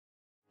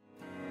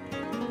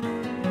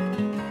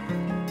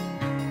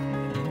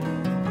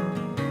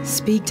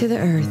Speak to the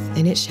earth,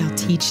 and it shall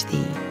teach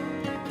thee.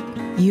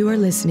 You are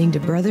listening to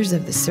Brothers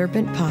of the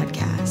Serpent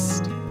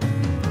podcast.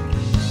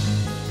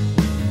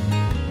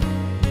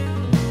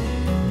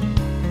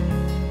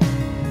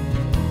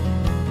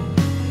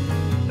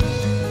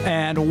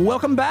 And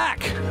welcome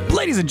back,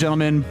 ladies and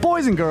gentlemen,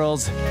 boys and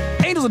girls,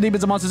 angels and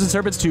demons and monsters and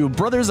serpents, to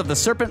Brothers of the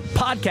Serpent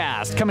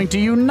podcast, coming to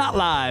you not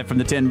live from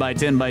the 10 by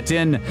 10 by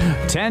 10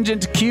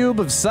 tangent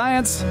cube of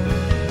science,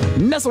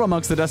 nestled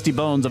amongst the dusty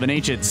bones of an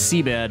ancient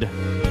seabed,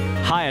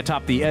 high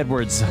atop the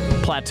Edwards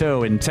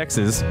Plateau in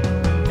Texas.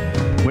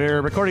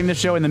 We're recording this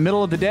show in the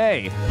middle of the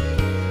day,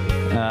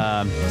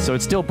 so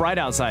it's still bright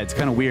outside. It's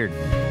kind of weird.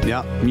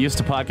 Yeah. I'm used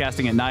to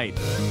podcasting at night.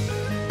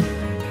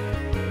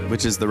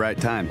 Which is the right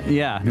time.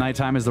 Yeah,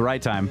 nighttime is the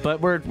right time. But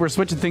we're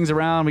switching things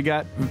around.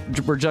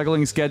 We're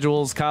juggling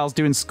schedules. Kyle's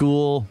doing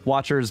school.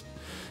 Watcher's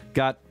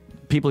got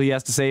people he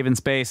has to save in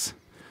space.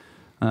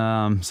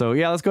 So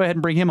yeah, let's go ahead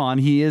and bring him on.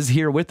 He is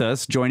here with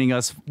us, joining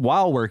us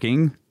while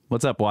working.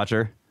 What's up,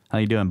 Watcher? How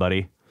you doing,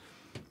 buddy?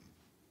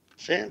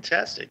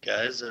 Fantastic,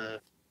 guys.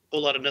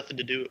 Whole lot of nothing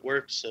to do at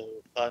work, so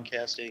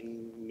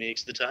podcasting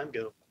makes the time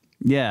go.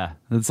 Yeah,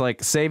 it's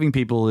like saving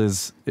people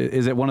is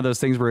it one of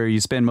those things where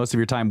you spend most of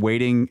your time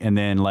waiting and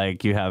then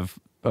like you have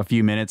a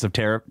few minutes of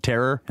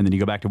terror and then you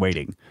go back to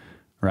waiting,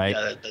 right?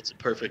 Yeah, that's a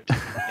perfect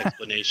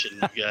explanation.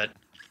 You got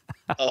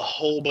a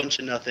whole bunch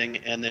of nothing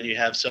and then you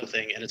have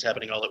something and it's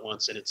happening all at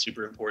once and it's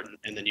super important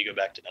and then you go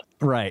back to nothing.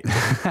 Right.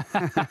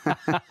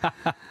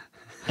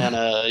 And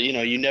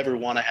you never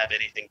want to have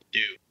anything to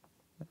do.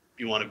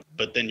 You want to,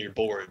 but then you're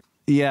bored.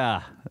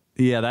 Yeah,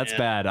 that's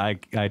bad. I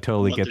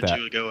totally get that. A month or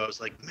two ago, I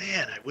was like,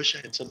 man, I wish I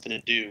had something to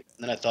do. And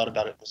then I thought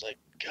about it and was like,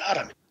 God,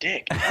 I'm a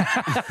dick.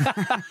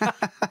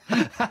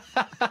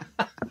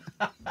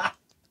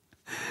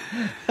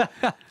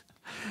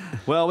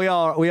 Well, we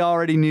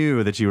already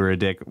knew that you were a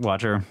dick,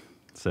 Watcher.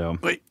 So,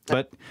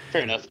 but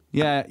fair enough.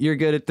 Yeah, you're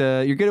good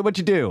at what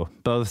you do,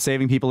 both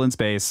saving people in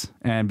space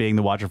and being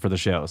the Watcher for the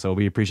show. So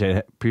we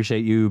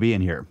appreciate you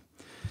being here.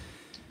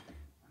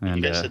 And,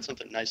 you guys said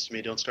something nice to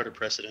me. Don't start a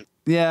precedent.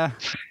 Yeah.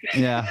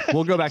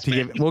 We'll go back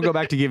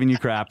to giving you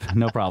crap.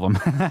 No problem.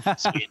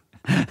 Sweet.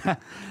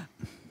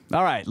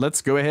 All right,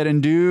 let's go ahead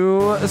and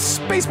do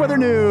space weather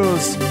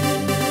news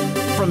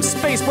from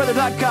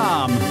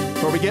spaceweather.com,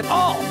 where we get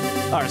all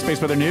our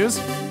space weather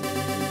news.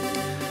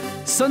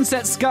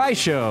 Sunset sky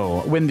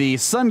show. When the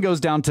sun goes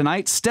down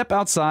tonight, step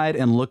outside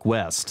and look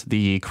west.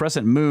 The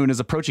crescent moon is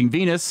approaching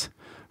Venus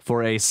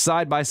for a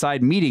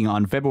side-by-side meeting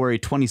on February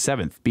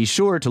 27th. Be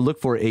sure to look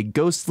for a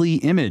ghostly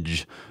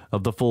image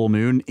of the full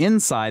moon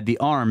inside the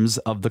arms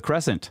of the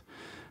crescent.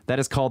 That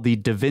is called the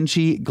Da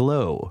Vinci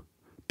glow.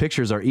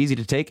 Pictures are easy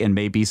to take and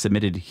may be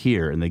submitted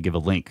here, and they give a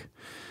link.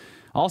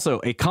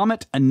 Also, a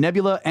comet, a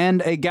nebula,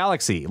 and a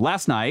galaxy.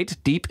 Last night,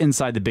 deep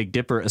inside the Big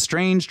Dipper, a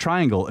strange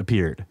triangle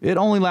appeared. It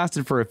only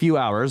lasted for a few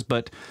hours,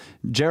 but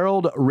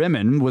Gerald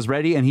Riemann was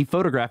ready and he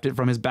photographed it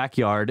from his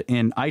backyard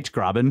in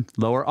Eichgraben,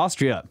 Lower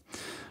Austria.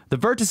 The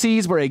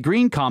vertices were a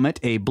green comet,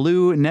 a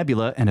blue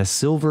nebula, and a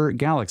silver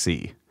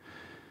galaxy.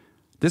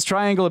 This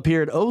triangle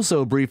appeared oh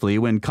so briefly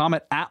when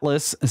Comet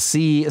Atlas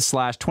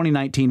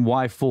C/2019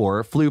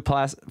 Y4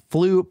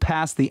 flew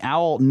past the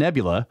Owl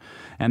Nebula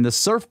and the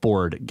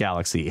Surfboard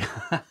Galaxy.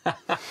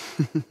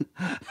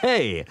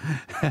 Hey!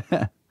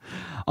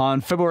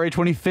 On February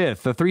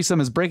 25th, the threesome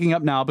is breaking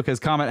up now because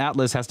Comet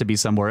Atlas has to be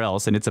somewhere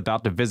else, and it's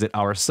about to visit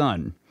our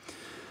sun.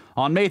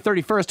 On May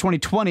 31st,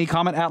 2020,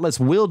 Comet Atlas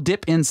will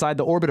dip inside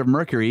the orbit of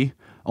Mercury,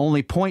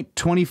 only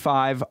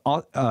 0.25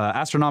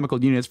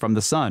 astronomical units from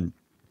the sun.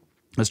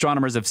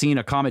 Astronomers have seen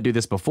a comet do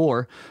this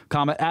before.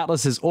 Comet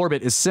Atlas's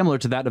orbit is similar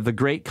to that of the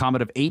Great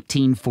Comet of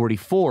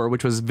 1844,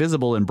 which was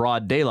visible in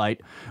broad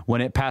daylight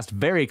when it passed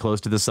very close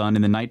to the sun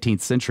in the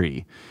 19th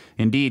century.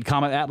 Indeed,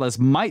 Comet Atlas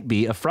might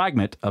be a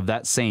fragment of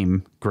that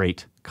same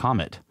great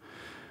comet.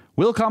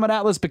 Will Comet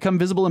Atlas become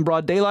visible in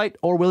broad daylight,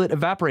 or will it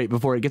evaporate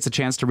before it gets a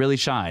chance to really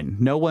shine?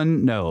 No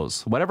one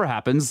knows. Whatever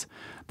happens,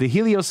 the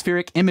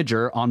heliospheric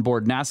imager on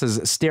board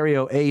NASA's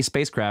Stereo A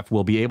spacecraft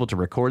will be able to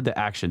record the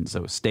action,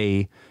 so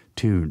stay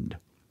tuned.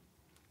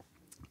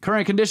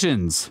 Current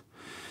conditions.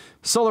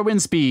 Solar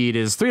wind speed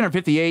is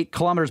 358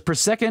 kilometers per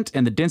second,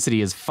 and the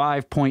density is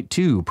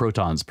 5.2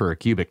 protons per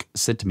cubic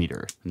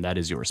centimeter. And that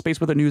is your space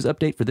weather news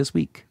update for this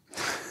week.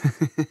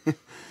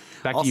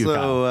 Back to you,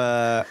 Kyle.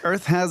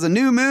 Earth has a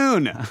new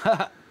moon.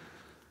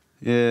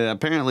 Yeah,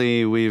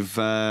 apparently, we've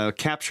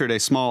captured a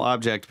small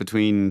object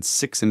between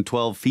 6 and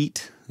 12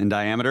 feet in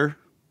diameter.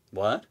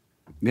 What?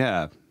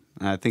 Yeah,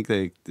 I think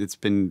it's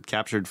been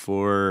captured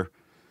for.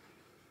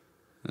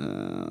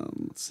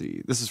 Let's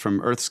see. This is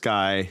from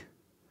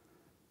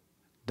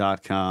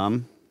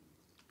EarthSky.com.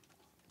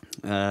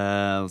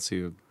 Let's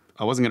see.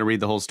 I wasn't going to read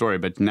the whole story,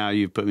 but now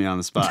you've put me on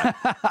the spot.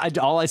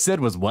 All I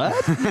said was, what?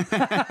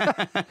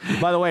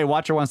 By the way,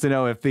 Watcher wants to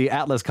know if the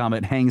Atlas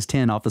comet hangs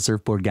 10 off the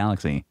Surfboard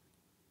Galaxy.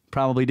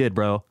 Probably did,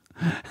 bro.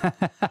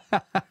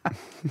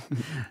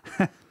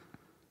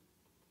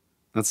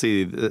 Let's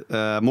see.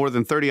 More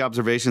than 30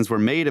 observations were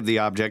made of the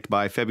object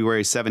by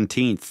February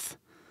 17th.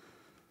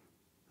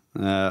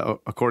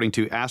 according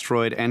to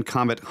asteroid and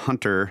comet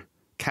hunter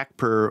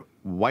Kakper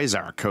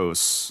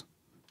Weizarkos,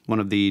 one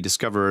of the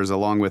discoverers,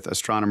 along with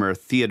astronomer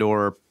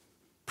Theodore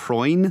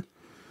Proin.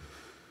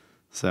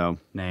 So,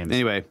 Names.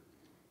 Anyway,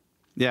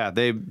 yeah,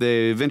 they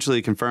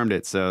eventually confirmed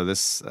it. So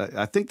this,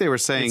 I think they were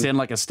saying It's in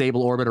like a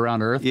stable orbit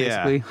around Earth,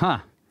 Yeah. basically. Huh.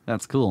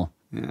 That's cool.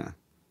 yeah,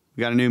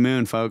 we got a new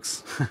moon,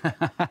 folks.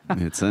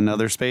 It's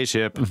another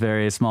spaceship.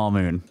 Very small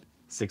moon.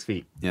 6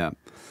 feet. Yeah.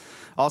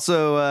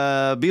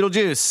 Also,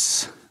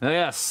 Betelgeuse. Oh,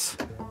 yes.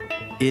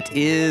 It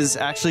is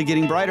actually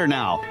getting brighter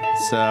now.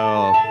 So,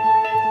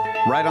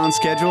 right on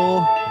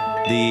schedule.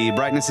 The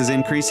brightness is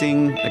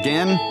increasing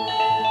again.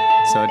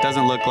 So, it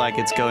doesn't look like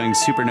it's going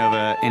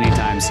supernova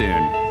anytime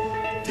soon.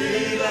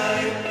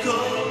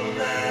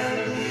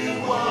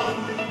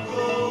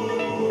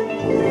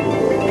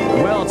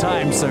 Well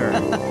timed, sir.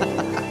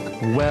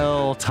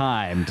 Well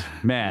timed.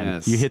 Man,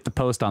 Yes. you hit the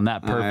post on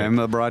that perfect. I'm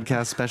a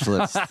broadcast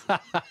specialist.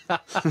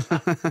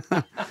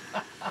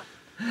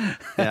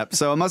 Yep.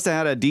 So it must have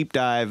had a deep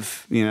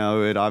dive. You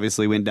know, it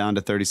obviously went down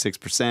to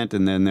 36%,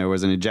 and then there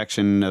was an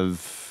ejection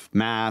of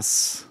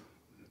mass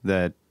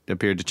that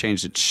appeared to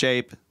change its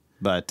shape,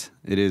 but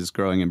it is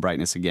growing in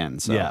brightness again.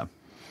 So Yeah.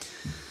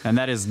 And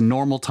that is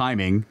normal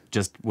timing.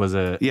 Just was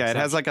a yeah, it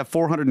has like a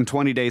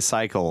 420-day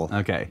cycle.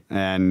 Okay.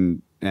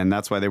 And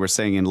that's why they were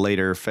saying in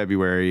later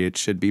February it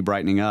should be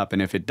brightening up,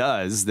 and if it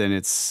does, then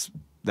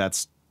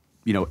that's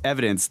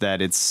evidence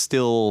that it's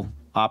still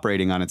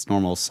operating on its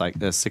normal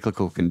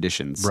cyclical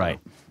conditions. Right.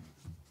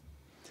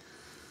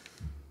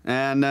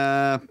 And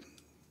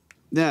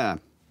yeah,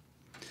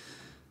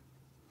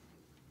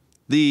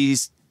 the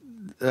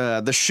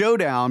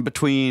showdown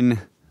between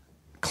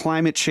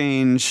climate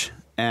change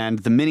and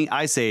the mini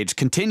ice age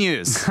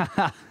continues.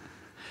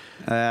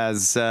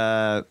 As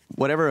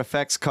whatever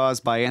effects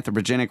caused by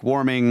anthropogenic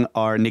warming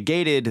are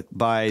negated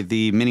by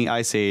the mini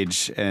ice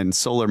age, and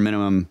solar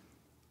minimum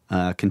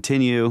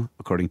continue,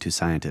 according to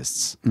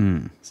scientists.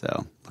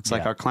 So looks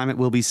like Yeah. our climate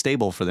will be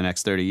stable for the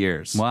next 30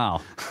 years.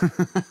 Wow.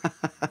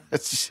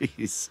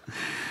 Jeez.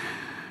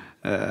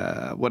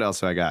 What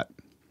else have I got?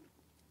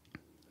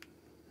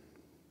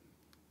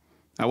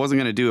 I wasn't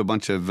going to do a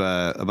bunch of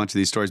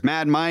these stories.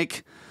 Mad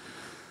Mike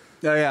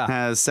Oh, yeah.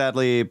 has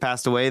sadly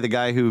passed away. The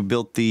guy who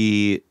built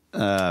the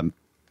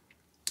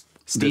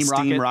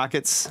Steam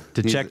rockets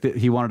To check that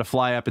he wanted to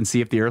fly up and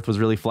see if the Earth was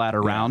really flat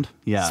or round.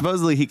 Yeah.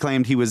 Supposedly, he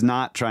claimed he was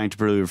not trying to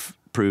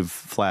prove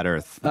flat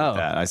Earth. with Oh,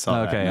 that. I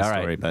saw that in the all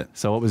story. right. But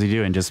So what was he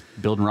doing? Just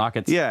building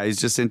rockets? yeah, he's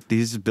just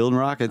building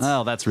rockets.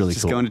 Oh, that's really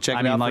just cool. going to check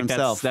it out for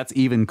himself. That's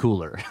even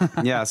cooler.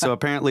 Yeah. So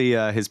apparently,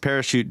 his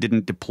parachute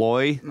didn't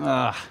deploy,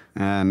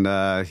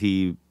 and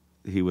he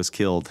was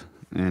killed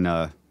in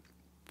a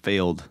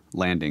failed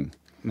landing.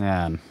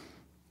 Man.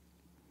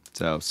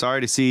 So sorry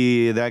to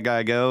see that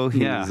guy go.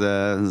 He Yeah. was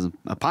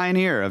a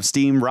pioneer of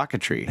steam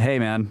rocketry. Hey,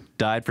 man.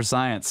 Died for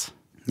science.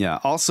 Yeah.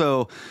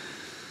 Also,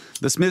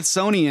 the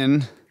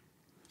Smithsonian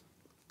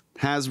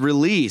has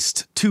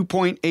released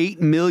 2.8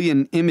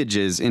 million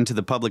images into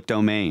the public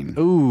domain.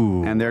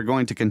 Ooh. And they're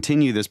going to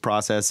continue this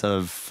process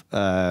of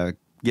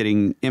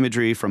getting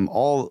imagery from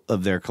all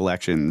of their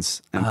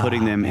collections and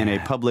putting them in a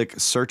public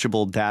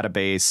searchable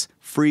database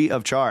free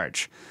of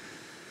charge.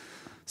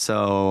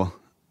 So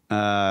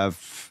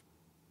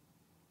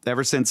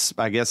ever since,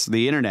 I guess,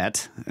 the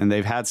internet, and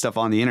they've had stuff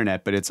on the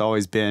internet, but it's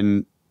always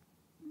been,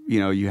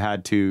 you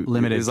had to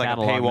Limited it was like a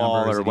catalog paywall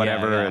numbers or and-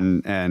 whatever, yeah.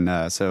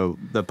 and so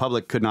the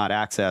public could not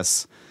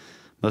access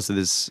most of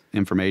this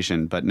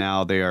information. But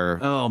now they are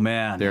Oh,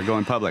 man. they're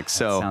going public.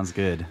 So sounds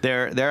good.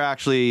 They're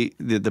actually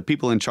the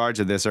people in charge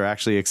of this are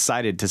actually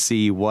excited to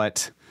see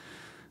what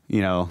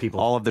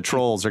all of the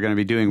trolls are going to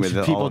be doing with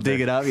it. People dig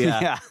it up, yeah.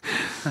 Yeah.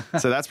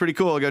 So that's pretty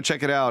cool. Go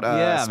check it out.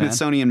 Yeah, man.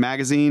 Smithsonian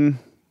Magazine,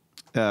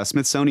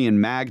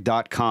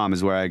 SmithsonianMag.com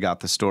is where I got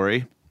the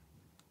story.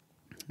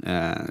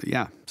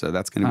 Yeah, so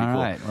that's going to be All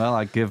cool. right. Well,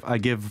 I give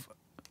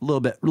a little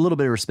bit of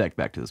respect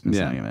back to the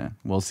Smithsonian, man.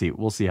 We'll see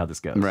how this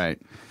goes. Right.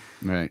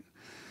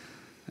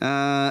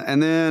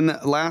 And then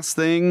last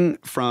thing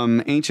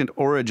from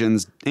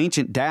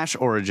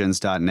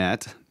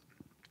ancient-origins.net.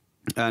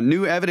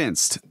 New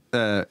evidence,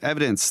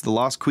 the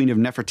lost queen of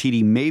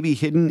Nefertiti may be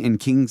hidden in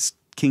King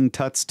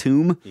Tut's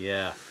tomb.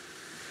 Yeah.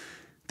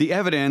 The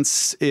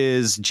evidence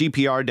is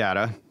GPR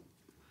data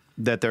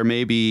that there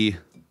may be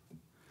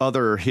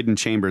other hidden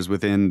chambers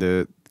within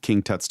the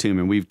King Tut's tomb.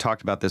 And we've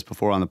talked about this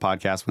before on the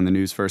podcast when the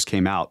news first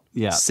came out.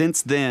 Yeah.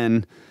 Since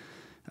then,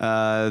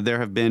 there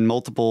have been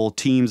multiple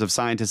teams of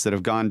scientists that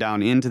have gone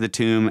down into the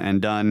tomb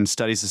and done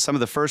studies. Some of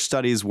the first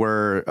studies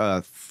were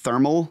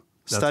thermal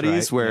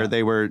studies, right, where yeah.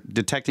 they were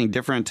detecting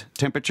different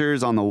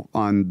temperatures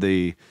on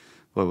the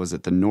what was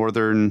it, the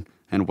northern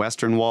and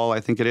western wall, I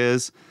think it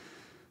is.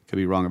 Could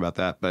be wrong about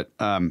that, but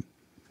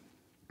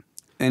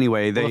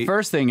anyway, Well, the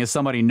first thing is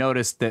somebody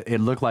noticed that it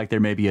looked like there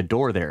may be a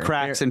door there.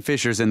 cracks and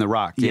fissures in the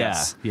rock.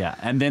 Yes. Yeah.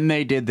 And then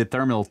they did the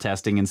thermal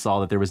testing and saw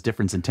that there was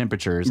difference in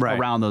temperatures Right.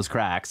 around those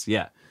cracks.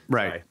 Yeah.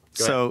 Right. Sorry. Go ahead.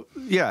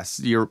 So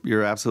yes,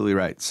 you're absolutely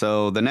right.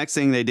 So the next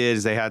thing they did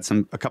is they had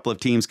a couple of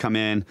teams come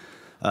in,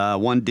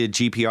 One did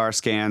GPR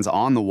scans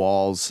on the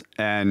walls,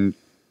 and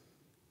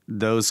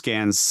those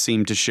scans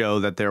seemed to show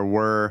that there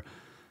were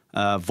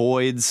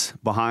voids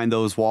behind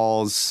those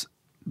walls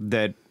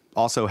that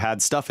also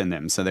had stuff in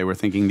them. So they were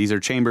thinking these are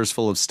chambers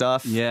full of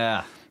stuff.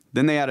 Yeah.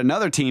 Then they had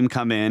another team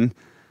come in,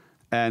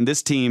 and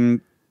this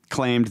team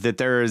claimed that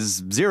there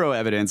is zero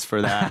evidence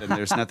for that, and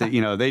there's nothing,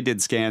 they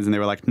did scans and they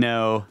were like,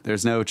 no,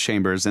 there's no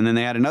chambers. And then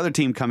they had another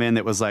team come in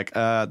that was like,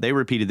 they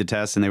repeated the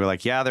test and they were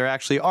like, yeah, there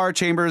actually are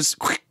chambers,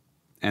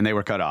 and they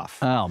were cut off.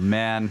 Oh,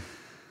 man.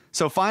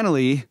 So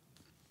finally,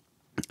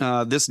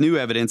 this new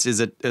evidence is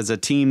a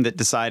team that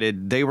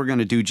decided they were going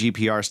to do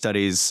GPR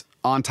studies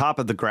on top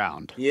of the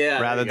ground,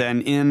 rather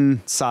than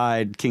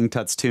inside King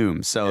Tut's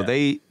tomb. So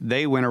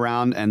they went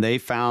around and they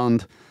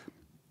found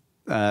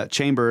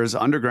chambers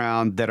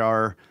underground that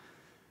are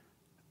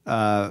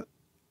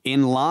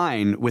in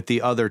line with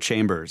the other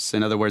chambers.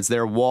 In other words,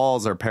 their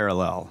walls are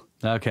parallel.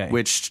 Okay.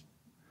 Which,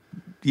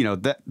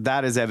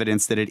 that is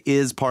evidence that it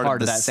is part of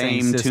the that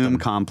same tomb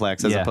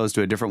complex, as opposed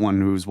to a different one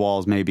whose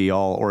walls may be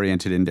all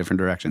oriented in different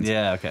directions.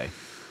 Yeah, okay.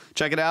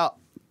 Check it out.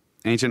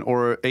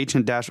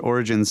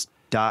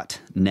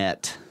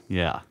 Ancient-origins.net.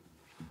 Yeah.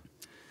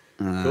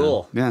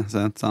 Cool. Yeah,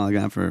 so that's all I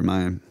got for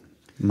my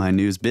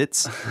news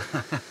bits.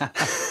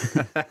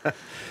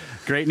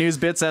 Great news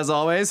bits as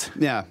always.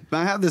 Yeah,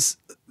 I have this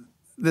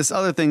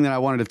other thing that I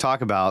wanted to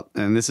talk about,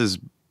 and this is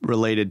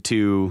related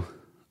to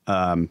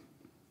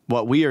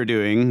what we are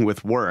doing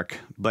with work,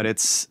 but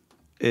it's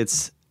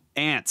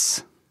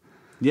ants.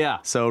 Yeah.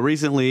 So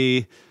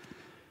recently,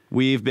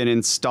 we've been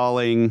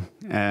installing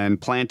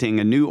and planting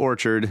a new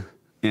orchard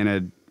in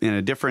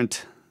a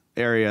different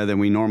area than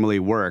we normally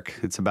work.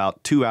 It's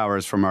about 2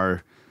 hours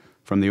from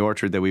the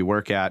orchard that we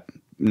work at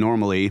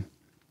normally,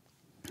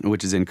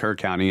 which is in Kerr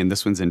County, and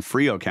this one's in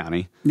Frio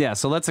County. Yeah,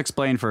 so let's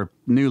explain for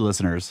new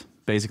listeners.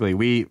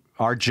 Basically,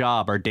 our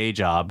day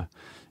job,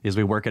 is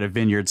we work at a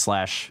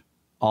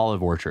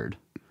vineyard/olive orchard.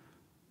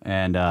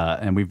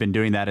 And we've been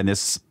doing that in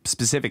this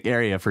specific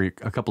area for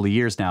a couple of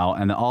years now.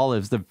 And the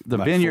olives, the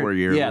vineyard, 4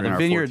 years. yeah,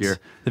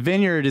 the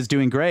vineyard is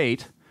doing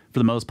great for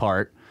the most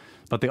part,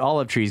 but the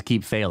olive trees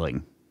keep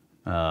failing.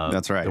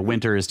 That's right. The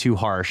winter is too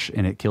harsh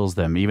and it kills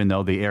them, even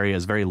though the area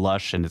is very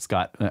lush and it's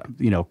got,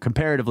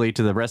 comparatively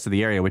to the rest of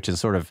the area, which is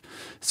sort of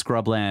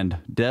scrubland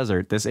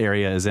desert, this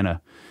area is in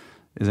a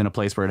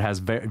place where it has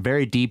very,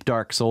 very deep,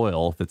 dark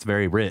soil that's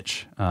very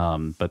rich.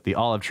 But the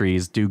olive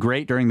trees do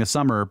great during the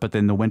summer, but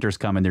then the winters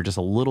come and they're just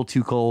a little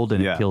too cold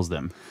and it kills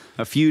them.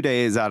 A few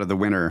days out of the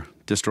winter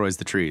destroys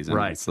the trees. And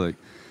right. It's like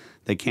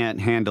they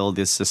can't handle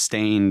this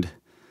sustained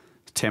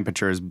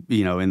temperatures,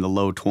 in the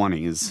low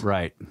 20s.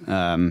 Right.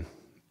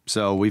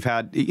 So we've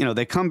had,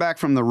 they come back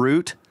from the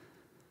root,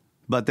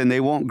 but then they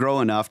won't grow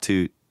enough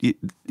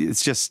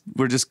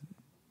we're just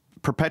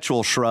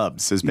perpetual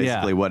shrubs is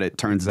basically what it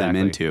turns them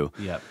into.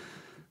 Yep.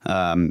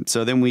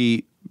 So then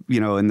we,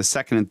 in the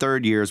second and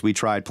third years, we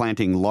tried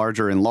planting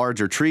larger and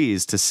larger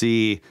trees to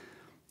see,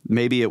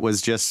 maybe it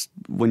was just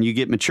when you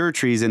get mature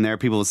trees in there,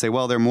 people will say,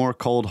 well, they're more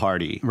cold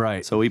hardy.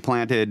 Right. So we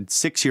planted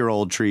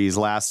 6-year-old trees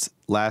last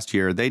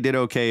year. They did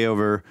okay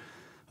over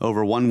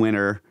one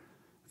winter.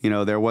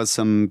 There was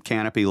some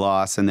canopy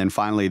loss, and then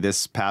finally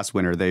this past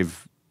winter,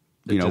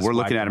 we're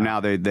looking at them now.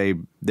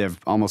 They've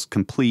almost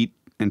complete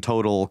and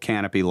total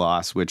canopy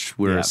loss, which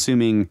we're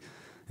assuming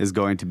is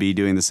going to be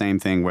doing the same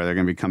thing, where they're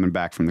going to be coming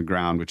back from the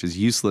ground, which is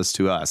useless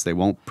to us. They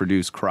won't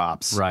produce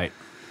crops. Right.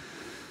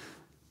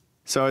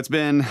 So it's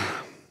been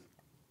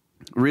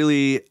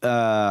really,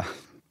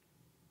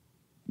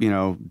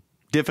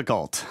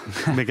 difficult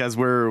because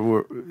we're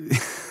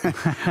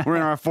we're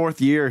in our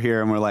 4th year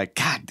here, and we're like,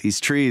 God, these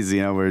trees,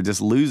 we're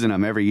just losing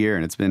them every year,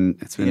 and it's been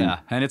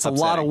and it's upsetting. A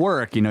lot of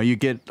work. You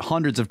get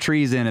hundreds of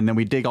trees in, and then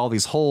we dig all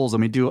these holes,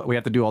 and we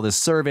have to do all this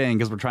surveying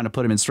because we're trying to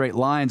put them in straight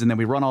lines, and then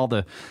we run all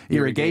the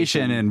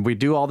irrigation, and we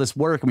do all this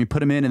work, and we put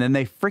them in, and then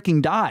they freaking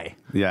die.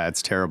 Yeah,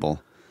 it's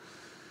terrible.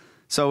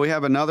 So we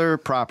have another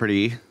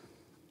property,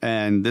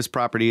 and this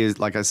property is,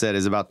 like I said,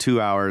 is about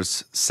 2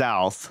 hours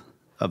south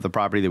of the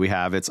property that we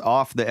have. It's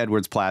off the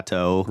Edwards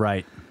Plateau.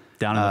 Right.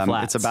 Down in the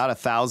flats. It's about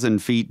 1,000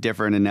 feet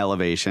different in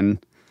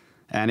elevation,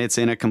 and it's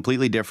in a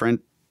completely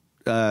different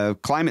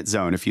climate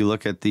zone. If you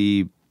look at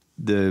the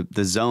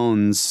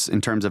zones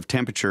in terms of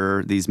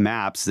temperature, these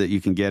maps that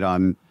you can get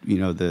on,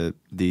 the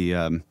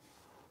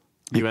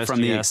USGS.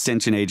 From the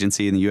Extension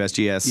Agency and the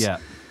USGS. Yeah.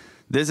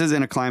 This is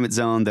in a climate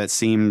zone that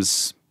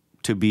seems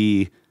to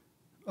be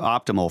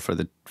optimal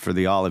for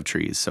the olive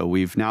trees. So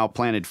we've now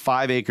planted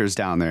 5 acres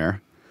down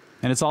there.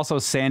 And it's also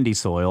sandy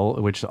soil,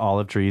 which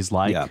olive trees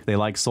like. Yeah. They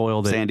like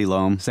soil that... Sandy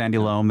loam. Sandy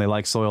loam. They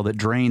like soil that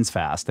drains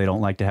fast. They don't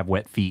like to have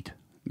wet feet.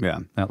 Yeah.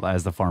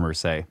 As the farmers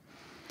say.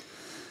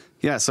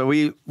 Yeah, so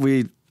we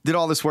did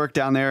all this work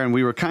down there, and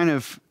we were kind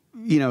of,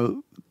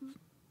 getting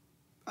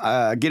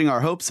our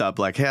hopes up,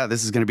 like, yeah,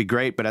 this is going to be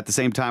great. But at the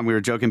same time, we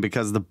were joking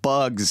because the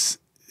bugs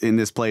in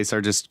this place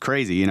are just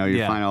crazy. You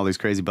find all these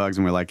crazy bugs,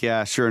 and we're like,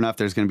 yeah, sure enough,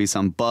 there's going to be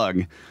some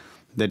bug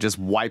that just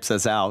wipes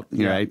us out,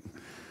 right?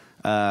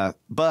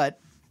 But...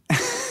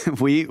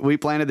 we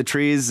planted the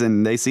trees,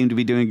 and they seem to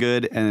be doing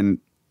good. And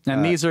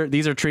And these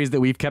are trees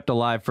that we've kept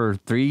alive for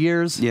 3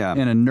 years Yeah.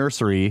 in a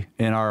nursery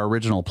in our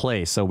original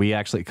place. So we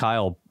actually,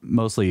 Kyle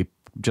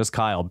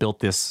built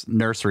this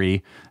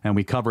nursery, and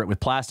we cover it with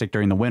plastic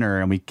during the winter,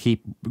 and we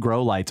keep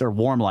grow lights or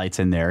warm lights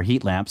in there,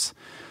 heat lamps,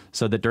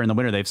 so that during the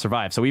winter they've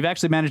survived. So we've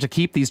actually managed to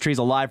keep these trees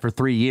alive for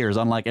 3 years,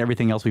 unlike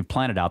everything else we've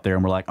planted out there.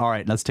 And we're like, all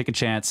right, let's take a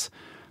chance.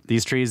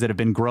 These trees that have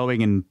been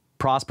growing and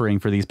prospering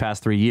for these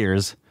past 3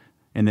 years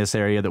in this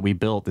area that we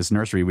built, this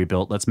nursery we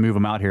built, let's move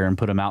them out here and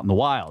put them out in the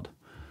wild.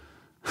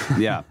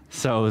 Yeah.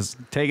 So it was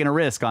taking a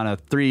risk on a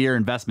 3-year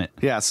investment.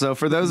 Yeah. So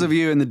for those of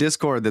you in the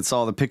Discord that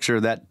saw the picture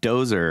of that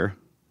dozer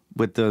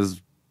with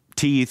those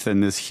teeth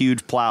and this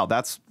huge plow,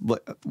 that's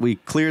what we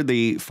cleared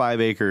the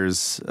 5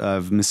 acres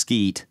of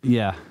mesquite.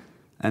 Yeah.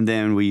 And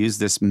then we used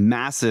this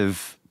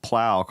massive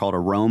plow called a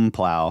Rome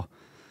plow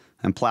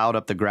and plowed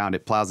up the ground.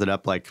 It plows it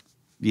up like,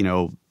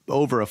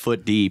 over a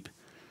foot deep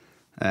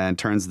and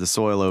turns the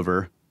soil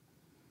over.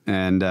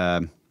 And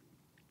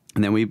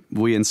then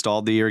we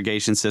installed the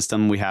irrigation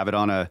system. We have it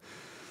on a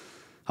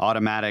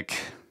automatic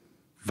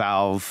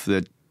valve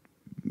that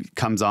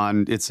comes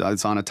on. It's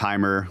on a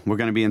timer. We're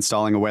going to be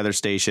installing a weather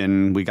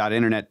station. We got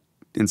internet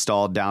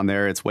installed down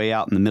there. It's way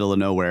out in the middle of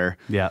nowhere.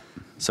 Yeah.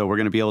 So we're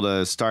going to be able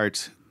to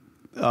start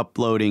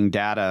uploading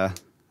data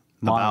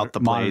about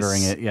the place.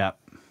 Monitoring it, yeah.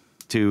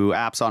 To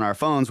apps on our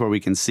phones where we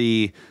can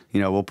see,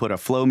 we'll put a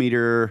flow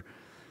meter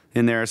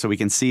in there so we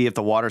can see if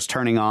the water's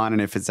turning on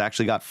and if it's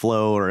actually got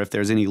flow or if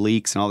there's any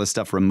leaks and all this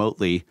stuff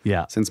remotely.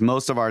 Yeah. Since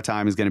most of our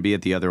time is going to be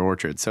at the other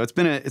orchard. So it's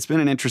been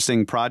an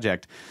interesting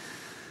project.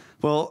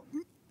 Well,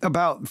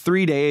 about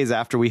 3 days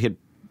after we had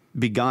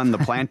begun the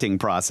planting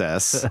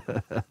process,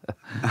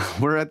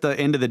 we're at the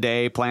end of the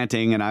day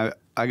planting, and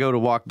I go to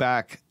walk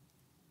back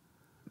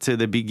to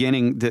the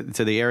beginning,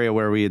 to the area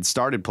where we had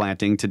started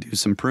planting to do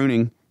some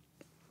pruning,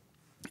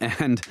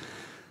 and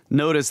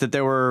notice that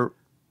there were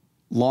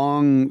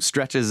long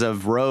stretches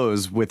of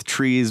rows with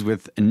trees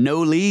with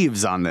no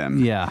leaves on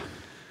them. Yeah.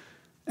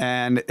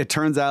 And it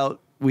turns out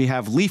we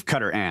have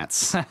leafcutter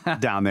ants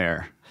down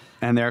there,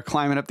 and they're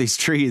climbing up these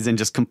trees and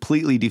just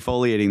completely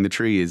defoliating the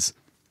trees.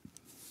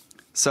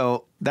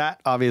 So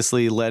that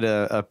obviously led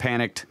a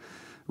panicked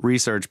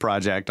research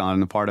project on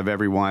the part of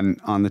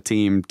everyone on the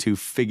team to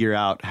figure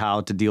out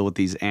how to deal with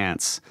these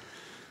ants.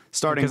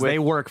 Because they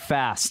work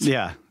fast.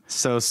 Yeah.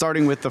 So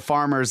starting with the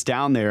farmers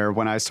down there,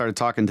 when I started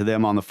talking to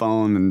them on the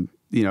phone and,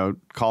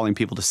 calling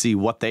people to see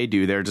what they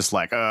do, they're just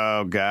like,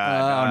 oh,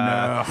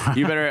 God. Oh, no.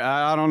 You better,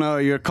 I don't know,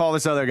 you call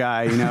this other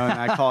guy, and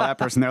I call that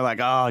person. They're like,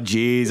 oh,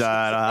 geez,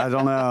 I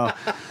don't know.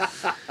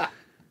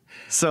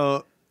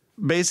 So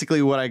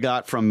basically what I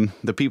got from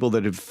the people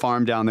that have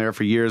farmed down there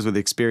for years with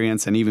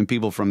experience, and even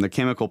people from the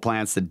chemical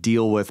plants that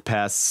deal with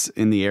pests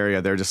in the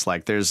area, they're just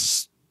like,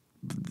 there's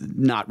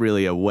not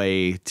really a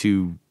way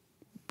to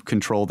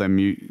control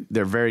them.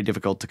 They're very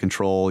difficult to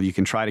control. You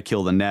can try to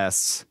kill the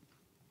nests.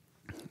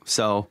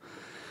 So,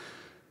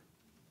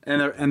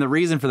 and the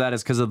reason for that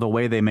is because of the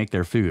way they make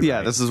their food. Yeah,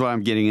 right? this is what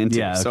I'm getting into.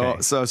 Yeah,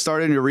 okay. So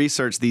starting to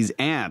research these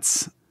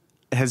ants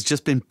has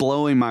just been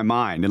blowing my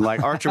mind. And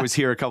like Archer was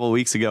here a couple of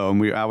weeks ago, and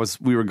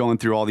we were going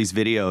through all these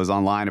videos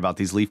online about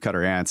these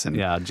leafcutter ants. And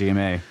yeah,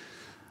 GMA.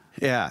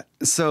 Yeah,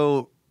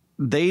 so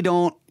they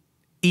don't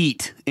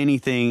eat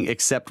anything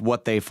except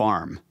what they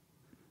farm.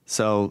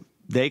 So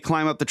they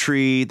climb up the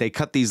tree, they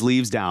cut these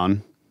leaves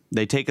down,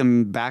 they take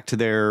them back to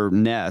their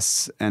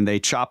nests, and they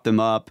chop them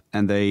up,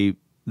 and they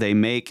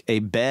make a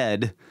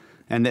bed.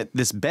 And that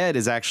this bed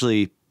is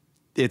actually,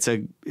 it's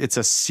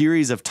a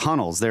series of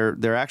tunnels.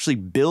 They're actually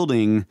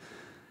building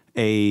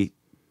a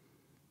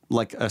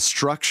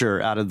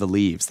structure out of the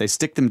leaves. They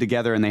stick them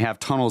together, and they have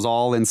tunnels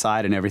all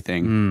inside and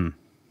everything.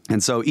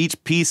 And so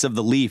each piece of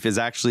the leaf is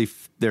actually,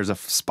 there's a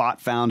spot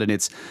found, and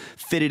it's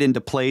fitted into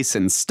place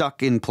and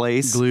stuck in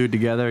place. Glued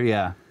together,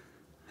 yeah.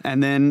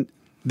 And then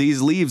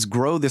these leaves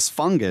grow this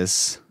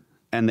fungus,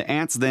 and the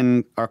ants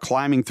then are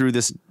climbing through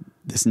this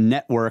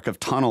network of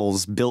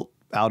tunnels built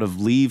out of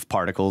leaf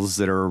particles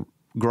that are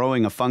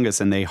growing a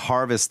fungus, and they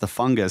harvest the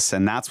fungus,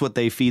 and that's what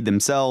they feed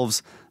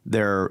themselves,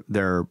 their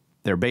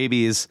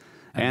babies,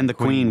 and the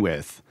queen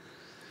with.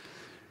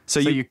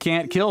 So you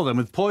can't kill them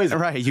with poison.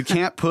 Right. You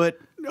can't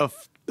put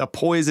a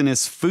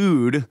poisonous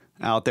food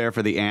out there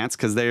for the ants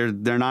because they're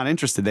not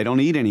interested. They don't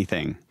eat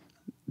anything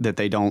that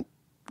they don't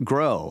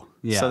grow.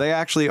 Yeah. So they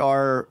actually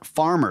are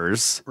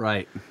farmers.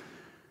 Right.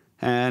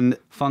 And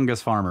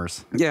fungus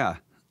farmers. Yeah.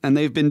 And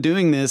they've been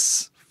doing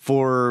this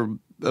for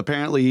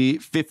apparently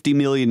 50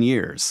 million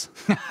years.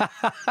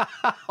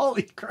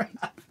 Holy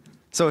crap.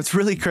 So it's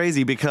really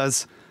crazy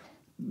because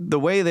the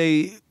way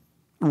they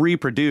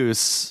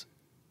reproduce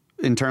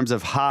in terms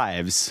of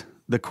hives,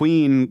 the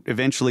queen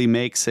eventually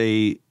makes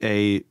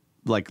lays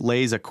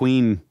a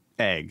queen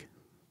egg.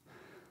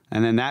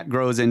 And then that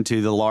grows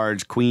into the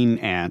large queen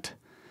ant.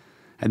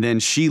 And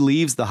then she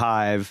leaves the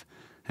hive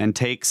and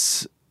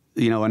takes,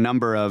 a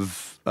number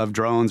of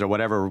drones or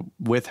whatever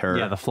with her.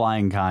 Yeah, the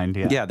flying kind.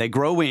 Yeah. Yeah, they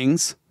grow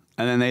wings,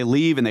 and then they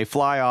leave and they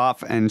fly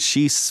off, and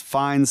she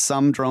finds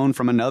some drone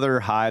from another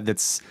hive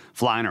that's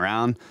flying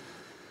around,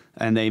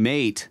 and they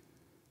mate.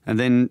 And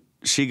then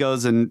she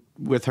goes and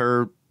with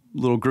her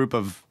little group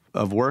of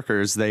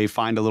workers, they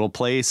find a little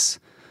place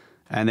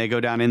and they go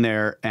down in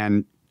there,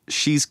 and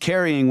she's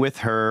carrying with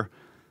her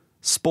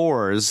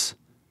spores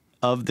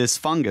of this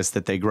fungus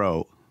that they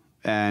grow.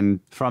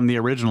 And from the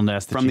original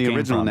nest. From the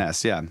original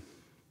nest, yeah.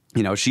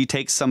 You know, she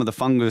takes some of the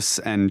fungus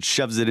and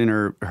shoves it in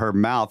her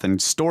mouth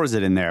and stores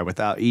it in there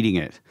without eating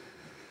it.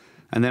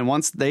 And then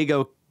once they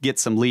go get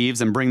some leaves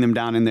and bring them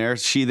down in there,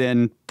 she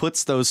then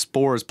puts those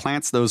spores,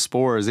 plants those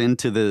spores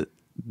into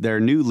their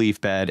new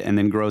leaf bed and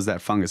then grows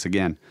that fungus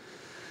again.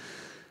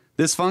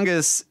 This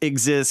fungus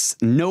exists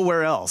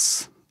nowhere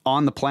else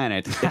on the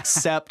planet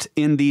except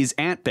in these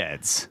ant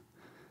beds.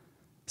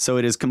 So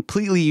it is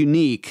completely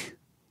unique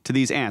to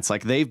these ants.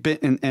 Like they've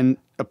been, and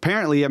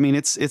apparently, I mean,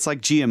 it's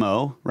like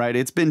GMO, right?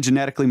 It's been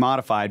genetically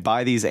modified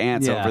by these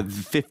ants over the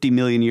 50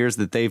 million years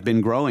that they've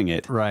been growing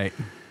it. Right.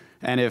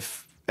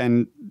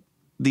 And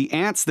the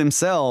ants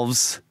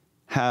themselves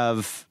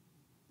have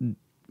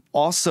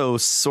also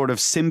sort of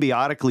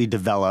symbiotically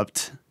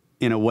developed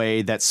in a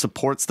way that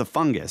supports the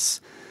fungus.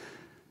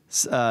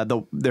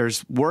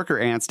 There's worker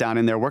ants down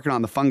in there working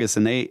on the fungus,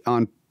 and they,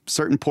 on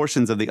certain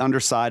portions of the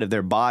underside of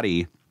their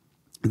body,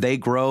 they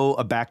grow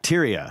a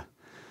bacteria,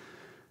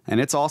 and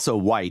it's also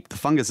white. The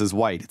fungus is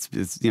white.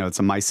 It's you know, it's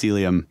a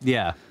mycelium.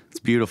 Yeah. It's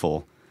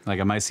beautiful. Like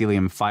a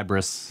mycelium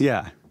fibrous.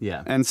 Yeah.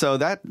 Yeah. And so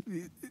that,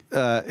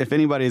 if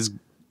anybody's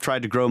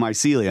tried to grow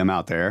mycelium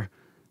out there,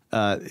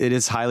 it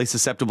is highly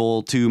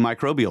susceptible to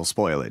microbial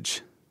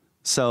spoilage.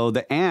 So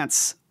the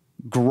ants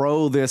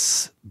grow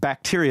this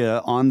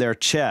bacteria on their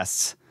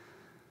chests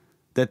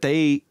that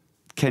they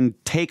can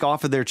take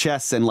off of their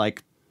chests and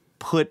like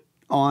put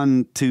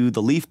onto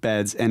the leaf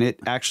beds, and it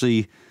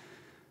actually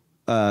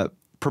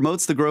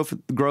promotes the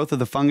growth of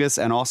the fungus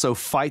and also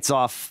fights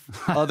off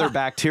other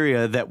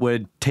bacteria that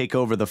would take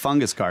over the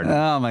fungus garden.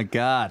 Oh my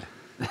God.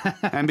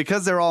 And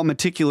because they're all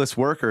meticulous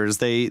workers,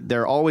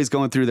 they're always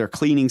going through their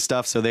cleaning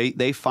stuff. So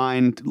they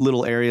find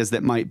little areas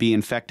that might be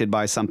infected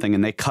by something,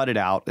 and they cut it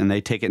out and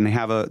they take it, and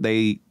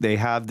they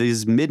have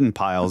these midden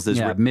piles, these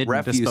midden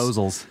refuse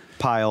disposals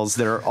piles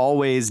that are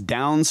always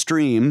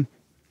downstream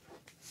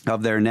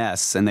of their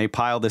nests, and they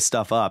pile this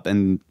stuff up,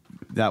 and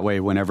that way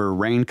whenever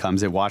rain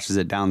comes, it washes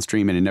it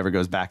downstream and it never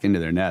goes back into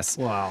their nests.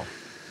 Wow.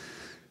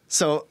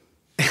 So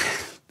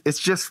it's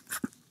just,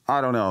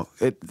 I don't know.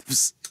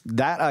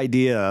 That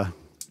idea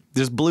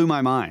just blew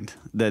my mind,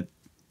 that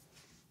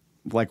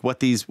like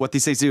what these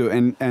things do.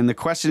 And the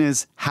question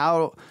is,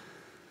 how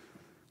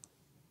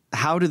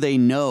do they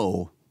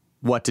know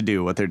what to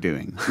do, what they're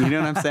doing? You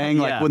know what I'm saying?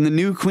 Yeah. Like when the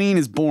new queen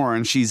is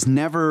born, she's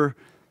never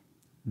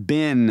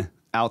been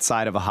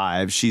outside of a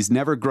hive. She's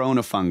never grown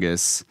a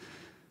fungus.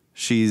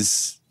 You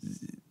see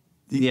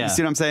what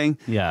I'm saying?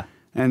 Yeah.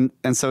 And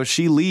so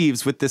she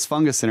leaves with this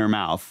fungus in her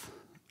mouth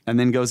and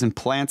then goes and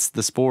plants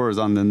the spores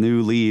on the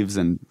new leaves.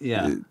 And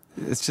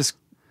it's just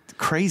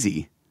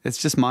crazy. It's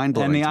just mind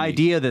blowing. And the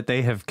idea that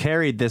they have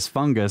carried this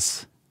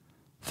fungus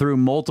through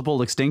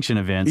multiple extinction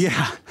events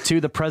to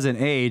the present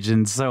age.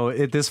 And so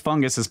this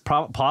fungus is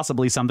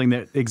possibly something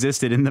that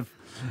existed in the,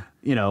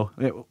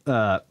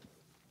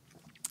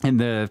 in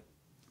the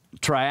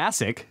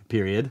Triassic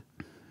period.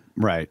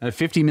 Right.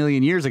 50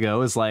 million years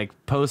ago is like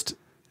post,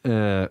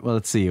 well,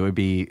 let's see, it would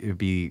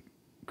be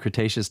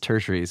Cretaceous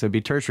Tertiary. So it'd be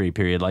Tertiary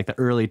period, like the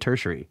early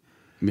Tertiary.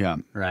 Yeah.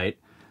 Right.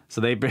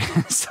 So they've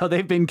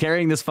been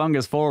carrying this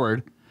fungus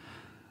forward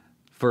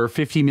for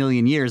 50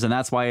 million years, and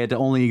that's why it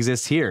only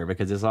exists here,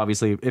 because it's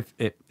obviously,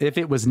 if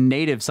it was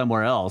native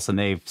somewhere else and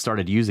they've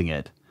started using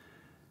it,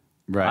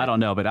 right. I don't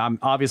know, but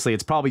obviously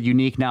it's probably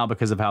unique now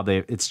because of how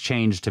it's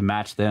changed to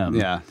match them.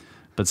 Yeah.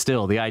 But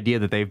still, the idea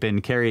that they've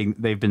been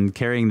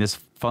carrying this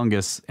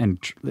fungus, and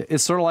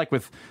it's sort of like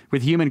with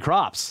human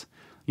crops.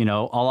 You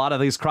know, a lot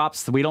of these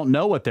crops, we don't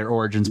know what their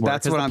origins were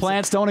because the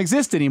plants don't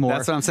exist anymore.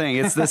 That's what I'm saying.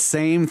 It's the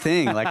same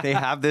thing. Like they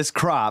have this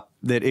crop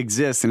that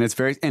exists, and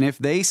and if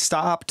they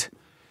stopped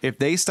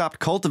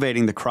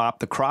cultivating the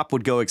crop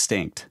would go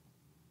extinct.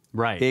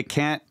 Right. It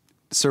can't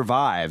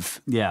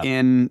survive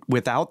Yeah.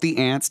 without the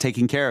ants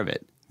taking care of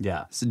it.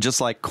 Yeah. So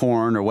just like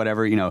corn or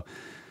whatever,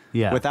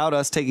 Yeah. without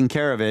us taking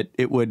care of it,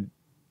 it would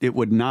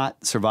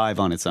not survive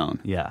on its own.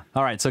 Yeah.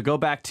 All right. So go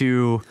back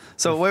to.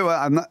 So wait,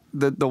 I'm not.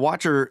 The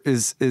watcher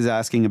is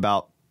asking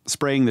about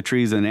spraying the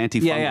trees with an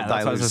antifungal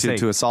diluent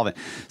to a solvent.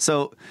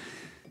 So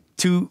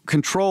to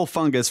control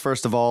fungus,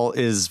 first of all,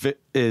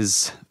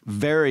 is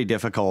very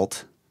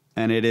difficult,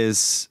 and it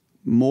is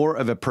more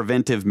of a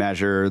preventive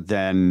measure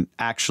than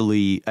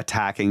actually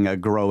attacking a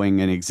growing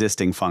and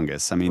existing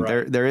fungus. I mean,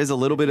 there is a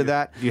little bit of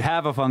that. You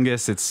have a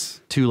fungus,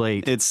 it's too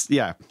late. It's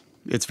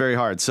very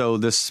hard. So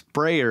the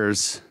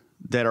sprayers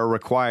that are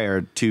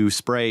required to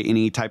spray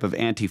any type of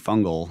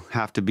antifungal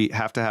have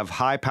to have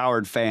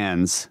high-powered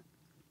fans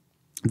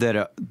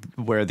that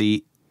where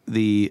the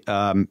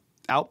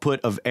output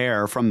of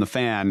air from the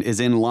fan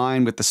is in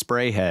line with the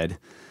spray head.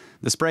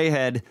 The spray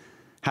head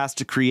has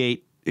to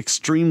create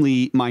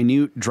extremely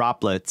minute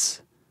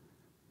droplets,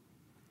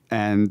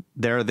 and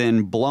they're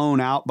then blown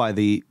out by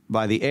the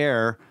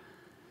air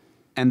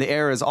and the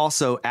air is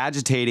also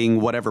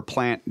agitating whatever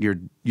plant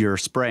you're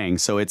spraying.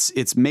 So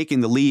it's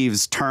making the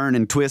leaves turn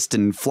and twist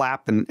and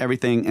flap and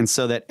everything, and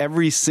so that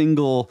every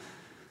single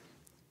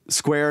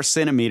square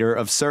centimeter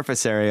of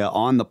surface area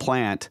on the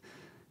plant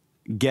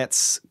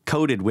gets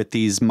coated with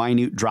these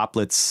minute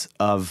droplets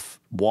of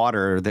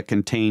water that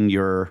contain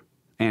your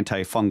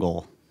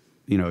antifungal,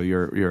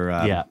 your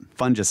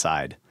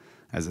fungicide,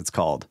 as it's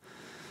called.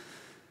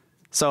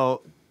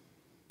 So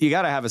you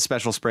got to have a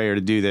special sprayer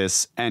to do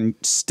this, and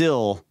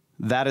still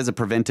that is a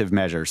preventive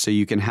measure. So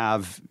you can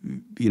have,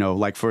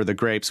 like for the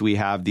grapes, we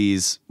have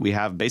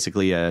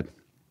basically a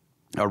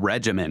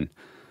regimen,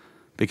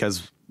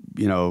 because,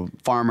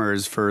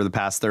 farmers for the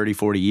past 30,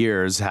 40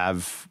 years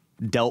have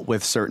dealt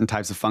with certain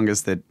types of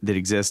fungus that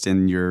exist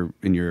in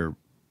your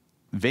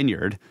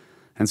vineyard.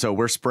 And so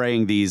we're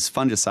spraying these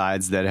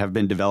fungicides that have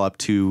been developed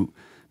to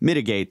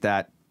mitigate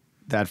that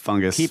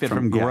fungus. Keep it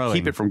from growing. Yeah,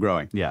 keep it from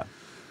growing. Yeah.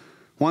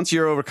 Once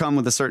you're overcome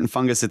with a certain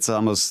fungus, it's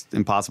almost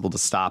impossible to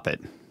stop it.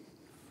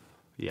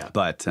 Yeah.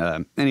 But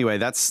anyway,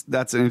 that's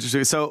an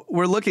interesting. So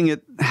we're looking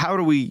at how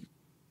do we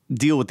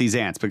deal with these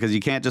ants, because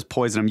you can't just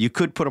poison them. You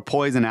could put a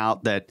poison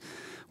out that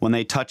when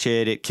they touch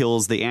it, it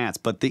kills the ants.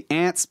 But the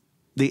ant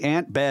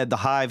bed, the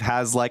hive,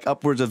 has like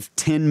upwards of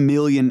 10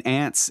 million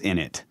ants in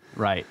it.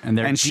 Right.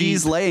 And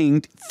she's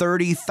laying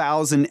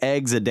 30,000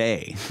 eggs a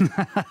day.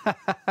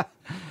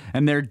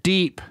 And they're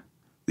deep.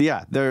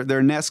 Yeah,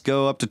 their nests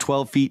go up to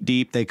 12 feet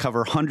deep. They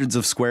cover hundreds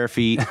of square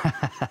feet.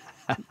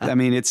 I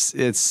mean,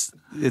 it's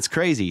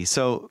crazy.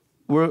 So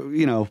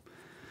we're,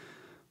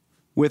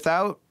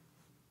 without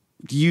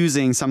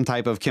using some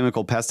type of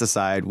chemical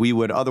pesticide, we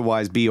would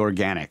otherwise be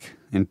organic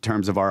in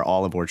terms of our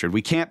olive orchard.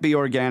 We can't be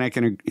organic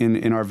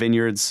in our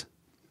vineyards.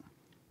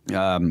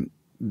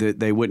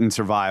 They wouldn't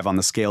survive on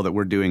the scale that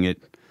we're doing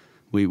it.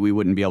 We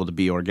wouldn't be able to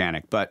be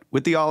organic. But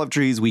with the olive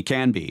trees, we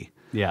can be.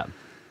 Yeah.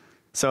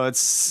 So it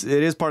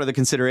is part of the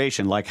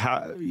consideration, like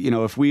how,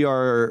 if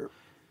we're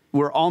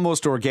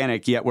almost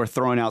organic, yet we're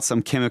throwing out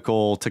some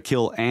chemical to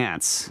kill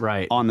ants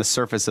on the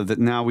surface of it.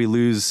 Now we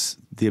lose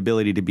the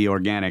ability to be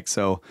organic.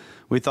 So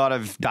we thought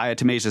of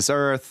diatomaceous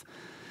earth,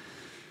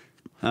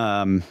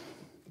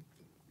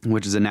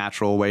 which is a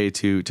natural way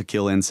to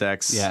kill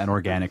insects. Yeah, an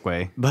organic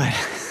way.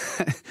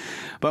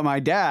 But my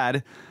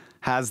dad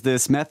has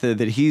this method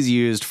that he's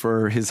used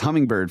for his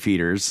hummingbird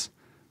feeders,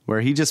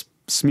 where he just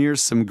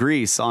smears some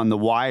grease on the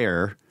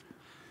wire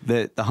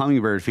that the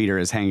hummingbird feeder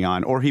is hanging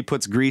on, or he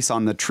puts grease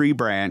on the tree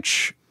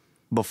branch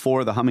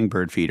before the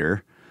hummingbird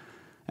feeder,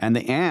 and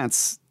the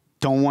ants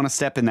don't want to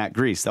step in that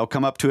grease. They'll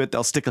come up to it,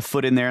 they'll stick a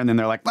foot in there, and then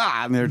they're like,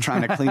 and they're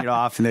trying to clean it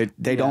off, and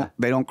they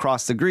don't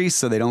cross the grease,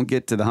 so they don't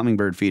get to the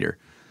hummingbird feeder.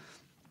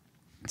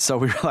 So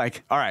we were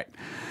like, all right.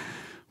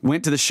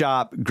 Went to the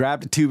shop,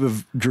 grabbed a tube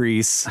of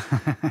grease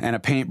and a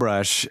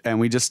paintbrush, and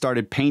we just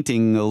started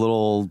painting a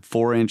little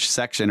 4-inch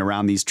section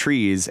around these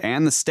trees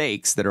and the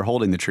stakes that are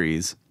holding the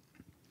trees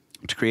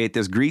to create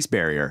this grease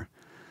barrier.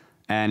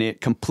 And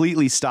it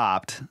completely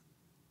stopped.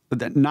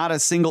 Not a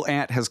single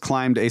ant has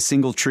climbed a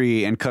single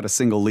tree and cut a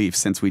single leaf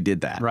since we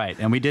did that. Right.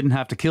 And we didn't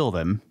have to kill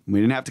them. We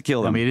didn't have to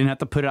kill them. And we didn't have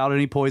to put out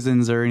any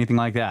poisons or anything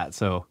like that.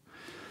 So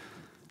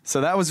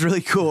that was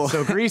really cool.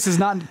 So grease is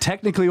not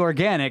technically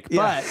organic,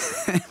 but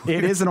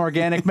it is an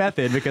organic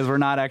method because we're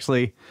not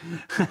actually.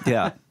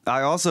 Yeah.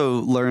 I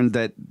also learned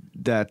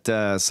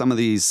that some of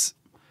these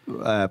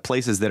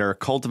places that are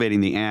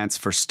cultivating the ants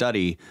for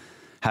study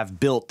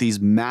have built these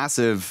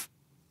massive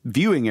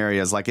viewing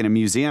areas, like in a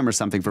museum or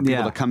something, for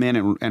people to come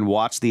in and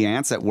watch the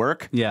ants at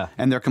work. Yeah.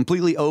 And they're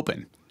completely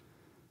open.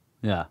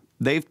 Yeah.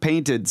 They've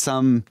painted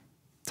some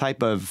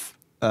type of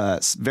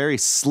very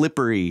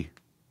slippery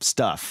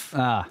stuff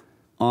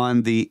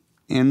on the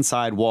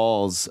inside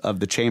walls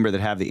of the chamber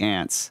that have the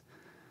ants.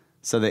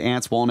 So the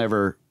ants won't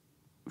ever...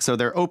 So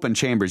they're open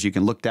chambers. You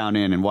can look down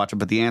in and watch it,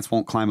 but the ants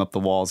won't climb up the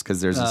walls because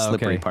there's a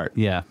slippery part.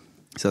 Yeah.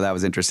 So that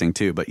was interesting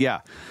too. But yeah,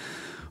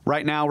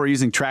 right now we're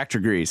using tractor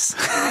grease.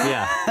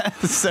 Yeah.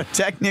 So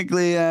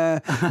technically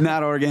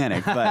not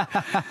organic,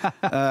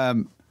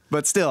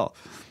 but still,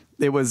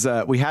 it was.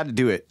 We had to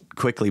do it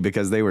quickly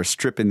because they were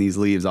stripping these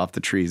leaves off the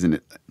trees. And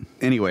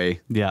anyway,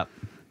 yeah.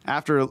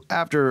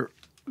 After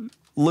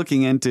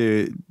looking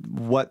into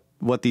what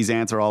these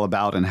ants are all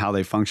about and how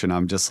they function,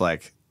 I'm just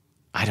like,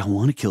 I don't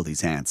want to kill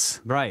these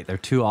ants. Right. They're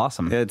too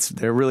awesome.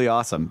 They're really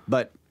awesome.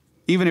 But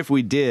even if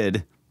we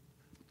did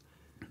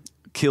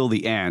kill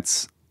the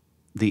ants,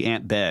 the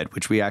ant bed,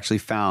 which we actually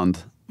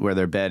found where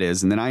their bed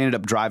is, and then I ended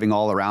up driving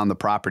all around the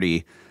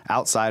property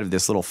outside of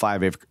this little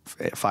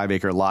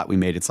 5-acre lot we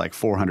made. It's like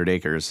 400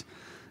 acres,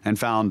 and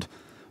found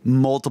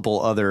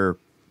multiple other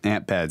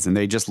ant beds, and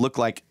they just look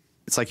like,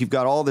 it's like you've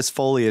got all this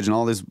foliage and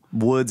all this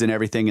woods and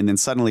everything, and then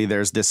suddenly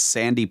there's this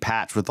sandy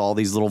patch with all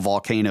these little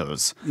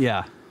volcanoes.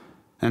 Yeah.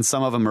 And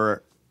some of them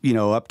are,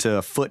 up to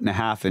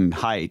 1.5 feet in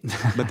height,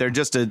 but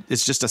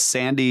it's just a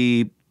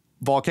sandy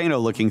volcano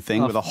looking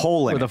thing with a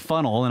hole in it. With a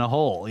funnel and a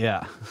hole,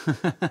 yeah.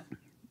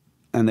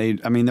 And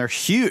they're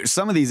huge.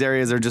 Some of these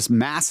areas are just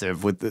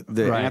massive with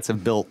the ants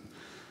have built.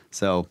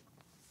 So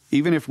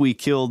even if we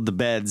killed the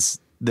beds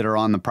that are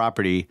on the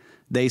property,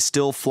 they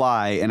still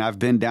fly, and I've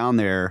been down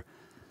there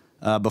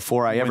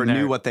before I ever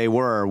knew what they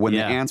were when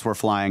the ants were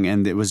flying,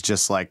 and it was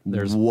just like,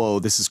 whoa,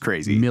 this is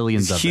crazy.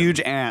 Millions of huge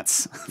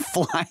ants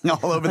flying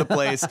all over the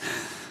place,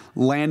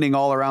 landing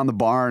all around the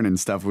barn and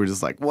stuff. We're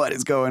just like, what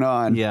is going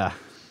on? Yeah.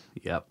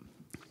 Yep.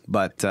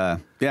 But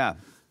yeah,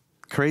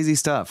 crazy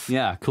stuff.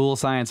 Yeah, cool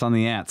science on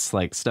the ants,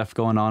 like stuff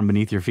going on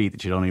beneath your feet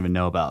that you don't even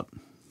know about.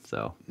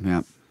 So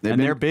yeah.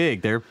 They're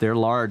big. They're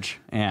large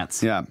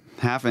ants. Yeah,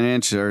 half an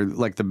inch, or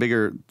like the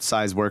bigger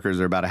size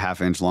workers are about a half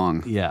inch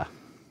long. Yeah,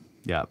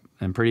 yeah,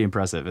 and pretty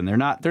impressive. And they're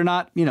not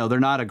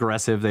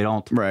aggressive. They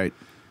don't. Right.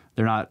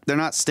 They're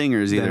not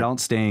stingers either. They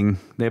don't sting.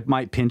 They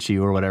might pinch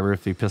you or whatever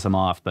if you piss them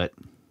off, but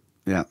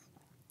yeah.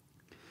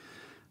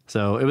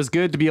 So it was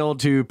good to be able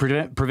to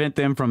prevent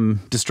them from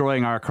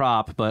destroying our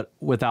crop, but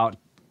without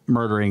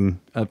murdering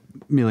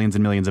millions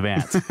and millions of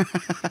ants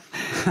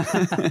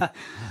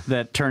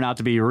that turn out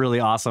to be really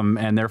awesome,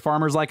 and they're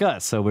farmers like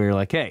us. So we were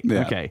like, hey,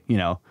 okay,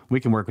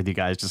 we can work with you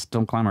guys. Just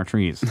don't climb our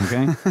trees,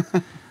 okay?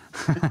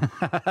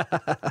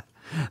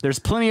 There's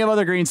plenty of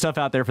other green stuff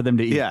out there for them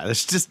to eat. Yeah,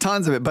 there's just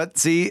tons of it. But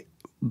see,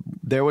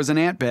 there was an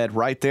ant bed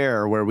right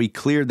there where we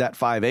cleared that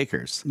 5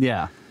 acres.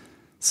 Yeah.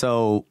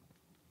 So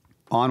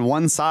on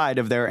one side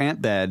of their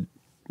ant bed,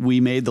 we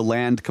made the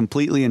land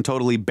completely and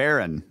totally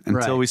barren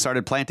until we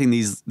started planting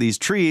these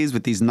trees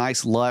with these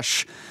nice,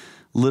 lush,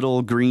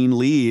 little green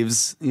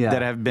leaves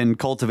that have been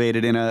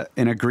cultivated in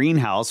a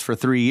greenhouse for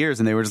 3 years,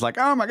 and they were just like,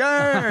 oh my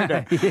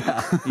god.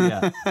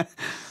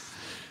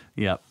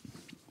 Yeah.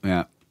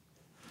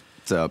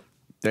 So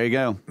there you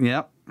go.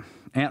 Yep.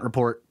 Ant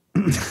report.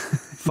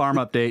 Farm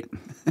update.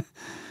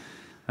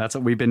 That's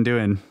what we've been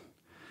doing.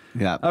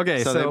 Yeah.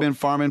 Okay. So they've been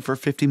farming for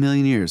 50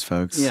 million years,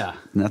 folks. Yeah.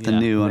 Nothing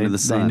new under the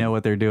sun. They know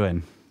what they're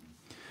doing.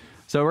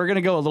 So we're going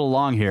to go a little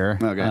long here.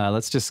 Okay.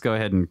 Let's just go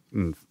ahead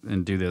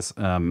and do this.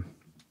 I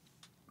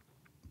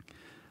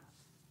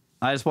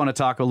just want to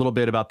talk a little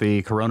bit about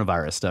the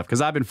coronavirus stuff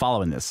because I've been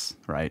following this,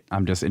 right?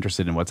 I'm just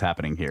interested in what's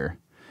happening here.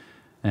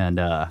 And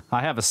I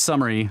have a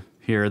summary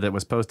here that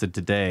was posted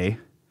today.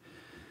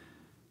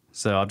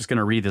 So I'm just going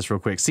to read this real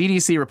quick.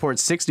 CDC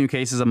reports 6 new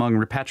cases among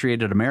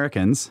repatriated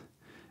Americans.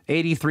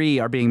 83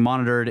 are being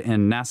monitored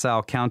in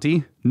Nassau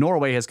County.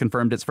 Norway has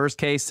confirmed its first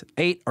case.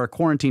 8 are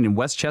quarantined in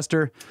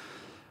Westchester.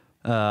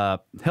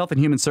 Health and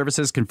Human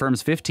Services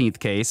confirms 15th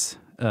case.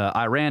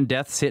 Iran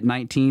deaths hit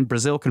 19.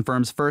 Brazil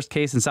confirms first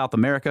case in South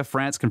America.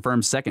 France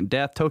confirms second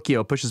death.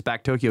 Tokyo pushes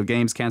back Tokyo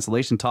Games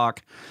cancellation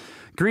talk.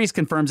 Greece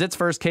confirms its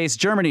first case.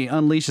 Germany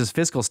unleashes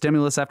fiscal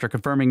stimulus after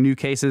confirming new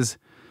cases.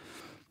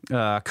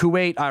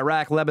 Kuwait,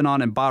 Iraq,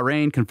 Lebanon, and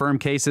Bahrain confirm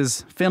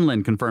cases.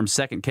 Finland confirms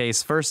second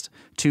case. First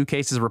 2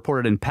 cases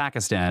reported in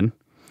Pakistan.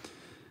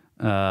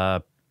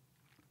 Congress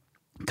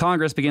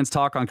begins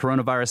talk on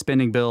coronavirus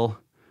spending bill.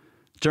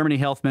 Germany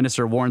health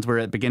minister warns we're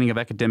at the beginning of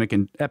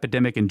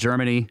epidemic in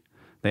Germany.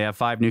 They have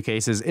 5 new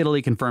cases.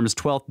 Italy confirms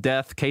 12th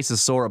death.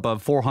 Cases soar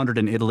above 400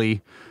 in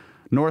Italy.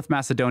 North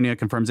Macedonia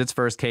confirms its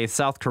first case.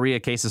 South Korea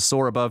cases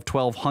soar above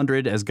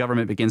 1,200 as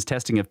government begins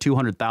testing of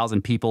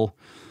 200,000 people.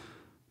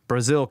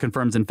 Brazil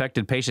confirms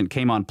infected patient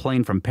came on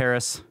plane from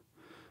Paris.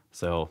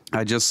 So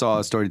I just saw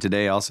a story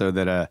today also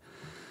that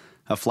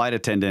a flight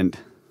attendant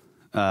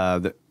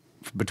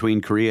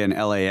between Korea and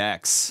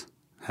LAX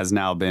has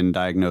now been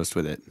diagnosed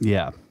with it.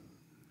 Yeah.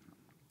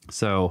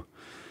 So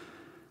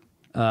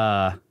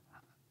the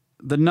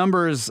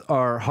numbers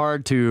are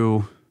hard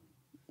to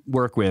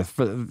work with.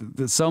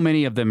 So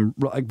many of them,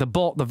 like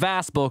the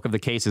vast bulk of the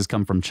cases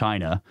come from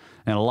China,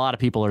 and a lot of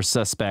people are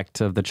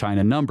suspect of the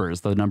China numbers,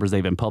 the numbers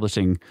they've been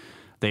publishing.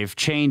 They've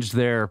changed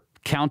their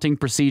counting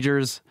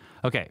procedures.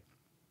 Okay,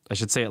 I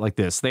should say it like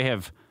this. They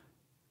have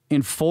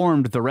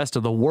informed the rest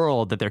of the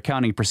world that their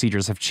counting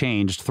procedures have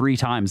changed 3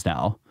 times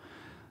now.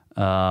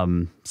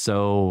 And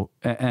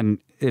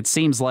it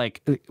seems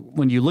like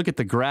when you look at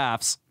the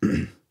graphs,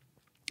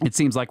 it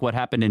seems like what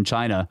happened in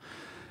China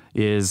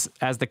is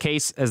as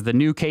the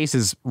new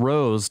cases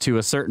rose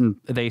to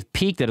they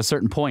peaked at a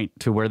certain point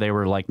to where they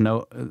were like,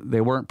 they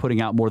weren't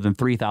putting out more than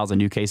 3,000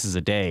 new cases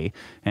a day.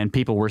 And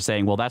people were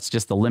saying, well, that's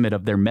just the limit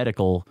of their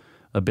medical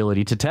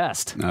ability to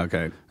test.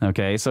 Okay.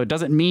 So it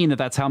doesn't mean that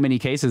that's how many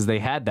cases they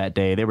had that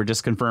day. They were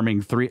just confirming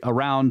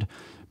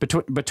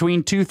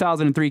between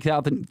 2,000 and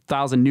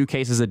 3,000 new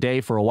cases a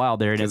day for a while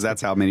there. Because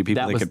that's how many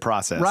people they could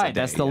process. Right.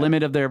 That's the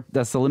limit of their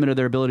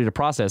ability to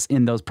process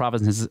in those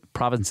provinces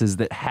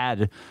that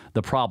had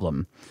the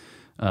problem.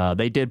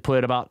 They did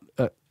put about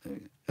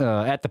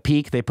at the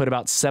peak, they put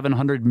about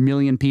 700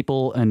 million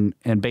people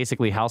and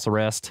basically house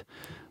arrest.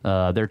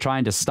 They're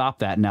trying to stop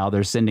that now.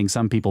 They're sending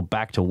some people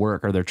back to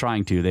work, or they're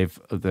trying to.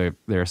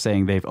 They're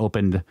saying they've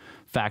opened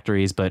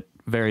factories, but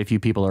very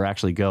few people are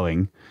actually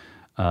going.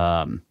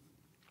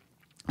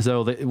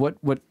 So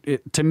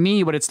to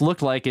me, what it's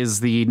looked like is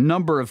the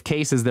number of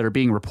cases that are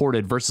being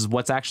reported versus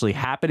what's actually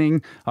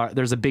happening.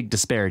 There's a big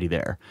disparity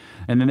there.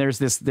 And then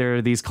there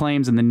are these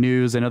claims in the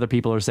news, and other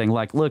people are saying,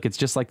 like, look, it's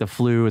just like the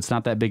flu. It's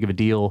not that big of a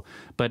deal.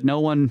 But no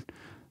one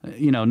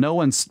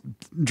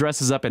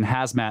dresses up in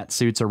hazmat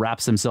suits or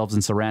wraps themselves in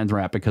saran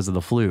wrap because of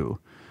the flu.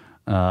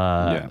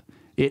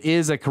 it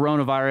is a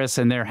coronavirus,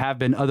 and there have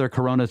been other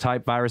corona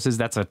type viruses.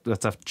 That's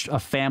a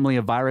family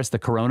of virus, the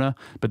corona,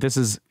 but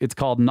it's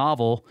called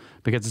novel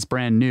because it's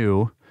brand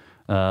new.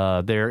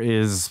 There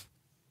is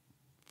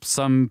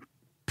some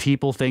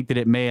people think that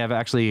it may have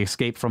actually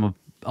escaped from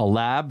a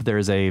lab.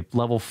 There's a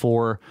level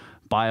 4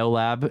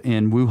 biolab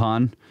in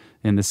Wuhan,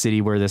 in the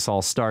city where this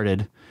all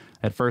started.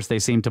 At first, they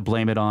seemed to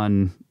blame it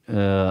on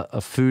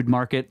a food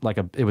market,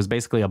 it was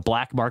basically a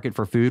black market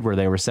for food where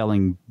they were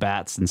selling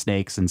bats and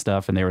snakes and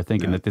stuff, and they were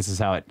thinking that this is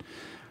how it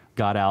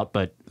got out.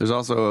 But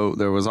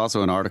there was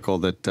also an article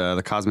that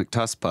the Cosmic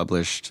Tusk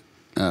published,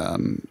 or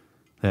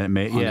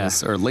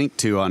linked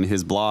to on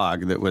his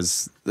blog, that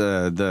was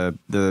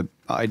the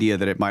idea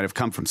that it might have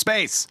come from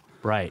space.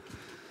 Right.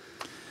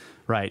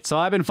 So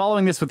I've been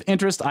following this with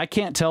interest. I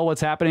can't tell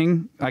what's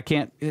happening.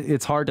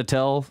 It's hard to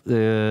tell.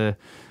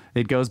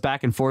 It goes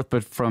back and forth,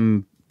 but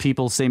from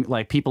people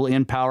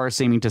in power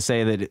seeming to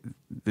say that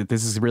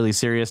this is really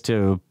serious,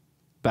 to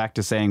back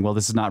to saying, well,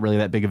 this is not really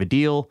that big of a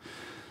deal.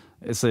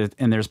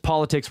 And there's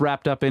politics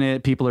wrapped up in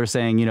it. People are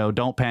saying,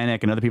 don't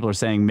panic, and other people are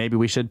saying maybe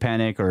we should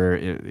panic, or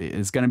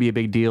it's going to be a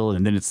big deal.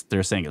 And then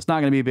they're saying it's not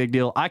going to be a big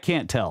deal. I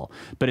can't tell,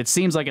 but it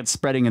seems like it's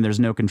spreading and there's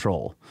no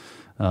control.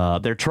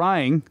 They're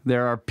trying.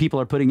 People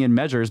are putting in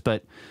measures,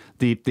 but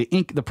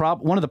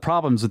one of the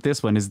problems with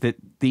this one is that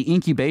the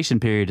incubation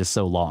period is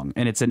so long,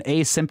 and it's an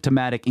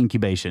asymptomatic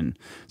incubation.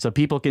 So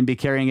people can be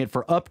carrying it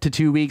for up to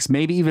 2 weeks,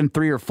 maybe even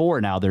 3 or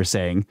 4 now, they're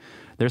saying.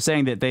 They're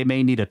saying that they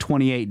may need a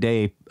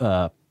 28-day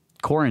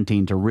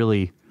quarantine to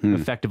really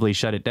effectively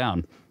shut it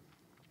down.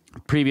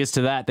 Previous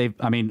to that,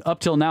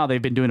 up till now,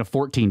 they've been doing a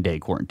 14-day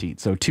quarantine,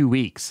 so 2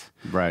 weeks.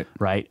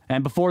 Right.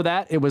 And before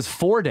that, it was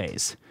 4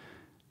 days.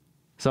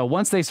 So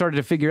once they started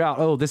to figure out,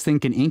 oh, this thing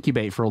can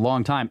incubate for a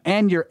long time,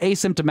 and you're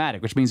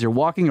asymptomatic, which means you're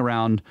walking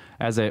around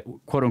as a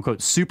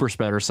quote-unquote super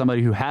spreader,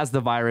 somebody who has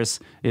the virus,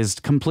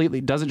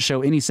 doesn't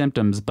show any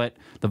symptoms, but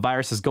the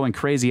virus is going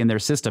crazy in their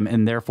system,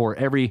 and therefore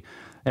every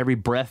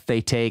breath they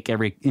take,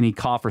 any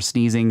cough or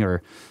sneezing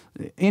or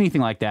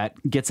anything like that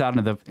gets out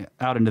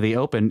into the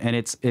open,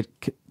 and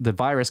the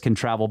virus can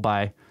travel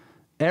by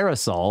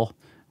aerosol,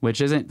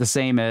 which isn't the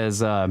same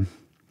as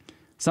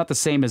it's not the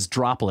same as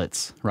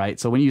droplets, right?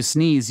 So when you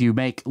sneeze, you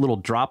make little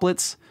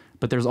droplets,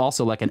 but there's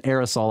also like an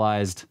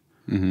aerosolized,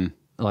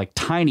 like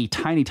tiny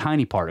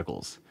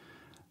particles.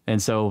 And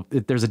so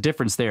there's a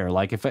difference there.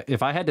 Like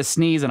if I had to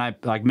sneeze and I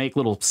make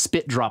little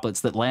spit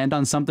droplets that land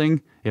on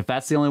something, if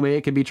that's the only way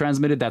it can be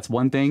transmitted, that's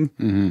one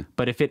thing.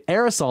 But if it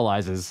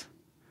aerosolizes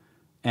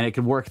and it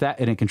can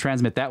and it can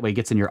transmit that way, it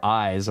gets in your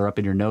eyes or up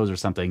in your nose or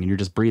something, and you're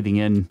just breathing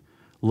in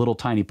little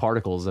tiny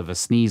particles of a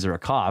sneeze or a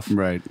cough.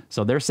 Right.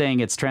 So they're saying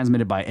it's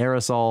transmitted by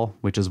aerosol,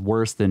 which is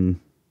worse than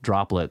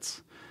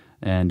droplets.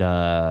 And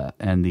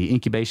the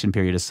incubation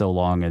period is so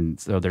long, and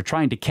so they're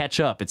trying to catch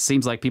up. It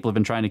seems like people have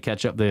been trying to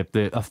catch up.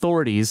 The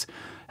authorities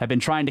have been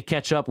trying to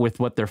catch up with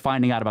what they're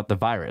finding out about the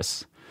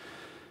virus.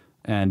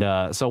 And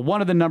so one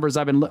of the numbers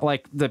I've been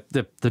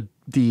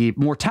the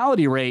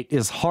mortality rate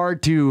is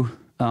hard to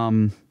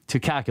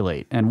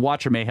calculate. And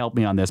Watcher may help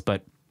me on this,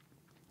 but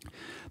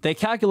they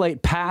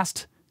calculate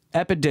past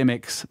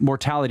epidemics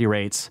mortality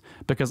rates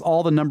because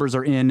all the numbers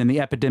are in and the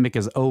epidemic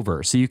is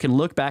over. So you can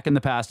look back in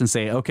the past and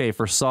say, okay,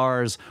 for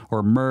SARS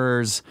or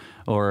MERS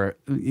or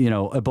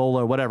Ebola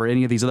or whatever,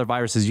 any of these other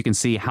viruses, you can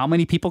see how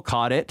many people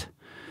caught it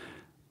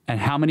and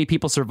how many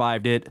people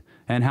survived it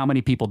and how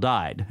many people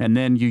died. And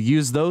then you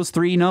use those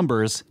 3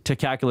 numbers to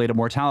calculate a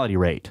mortality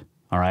rate.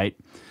 All right.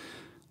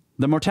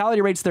 The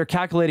mortality rates they're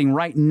calculating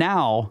right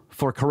now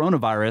for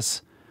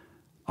coronavirus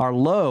are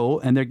low,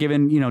 and they're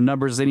given,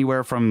 numbers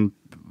anywhere from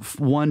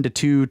 1 to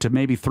 2 to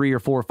maybe 3 or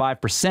 4 or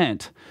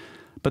 5%.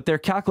 But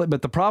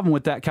but the problem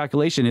with that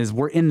calculation is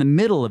we're in the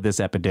middle of this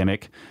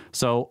epidemic.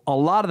 So a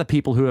lot of the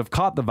people who have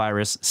caught the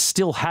virus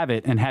still have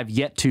it and have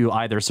yet to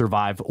either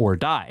survive or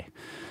die.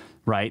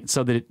 Right.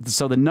 So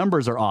the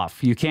numbers are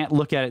off. You can't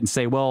look at it and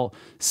say, well,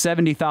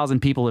 70,000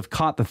 people have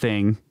caught the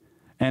thing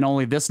and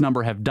only this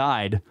number have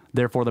died,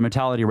 therefore the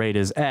mortality rate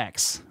is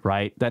X,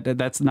 right?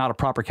 That's not a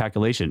proper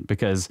calculation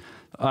because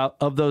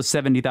of those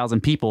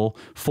 70,000 people,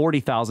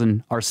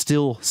 40,000 are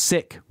still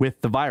sick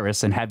with the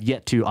virus and have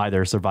yet to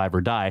either survive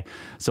or die.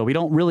 So we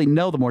don't really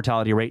know the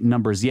mortality rate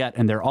numbers yet,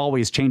 and they're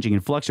always changing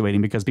and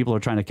fluctuating because people are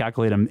trying to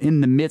calculate them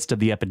in the midst of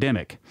the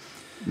epidemic.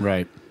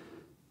 Right.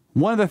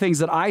 One of the things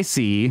that I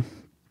see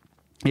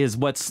is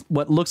what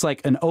looks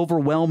like an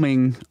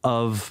overwhelming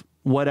of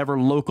whatever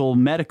local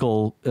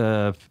medical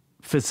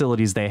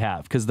facilities they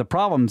have, because the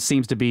problem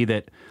seems to be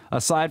that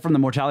aside from the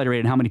mortality rate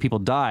and how many people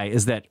die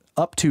is that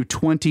up to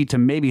 20 to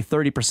maybe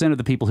 30% of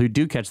the people who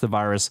do catch the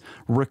virus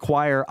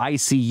require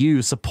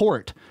ICU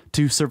support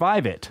to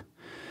survive it.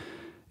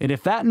 And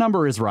if that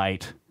number is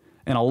right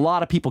and a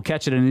lot of people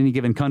catch it in any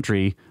given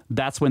country,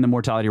 that's when the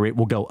mortality rate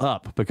will go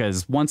up,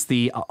 because once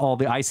all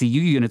the ICU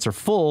units are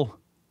full,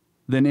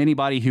 then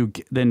anybody who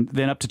then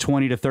up to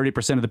 20 to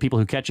 30% of the people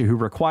who catch it who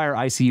require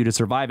ICU to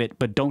survive it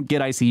but don't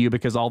get ICU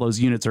because all those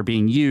units are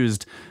being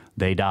used,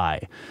 they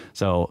die.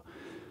 So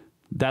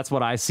that's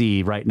what I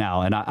see right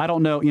now. And I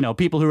don't know,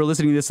 people who are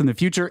listening to this in the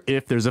future,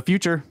 if there's a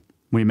future,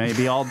 We may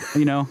be all,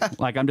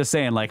 like I'm just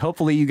saying, like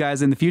hopefully you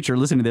guys in the future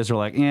listening to this are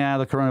like, yeah,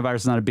 the coronavirus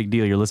is not a big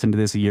deal. You're listening to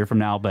this a year from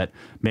now, but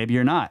maybe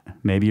you're not.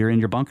 Maybe you're in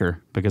your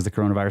bunker because the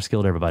coronavirus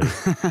killed everybody.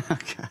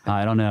 Okay.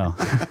 I don't know.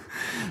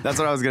 That's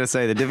what I was going to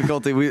say. The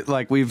difficulty,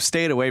 we've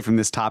stayed away from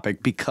this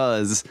topic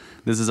because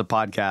this is a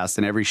podcast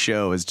and every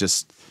show is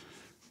just,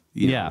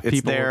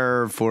 it's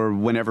there for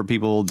whenever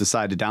people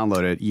decide to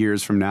download it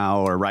years from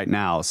now or right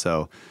now.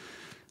 So,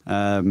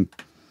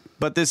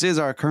 but this is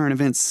our current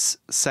events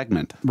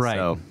segment. Right.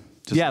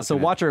 So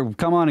Watcher,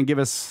 come on and give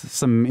us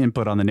some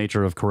input on the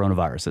nature of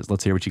coronaviruses.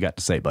 Let's hear what you got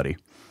to say, buddy.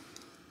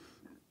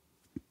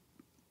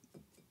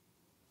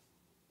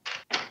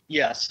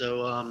 Yeah,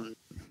 so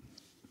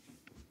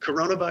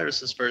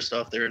coronaviruses, first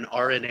off, they're an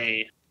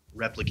RNA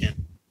replicant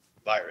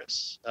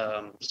virus.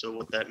 So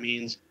what that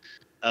means,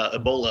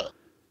 Ebola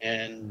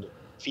and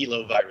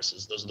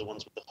filoviruses, those are the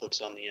ones with the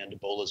hooks on the end.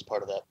 Ebola is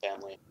part of that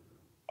family,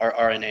 are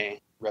RNA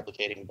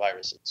replicating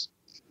viruses.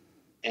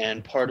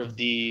 And part of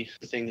the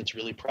thing that's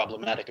really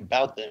problematic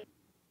about them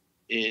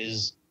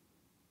is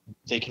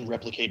they can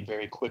replicate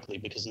very quickly,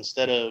 because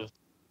instead of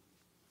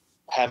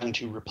having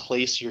to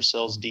replace your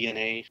cell's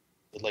DNA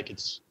with like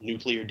its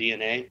nuclear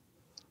DNA,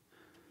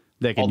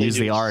 they can use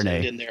the RNA.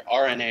 Send in their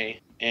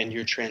RNA, and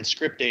your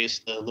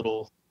transcriptase, the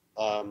little,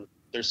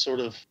 there's sort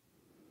of,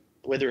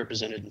 the way they're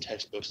represented in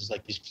textbooks is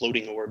like these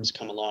floating orbs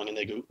come along and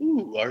they go,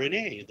 ooh,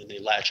 RNA, and then they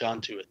latch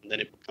onto it, and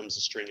then it becomes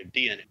a string of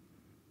DNA.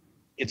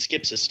 It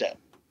skips a step,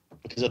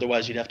 because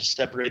otherwise you'd have to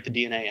separate the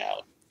DNA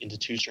out into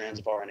 2 strands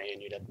of RNA,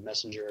 and you'd have the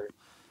messenger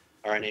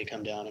RNA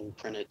come down and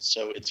print it,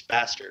 so it's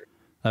faster.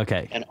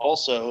 Okay. And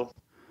also,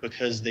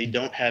 because they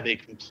don't have a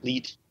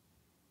complete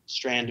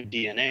strand of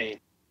DNA,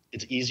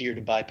 it's easier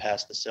to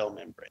bypass the cell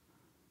membrane.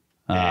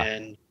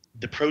 And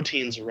the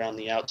proteins around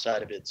the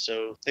outside of it,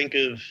 so think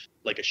of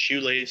like a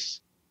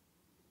shoelace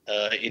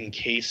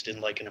encased in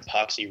like an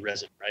epoxy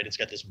resin, right? It's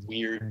got this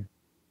weird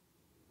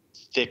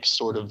thick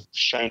sort of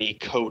shiny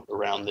coat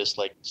around this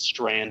like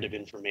strand of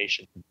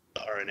information,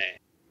 the RNA.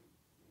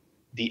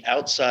 The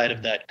outside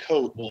of that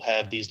coat will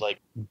have these like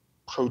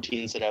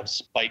proteins that have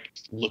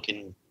spiked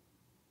looking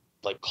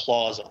like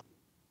claws on.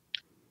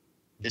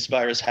 This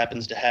virus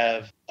happens to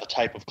have a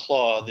type of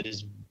claw that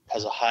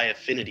has a high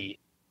affinity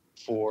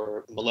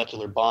for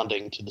molecular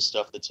bonding to the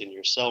stuff that's in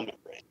your cell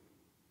membrane.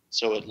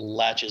 So it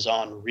latches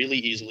on really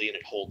easily and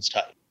it holds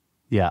tight.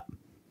 Yeah.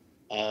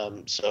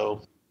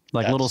 So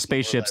like little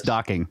spaceships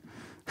docking.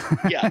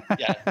 Yeah.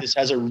 This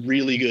has a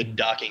really good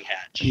docking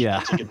hatch. Yeah.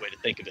 That's a good way to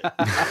think of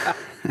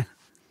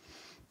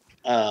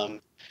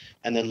it.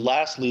 And then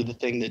lastly, the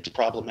thing that's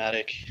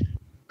problematic,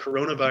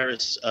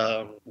 coronavirus,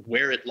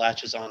 where it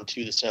latches on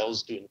to the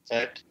cells to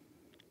infect,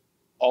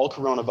 all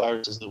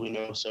coronaviruses that we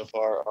know of so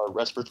far are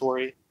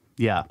respiratory.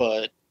 Yeah.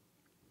 But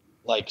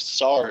like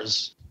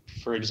SARS,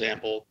 for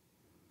example,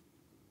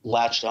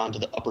 latched onto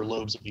the upper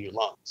lobes of your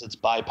lungs. It's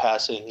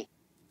bypassing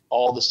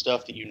all the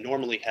stuff that you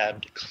normally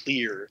have to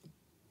clear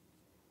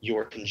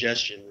your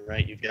congestion,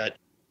 right? You've got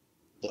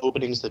the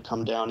openings that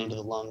come down into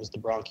the lungs, the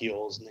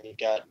bronchioles, and then you've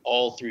got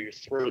all through your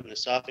throat and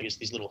esophagus,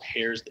 these little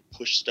hairs that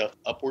push stuff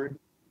upward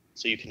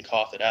so you can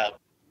cough it out.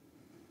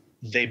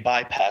 They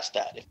bypass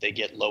that if they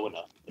get low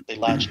enough. If they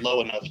latch low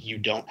enough, you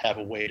don't have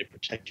a way to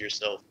protect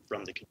yourself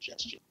from the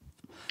congestion.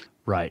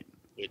 Right.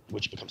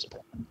 Which becomes a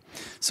problem.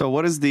 So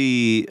what is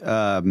the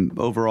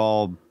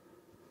overall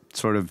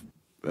sort of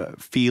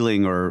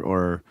feeling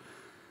or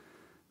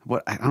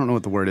what, I don't know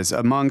what the word is,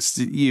 amongst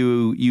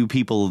you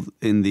people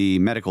in the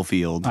medical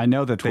field? I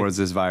know that towards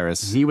this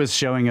virus. He was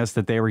showing us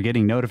that they were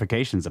getting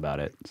notifications about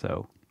it.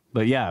 So,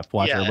 but yeah,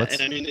 Watcher,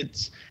 and I mean,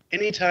 it's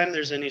anytime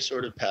there's any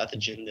sort of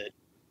pathogen that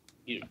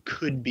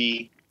could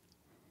be,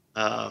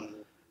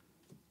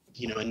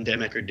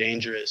 endemic or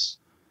dangerous,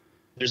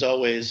 there's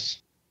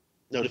always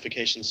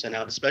notifications sent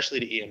out, especially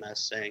to EMS,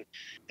 saying,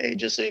 "Hey,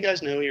 just so you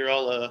guys know, you're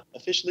all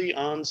officially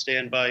on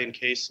standby in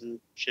case some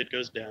shit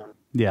goes down."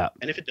 Yeah.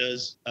 And if it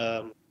does,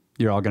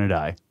 you're all gonna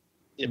die.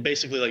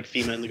 Basically, like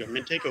FEMA and the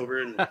government take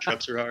over, and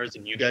trucks are ours,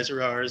 and you guys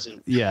are ours,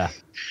 and yeah,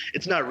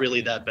 it's not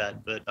really that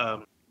bad, but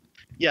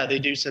yeah, they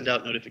do send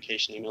out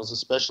notification emails,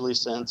 especially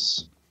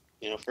since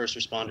first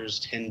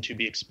responders tend to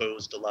be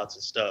exposed to lots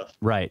of stuff.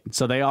 Right.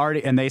 So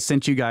they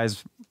sent you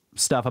guys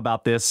stuff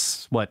about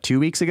this, what, 2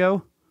 weeks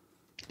ago?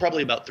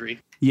 Probably about 3.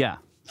 Yeah.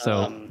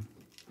 So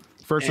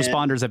first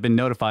responders have been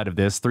notified of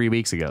this 3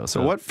 weeks ago.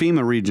 So what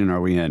FEMA region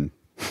are we in?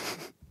 I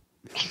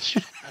don't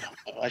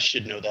know. I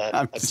should know that.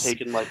 I've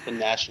taken like the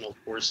national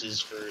courses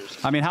for.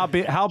 I mean, how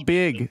big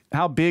are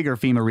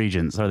FEMA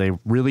regions? Are they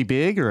really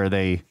big, or are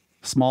they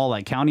small,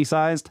 like county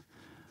sized?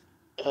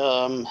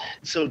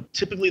 So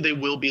typically they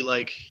will be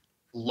like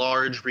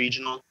large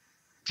regional.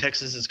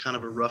 Texas is kind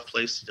of a rough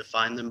place to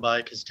define them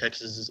by, because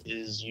Texas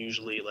is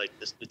usually like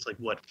this. It's like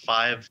what,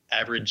 5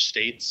 average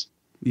states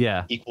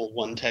equal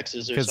 1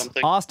 Texas or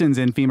something. Austin's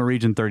in FEMA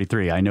region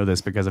 33. I know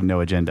this because of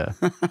No Agenda.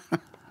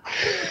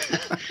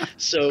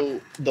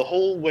 So the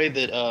whole way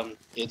that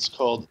it's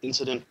called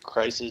incident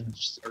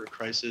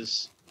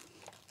crisis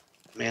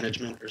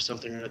management or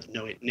something.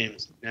 No, it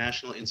names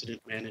National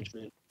Incident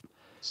Management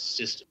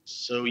systems.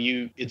 So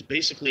it's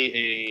basically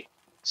a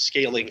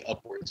scaling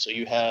upward. So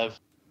you have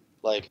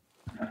like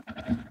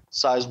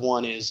size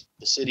 1 is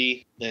the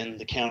city, then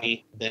the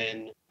county,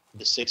 then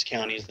the 6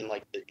 counties, then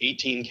like the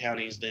 18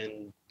 counties,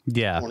 then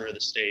Yeah. corner of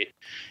the state,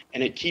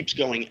 and it keeps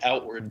going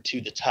outward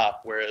to the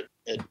top, where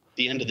at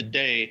the end of the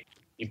day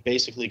you've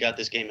basically got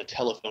this game of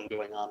telephone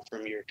going on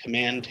from your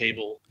command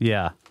table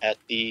at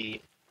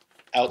the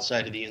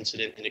outside of the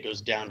incident, and it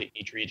goes down to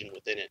each region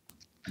within it.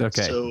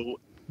 Okay. So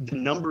the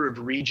number of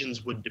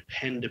regions would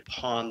depend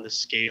upon the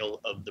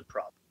scale of the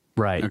problem.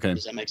 Right. Okay.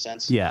 Does that make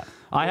sense? Yeah.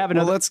 I have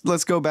another. Well,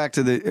 let's go back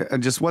to the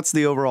just what's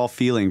the overall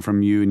feeling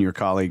from you and your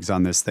colleagues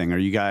on this thing? Are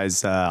you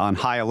guys on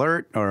high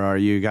alert, or are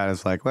you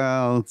guys like,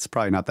 well, it's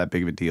probably not that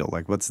big of a deal?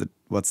 Like, what's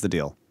the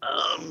deal?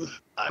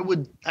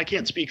 I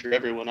can't speak for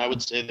everyone. I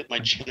would say that my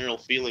general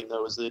feeling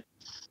though is that,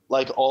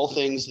 like all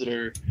things that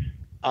are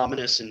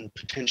ominous and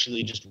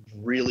potentially just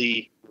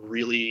really,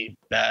 really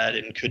bad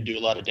and could do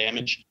a lot of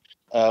damage,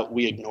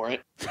 we ignore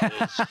it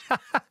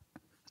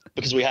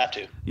because we have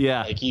to.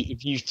 Yeah. Like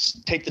if you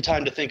take the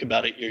time to think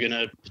about it, you're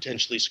gonna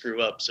potentially screw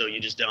up. So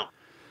you just don't.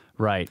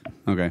 Right.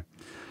 Okay.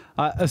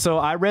 So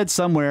I read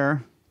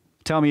somewhere,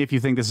 tell me if you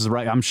think this is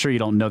right. I'm sure you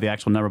don't know the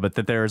actual number, but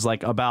that there's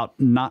like about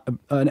not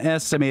an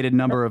estimated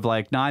number of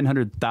like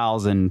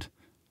 900,000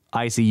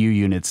 ICU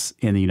units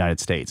in the United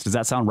States. Does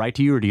that sound right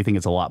to you, or do you think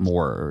it's a lot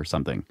more or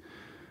something?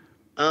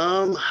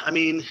 I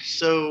mean,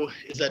 so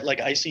is that like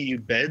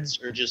ICU beds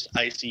or just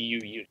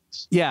ICU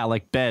units? Yeah,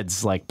 like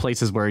beds, like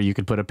places where you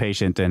could put a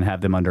patient and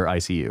have them under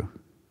ICU.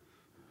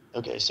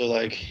 Okay, so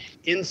like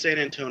in San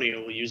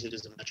Antonio, we'll use it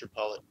as a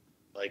metropolitan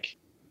like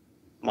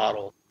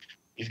model.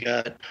 You've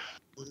got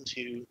 1,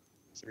 2,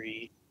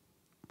 3,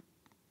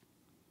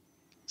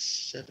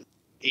 7,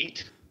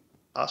 8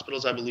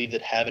 hospitals, I believe,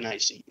 that have an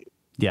ICU.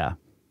 Yeah.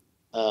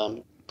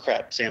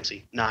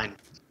 SAMC, 9.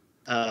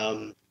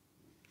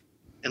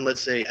 And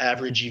let's say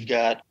average, you've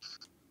got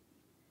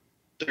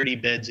 30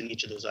 beds in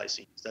each of those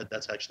ICUs.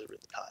 That's actually really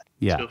high.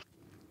 Yeah. So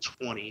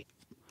 20.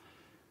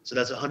 So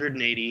that's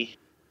 180.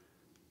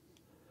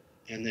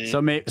 And then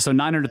so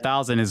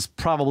 900,000 is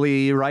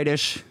probably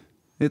right-ish.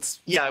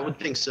 Yeah, I would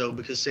think so,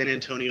 because San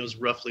Antonio is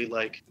roughly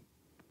like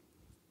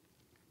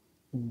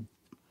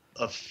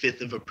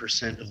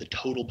 0.1% of the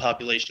total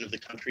population of the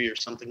country or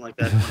something like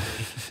that.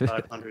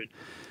 500.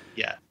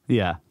 Yeah.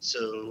 Yeah.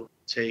 So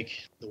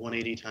take the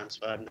 180 times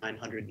 5,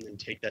 900, and then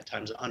take that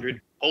times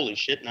 100. Holy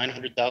shit,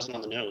 900,000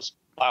 on the nose.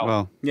 Wow.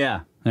 Well, yeah,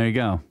 there you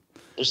go.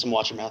 There's some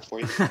watcher math for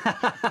you.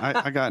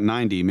 I got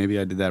 90. Maybe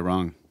I did that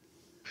wrong.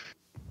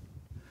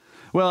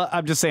 Well,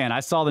 I'm just saying, I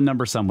saw the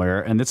number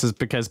somewhere, and this is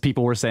because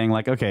people were saying,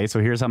 like, okay, so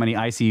here's how many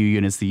ICU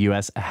units the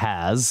U.S.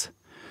 has.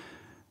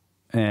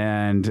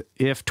 And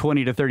if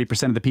 20 to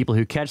 30% of the people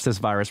who catch this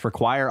virus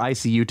require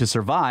ICU to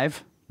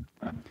survive,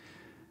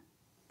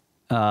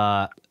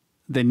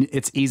 then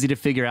it's easy to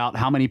figure out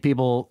how many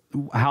people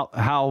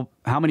how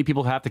many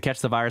people have to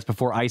catch the virus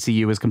before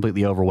ICU is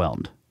completely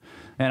overwhelmed.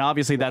 And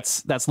obviously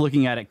that's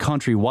looking at it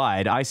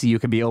countrywide.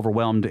 ICU can be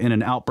overwhelmed in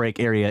an outbreak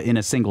area in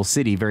a single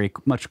city very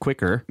much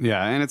quicker.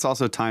 Yeah, and it's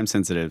also time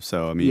sensitive.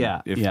 So I mean,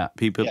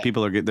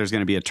 people are there's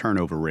going to be a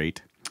turnover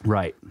rate.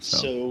 Right.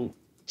 So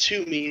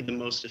to me, the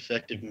most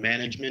effective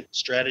management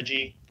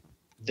strategy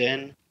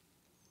then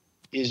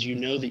is, you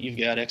know, that you've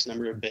got X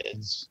number of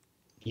beds.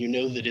 You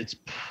know that it's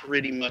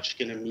pretty much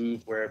going to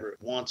move wherever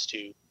it wants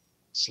to.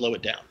 Slow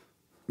it down.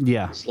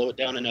 Yeah. Slow it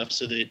down enough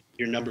so that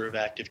your number of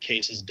active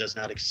cases does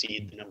not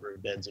exceed the number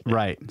of beds available.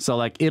 Right. So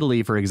like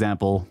Italy, for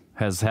example,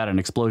 has had an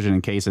explosion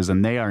in cases,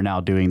 and they are now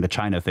doing the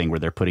China thing where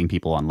they're putting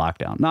people on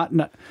lockdown.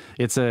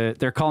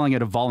 They're calling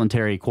it a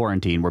voluntary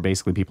quarantine, where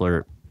basically people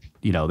are,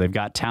 you know, they've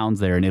got towns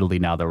there in Italy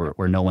now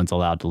where no one's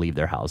allowed to leave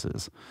their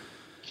houses.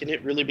 Can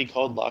it really be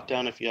called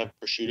lockdown if you have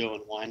prosciutto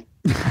and wine?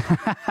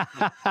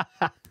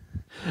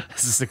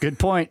 This is a good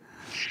point.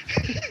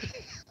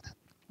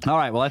 All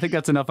right. Well, I think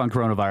that's enough on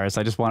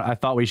coronavirus. I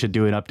thought we should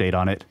do an update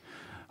on it.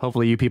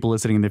 Hopefully you people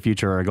listening in the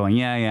future are going,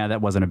 yeah,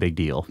 that wasn't a big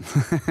deal.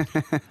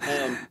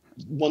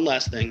 One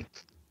last thing.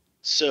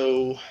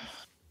 So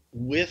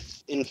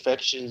with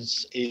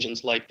infectious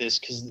agents like this,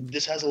 because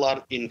this has a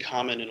lot in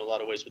common in a lot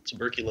of ways with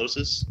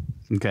tuberculosis.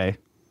 Okay.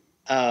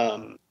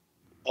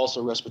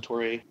 Also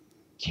respiratory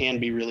can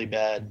be really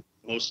bad.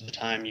 Most of the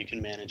time you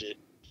can manage it.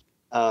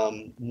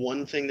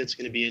 One thing that's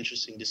going to be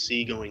interesting to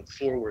see going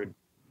forward,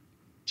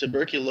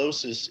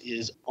 tuberculosis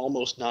is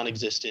almost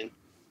non-existent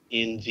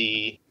in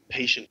the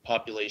patient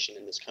population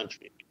in this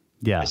country.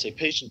 Yeah. I say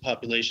patient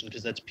population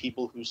because that's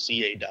people who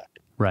see a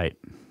doctor. Right.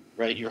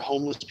 Right. Your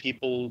homeless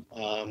people,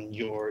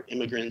 your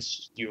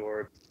immigrants,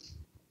 your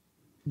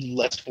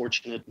less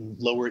fortunate,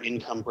 lower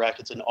income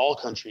brackets in all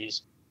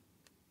countries,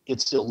 it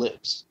still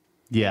lives.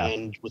 Yeah.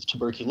 And with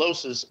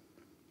tuberculosis,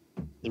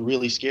 the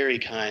really scary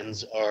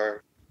kinds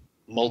are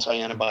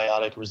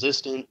multi-antibiotic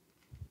resistant,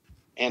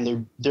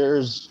 and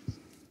there's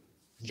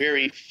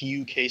very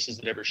few cases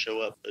that ever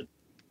show up, but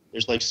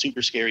there's like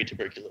super scary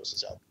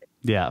tuberculosis out there.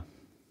 Yeah.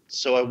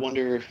 So I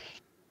wonder,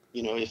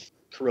 you know, if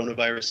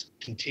coronavirus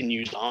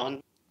continues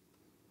on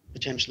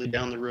potentially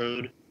down the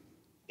road,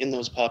 in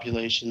those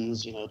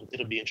populations,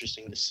 it'll be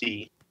interesting to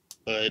see.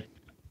 But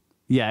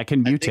yeah, it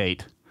can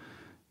mutate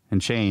and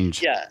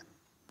change. Yeah.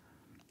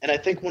 And I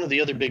think one of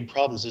the other big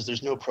problems is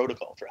there's no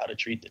protocol for how to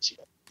treat this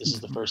yet. This is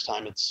the first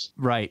time it's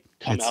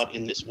come out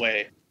in this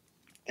way.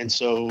 And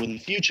so in the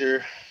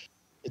future,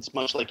 it's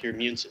much like your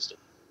immune system.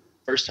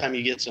 First time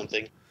you get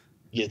something,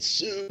 you get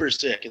super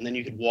sick, and then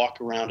you could walk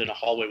around in a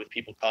hallway with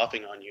people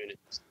coughing on you.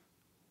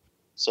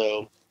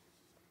 So,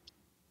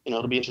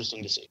 it'll be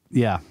interesting to see.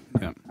 Yeah.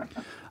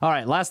 All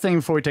right, last thing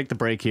before we take the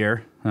break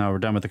here. We're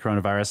done with the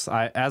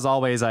coronavirus. As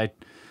always, I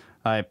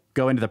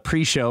go into the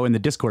pre-show in the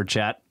Discord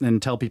chat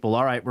and tell people,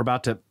 all right, we're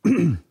about to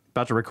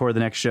record the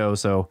next show,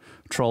 so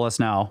troll us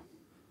now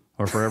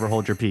or forever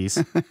hold your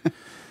peace.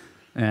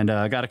 And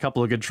I got a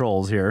couple of good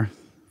trolls here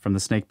from the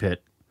Snake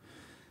Pit.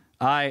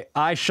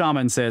 I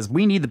Shaman says,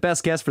 we need the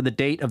best guess for the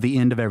date of the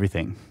end of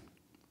everything.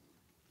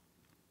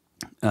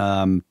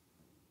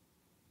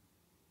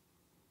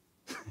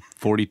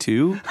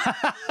 42?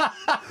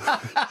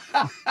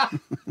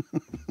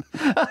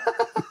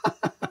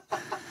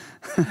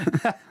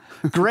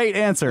 Great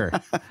answer.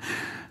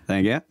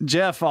 Thank you.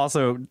 Jeff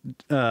also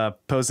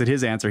posted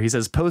his answer. He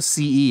says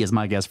post-CE is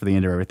my guess for the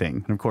end of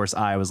everything. And of course,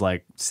 I was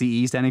like,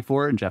 CE standing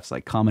for? And Jeff's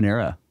like, Common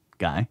Era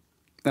guy.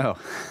 Oh.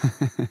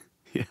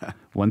 Yeah.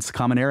 Once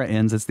Common Era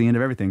ends, it's the end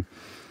of everything.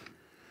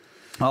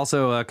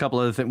 Also, a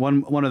couple of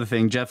one other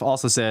thing. Jeff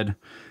also said,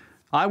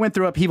 I went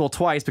through Upheaval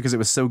twice because it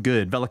was so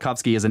good.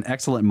 Velikovsky is an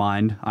excellent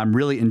mind. I'm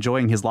really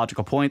enjoying his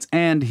logical points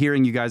and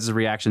hearing you guys'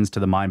 reactions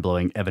to the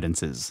mind-blowing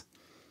evidences.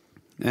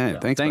 Yeah,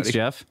 thanks, buddy.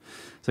 Jeff.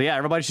 So yeah,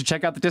 everybody should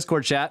check out the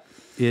Discord chat.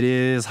 It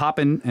is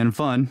hopping and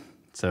fun.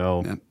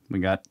 So we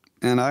got...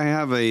 And I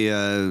have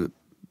a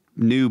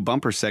new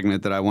bumper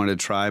segment that I wanted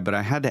to try, but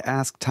I had to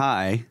ask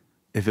Ty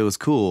if it was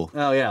cool.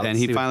 Oh, yeah. And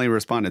he finally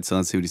responded, so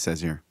let's see what he says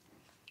here.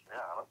 Yeah,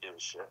 I don't give a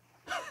shit.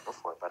 Go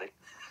for it, buddy.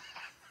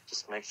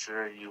 Just make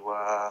sure you,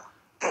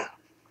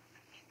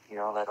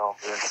 let all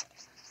the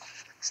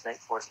Snake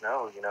Force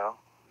know,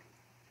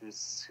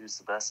 who's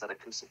the best at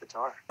acoustic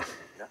guitar,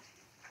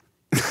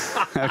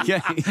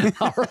 Okay.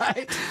 All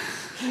right.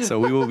 So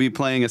we will be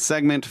playing a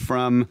segment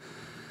from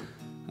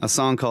a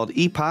song called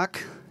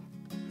Epoch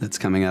that's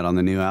coming out on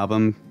the new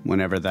album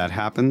whenever that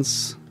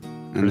happens.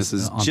 And this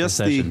is just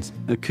the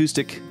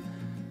acoustic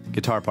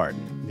guitar part.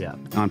 Yeah.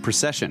 On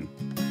Procession.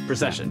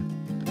 Procession.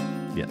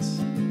 Yeah.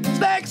 Yes.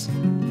 Snakes!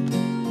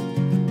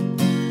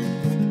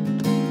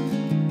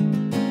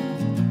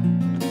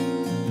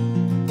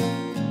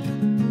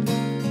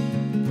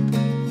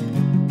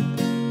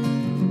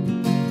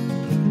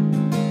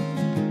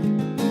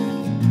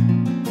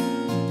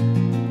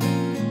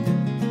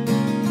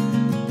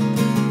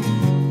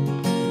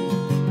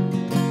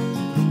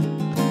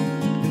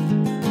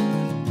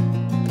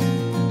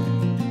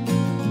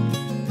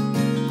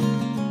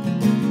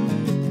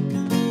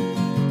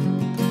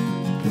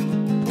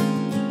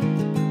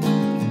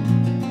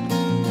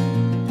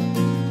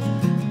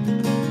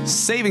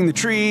 Saving the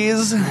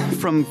trees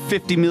from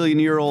 50 million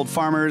year old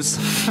farmers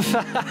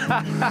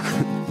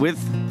with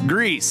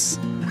grease.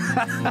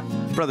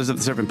 Brothers of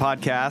the Serpent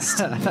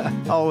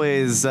podcast,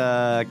 always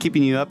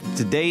keeping you up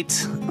to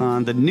date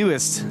on the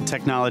newest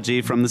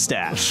technology from the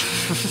stash.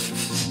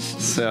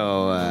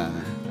 So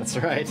that's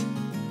right.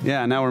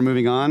 Yeah, now we're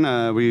moving on.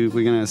 We're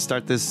gonna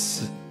start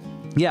this.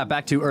 Yeah,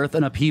 back to Earth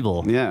and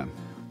Upheaval. Yeah.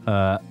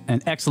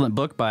 An excellent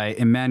book by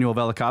Immanuel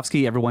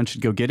Velikovsky. Everyone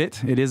should go get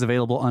it. It is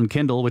available on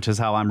Kindle, which is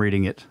how I'm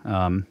reading it.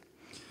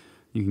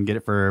 You can get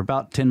it for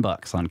about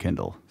 $10 on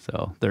Kindle.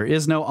 So there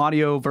is no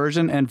audio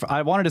version. And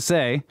I wanted to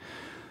say,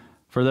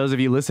 for those of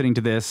you listening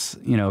to this,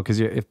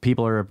 because if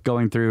people are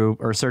going through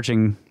or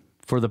searching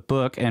for the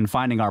book and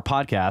finding our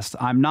podcast,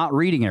 I'm not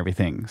reading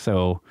everything.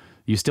 So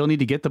you still need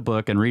to get the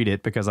book and read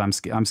it because I'm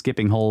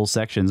skipping whole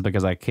sections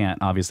because I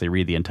can't obviously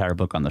read the entire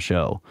book on the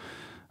show.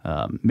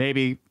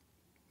 Maybe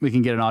we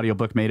can get an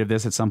audiobook made of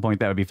this at some point.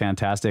 That would be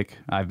fantastic.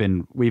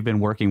 We've been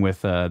working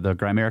with the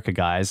Grimerica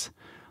guys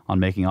on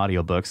making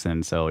audiobooks,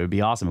 and so it would be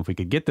awesome if we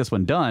could get this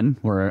one done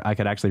where I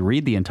could actually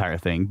read the entire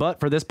thing. But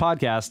for this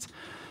podcast,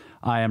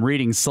 I am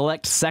reading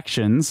select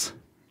sections,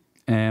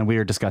 and we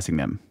are discussing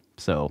them.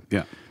 So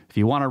yeah, if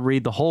you want to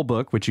read the whole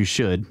book, which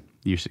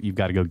you've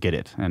got to go get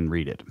it and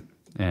read it.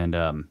 And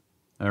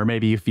or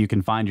maybe if you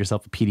can find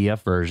yourself a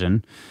PDF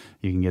version,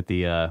 you can get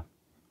the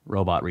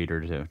robot reader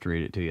to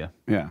read it to you.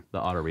 Yeah,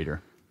 the auto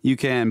reader. You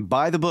can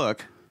buy the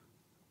book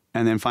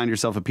and then find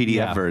yourself a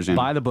PDF version.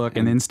 Buy the book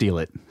and then steal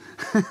it.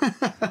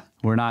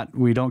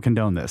 We don't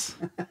condone this,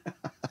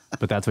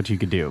 but that's what you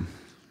could do.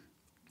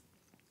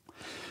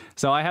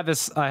 So I have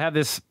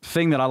this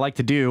thing that I like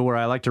to do where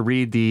I like to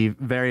read the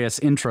various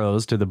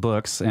intros to the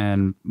books,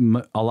 and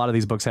a lot of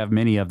these books have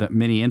many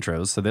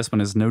intros. So this one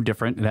is no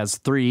different. It has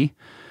 3.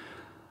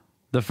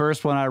 The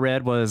first one I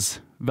read was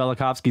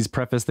Velikovsky's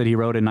preface that he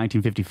wrote in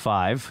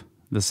 1955.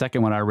 The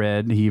second one I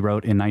read, he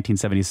wrote in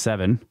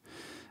 1977.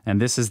 And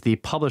this is the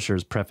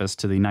publisher's preface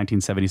to the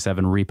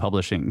 1977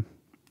 republishing.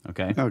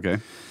 Okay? Okay.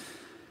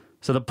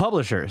 So the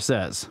publisher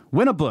says,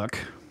 when a book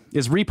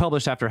is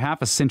republished after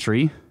half a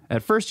century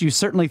At first, you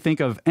certainly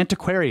think of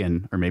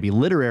antiquarian, or maybe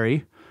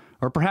literary,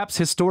 or perhaps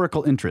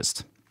historical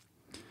interest.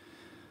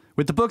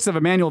 With the books of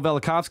Immanuel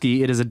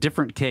Velikovsky, it is a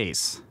different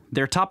case.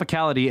 Their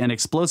topicality and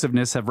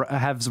explosiveness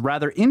have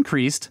rather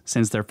increased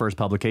since their first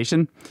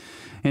publication.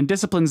 In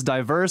disciplines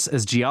diverse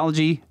as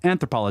geology,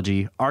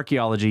 anthropology,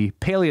 archaeology,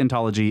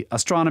 paleontology,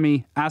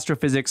 astronomy,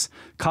 astrophysics,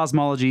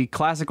 cosmology,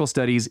 classical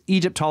studies,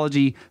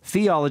 Egyptology,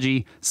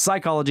 theology,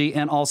 psychology,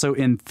 and also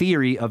in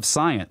theory of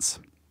science.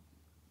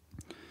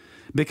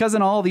 Because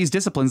in all these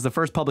disciplines, the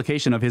first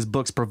publication of his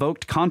books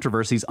provoked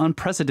controversies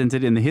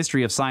unprecedented in the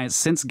history of science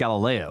since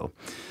Galileo.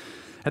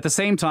 At the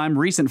same time,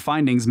 recent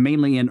findings,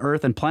 mainly in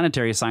earth and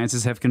planetary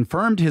sciences, have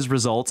confirmed his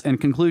results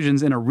and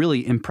conclusions in a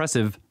really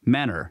impressive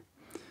manner.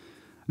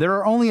 There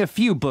are only a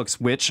few books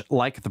which,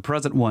 like the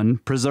present one,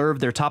 preserve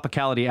their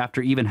topicality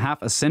after even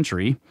half a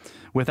century,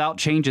 without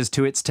changes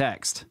to its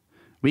text.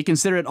 We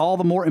consider it all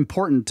the more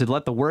important to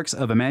let the works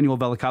of Immanuel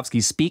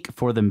Velikovsky speak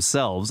for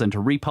themselves and to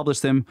republish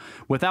them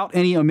without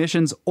any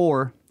omissions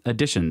or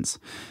additions.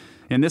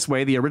 In this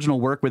way, the original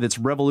work with its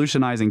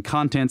revolutionizing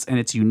contents and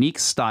its unique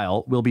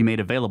style will be made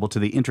available to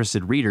the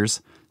interested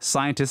readers,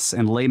 scientists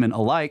and laymen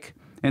alike,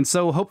 and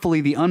so hopefully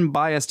the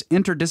unbiased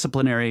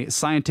interdisciplinary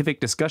scientific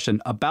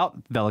discussion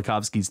about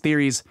Velikovsky's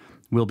theories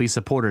will be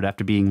supported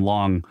after being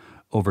long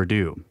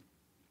overdue.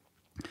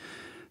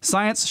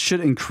 Science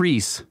should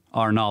increase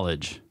our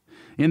knowledge.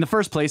 In the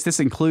first place, this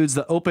includes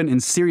the open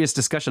and serious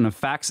discussion of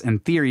facts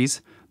and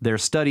theories, their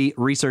study,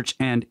 research,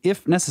 and,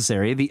 if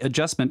necessary, the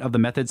adjustment of the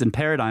methods and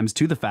paradigms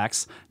to the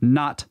facts,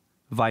 not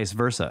vice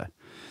versa.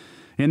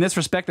 In this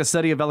respect, a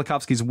study of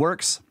Velikovsky's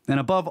works, and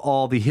above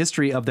all, the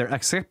history of their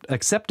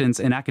acceptance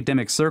in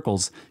academic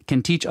circles,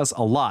 can teach us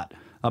a lot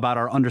about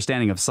our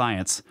understanding of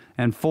science,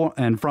 and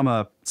from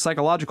a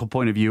psychological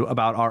point of view,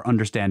 about our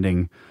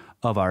understanding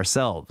of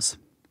ourselves.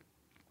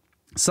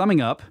 Summing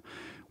up,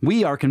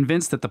 we are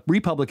convinced that the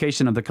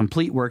republication of the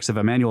complete works of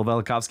Immanuel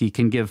Velikovsky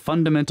can give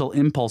fundamental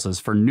impulses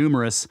for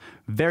numerous,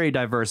 very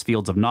diverse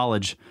fields of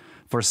knowledge,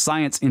 for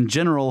science in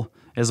general,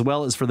 as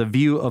well as for the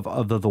view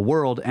of the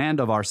world and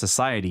of our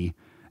society,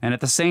 and at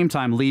the same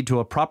time lead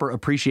to a proper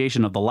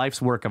appreciation of the life's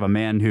work of a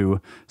man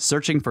who,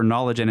 searching for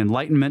knowledge and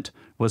enlightenment,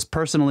 was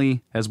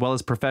personally as well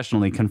as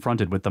professionally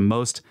confronted with the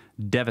most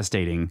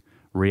devastating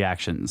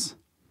reactions.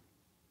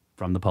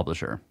 From the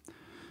publisher,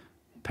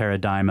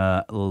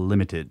 Paradigma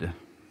Limited.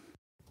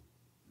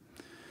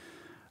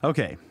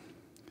 Okay,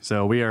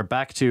 so we are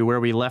back to where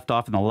we left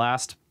off in the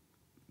last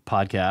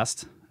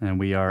podcast, and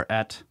we are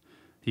at,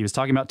 he was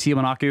talking about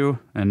Tiwanaku,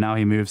 and now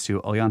he moves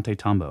to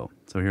Ollantaytambo.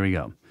 So here we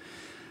go.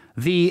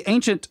 The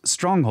ancient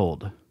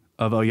stronghold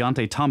of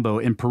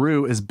Ollantaytambo in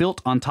Peru is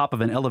built on top of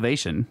an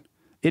elevation.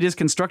 It is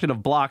constructed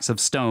of blocks of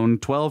stone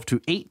 12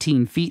 to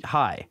 18 feet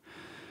high.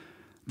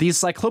 These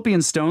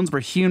cyclopean stones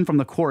were hewn from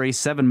the quarry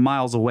 7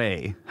 miles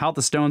away. How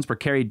the stones were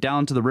carried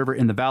down to the river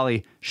in the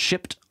valley,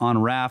 shipped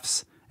on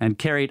rafts, and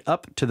carried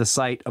up to the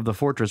site of the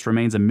fortress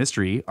remains a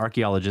mystery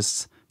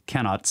archaeologists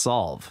cannot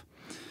solve.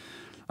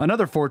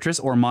 Another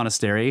fortress or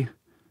monastery,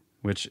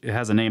 which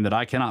has a name that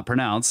I cannot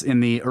pronounce, in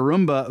the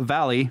Urumba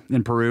Valley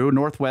in Peru,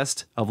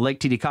 northwest of Lake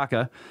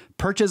Titicaca,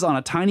 perches on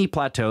a tiny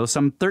plateau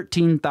some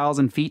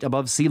 13,000 feet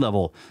above sea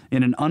level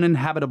in an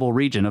uninhabitable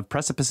region of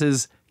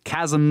precipices,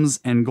 chasms,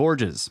 and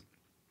gorges.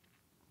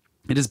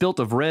 It is built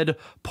of red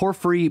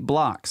porphyry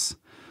blocks.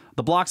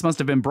 The blocks must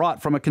have been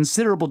brought from a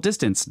considerable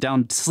distance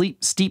down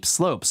steep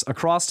slopes,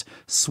 across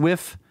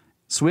swift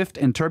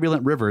and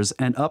turbulent rivers,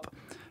 and up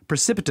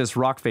precipitous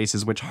rock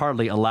faces which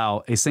hardly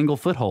allow a single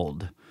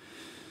foothold.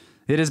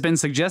 It has been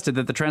suggested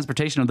that the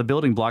transportation of the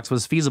building blocks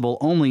was feasible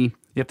only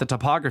if the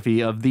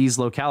topography of these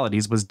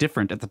localities was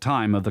different at the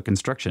time of the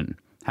construction.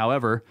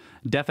 However,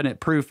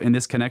 definite proof in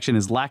this connection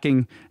is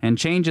lacking, and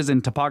changes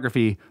in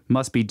topography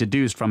must be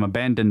deduced from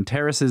abandoned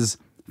terraces,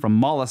 from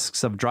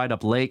mollusks of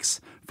dried-up lakes,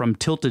 from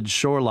tilted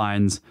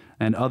shorelines,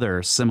 and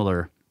other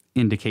similar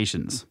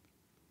indications.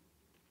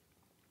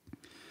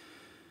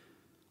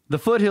 The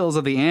foothills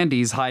of the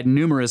Andes hide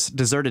numerous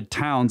deserted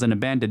towns and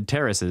abandoned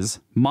terraces,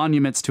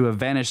 monuments to a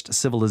vanished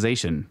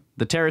civilization.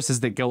 The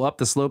terraces that go up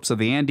the slopes of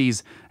the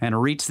Andes and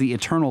reach the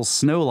eternal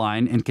snow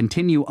line and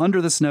continue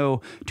under the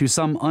snow to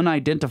some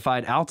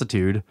unidentified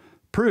altitude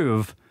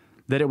prove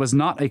that it was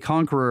not a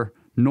conqueror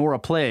nor a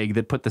plague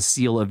that put the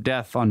seal of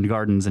death on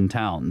gardens and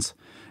towns.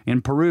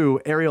 In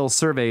Peru, aerial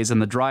surveys in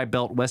the dry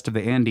belt west of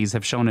the Andes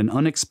have shown an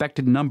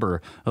unexpected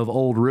number of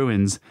old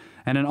ruins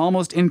and an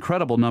almost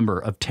incredible number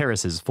of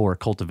terraces for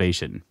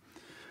cultivation.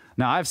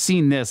 Now, I've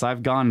seen this.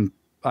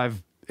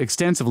 I've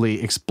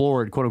extensively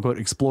explored, quote unquote,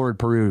 explored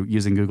Peru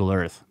using Google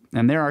Earth.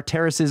 And there are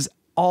terraces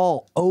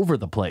all over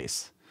the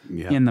place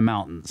in the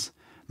mountains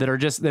that are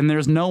just, and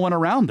there's no one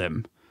around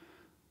them.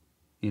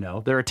 You know,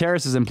 there are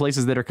terraces in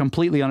places that are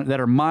completely, that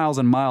are miles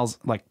and miles,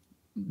 like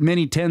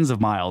many tens of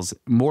miles,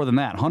 more than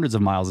that, hundreds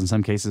of miles in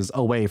some cases,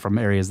 away from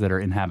areas that are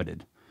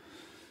inhabited.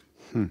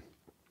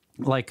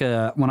 Like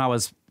when I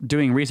was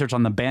doing research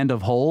on the Band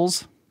of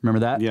Holes, remember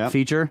that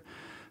feature?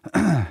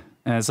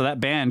 And so that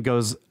band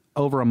goes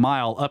over a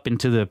mile up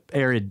into the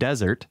arid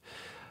desert.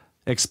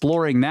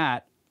 Exploring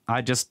that,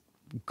 I just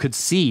could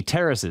see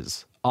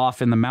terraces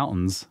off in the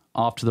mountains,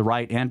 off to the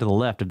right and to the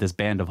left of this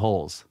band of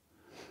holes.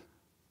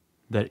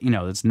 That, you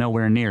know, it's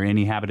nowhere near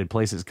any habited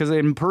places. Because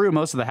in Peru,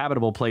 most of the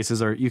habitable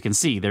places are, you can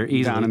see, they're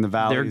easily down in the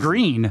valleys. They're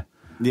green.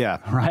 Yeah.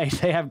 Right?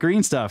 They have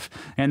green stuff.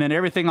 And then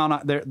everything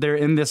on, they're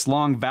in this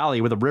long valley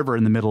with a river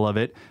in the middle of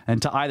it.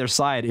 And to either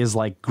side is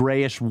like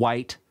grayish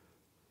white,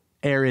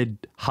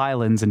 arid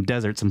highlands and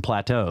deserts and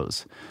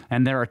plateaus.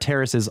 And there are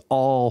terraces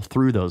all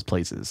through those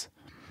places.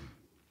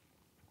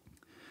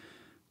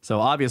 So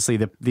obviously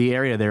the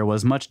area there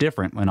was much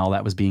different when all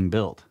that was being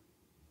built.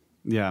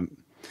 Yeah.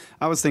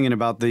 I was thinking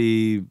about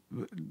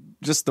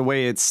just the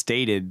way it's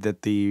stated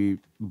that the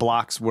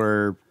blocks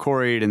were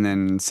quarried and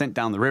then sent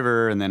down the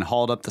river and then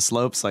hauled up the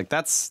slopes. Like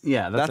that's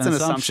an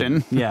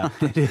assumption. Yeah,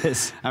 it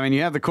is. I mean,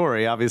 you have the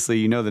quarry. Obviously,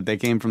 you know that they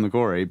came from the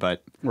quarry,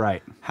 but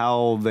right.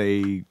 How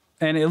they...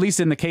 And at least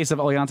in the case of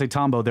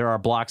Ollantaytambo, there are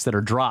blocks that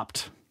are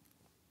dropped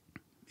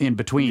in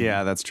between.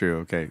 Yeah, that's true.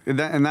 Okay.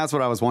 And that's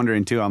what I was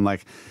wondering too. I'm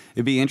like,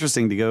 it'd be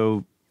interesting to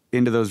go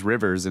into those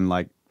rivers and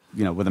like,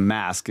 you know, with a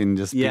mask and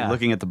just be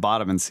looking at the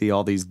bottom and see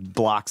all these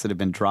blocks that have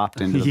been dropped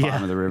into the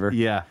bottom of the river.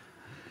 Yeah.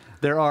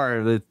 There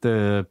are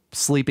the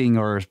sleeping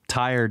or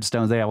tired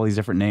stones. They have all these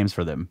different names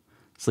for them.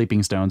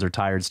 Sleeping stones or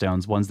tired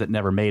stones, ones that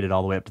never made it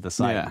all the way up to the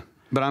site. Yeah.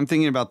 But I'm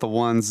thinking about the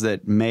ones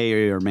that may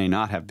or may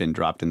not have been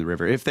dropped in the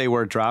river. If they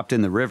were dropped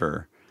in the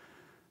river,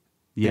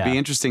 it'd be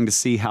interesting to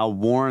see how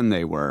worn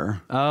they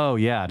were. Oh,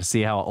 yeah, to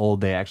see how old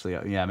they actually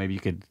are. Yeah, maybe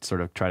you could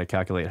sort of try to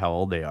calculate how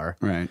old they are.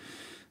 Right.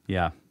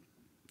 Yeah.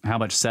 How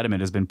much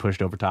sediment has been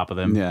pushed over top of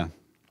them. Yeah.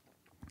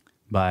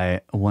 By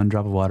one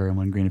drop of water and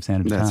one grain of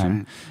sand at a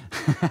time.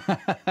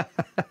 Right.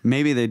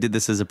 Maybe they did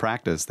this as a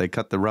practice. They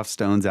cut the rough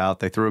stones out.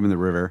 They threw them in the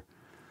river.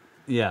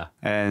 Yeah.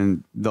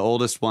 And the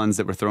oldest ones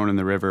that were thrown in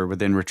the river were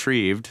then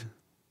retrieved.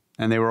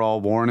 And they were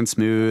all worn and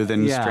smooth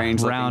and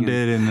strange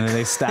rounded, and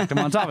they stacked them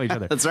on top of each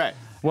other. That's right.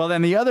 Well,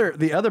 then the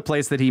other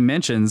place that he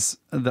mentions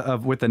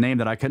with the name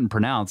that I couldn't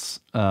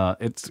pronounce,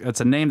 it's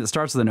a name that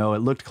starts with an O. It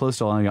looked close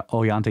to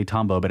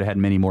Ollantaytambo, but it had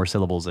many more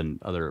syllables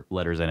and other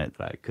letters in it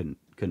that I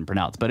couldn't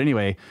pronounce. But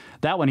anyway,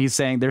 that one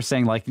they're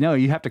saying like, no,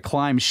 you have to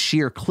climb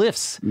sheer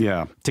cliffs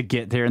to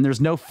get there, and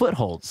there's no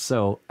footholds.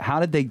 So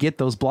how did they get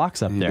those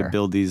blocks up there? To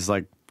build these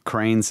like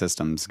crane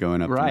systems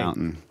going up the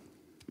mountain.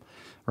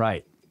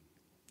 Right.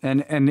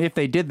 And if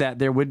they did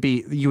that,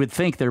 you would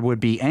think there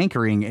would be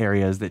anchoring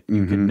areas that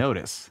you could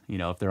notice. You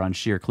know, if they're on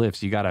sheer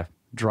cliffs, you got to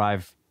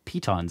drive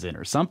pitons in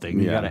or something.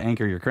 You got to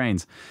anchor your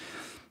cranes.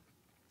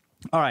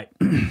 All right.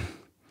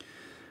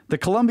 The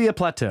Columbia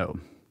Plateau.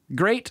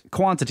 Great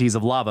quantities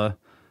of lava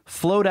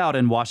flowed out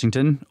in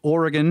Washington,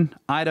 Oregon,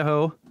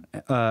 Idaho,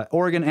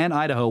 and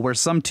Idaho, where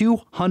some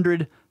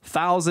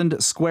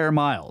 200,000 square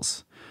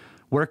miles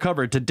were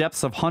covered to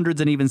depths of hundreds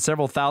and even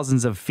several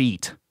thousands of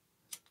feet.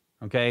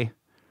 Okay?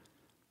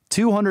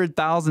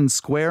 200,000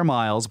 square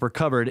miles were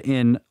covered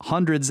in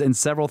hundreds and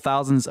several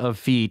thousands of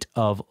feet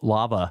of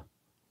lava.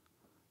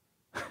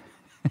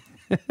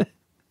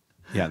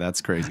 Yeah,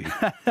 that's crazy.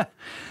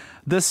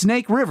 The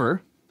Snake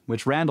River,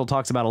 which Randall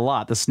talks about a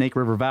lot, the Snake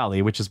River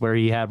Valley, which is where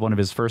he had one of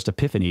his first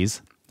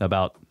epiphanies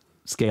about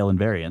scale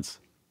invariance,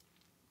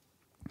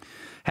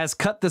 has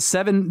cut the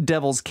Seven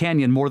Devils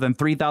Canyon more than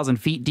 3,000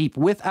 feet deep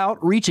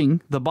without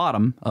reaching the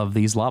bottom of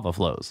these lava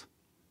flows.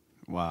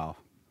 Wow.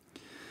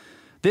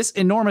 This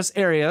enormous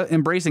area,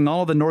 embracing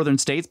all of the northern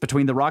states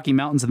between the Rocky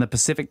Mountains and the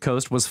Pacific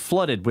coast, was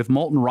flooded with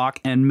molten rock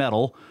and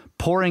metal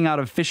pouring out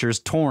of fissures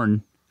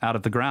torn out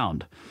of the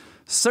ground.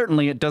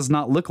 Certainly, it does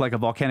not look like a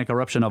volcanic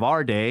eruption of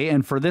our day,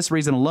 and for this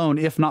reason alone,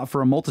 if not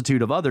for a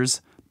multitude of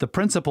others, the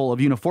principle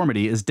of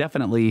uniformity is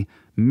definitely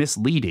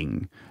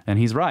misleading. And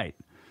he's right.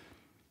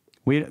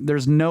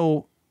 There's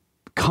no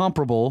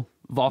comparable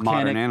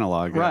volcanic... modern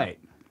analog. Right.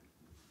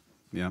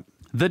 Yeah.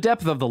 The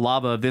depth of the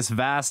lava of this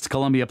vast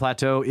Columbia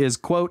Plateau is,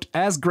 quote,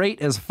 as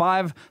great as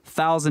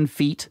 5,000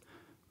 feet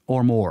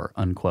or more,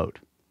 unquote.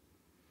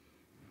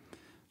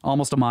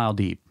 Almost a mile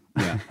deep.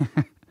 Yeah.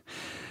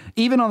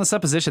 Even on the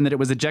supposition that it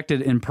was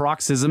ejected in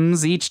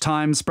paroxysms, each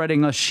time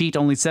spreading a sheet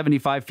only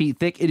 75 feet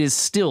thick, it is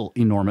still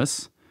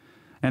enormous.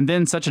 And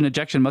then such an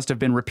ejection must have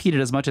been repeated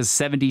as much as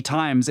 70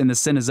 times in the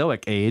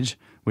Cenozoic age,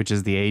 which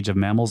is the age of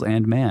mammals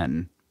and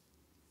man.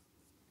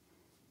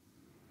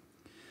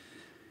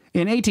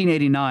 In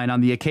 1889,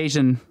 on the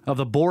occasion of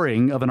the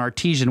boring of an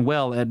artesian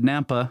well at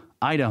Nampa,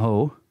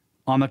 Idaho,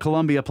 on the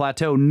Columbia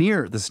Plateau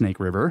near the Snake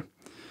River,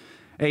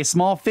 a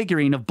small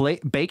figurine of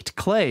baked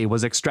clay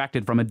was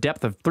extracted from a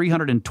depth of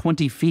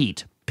 320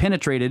 feet,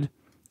 penetrated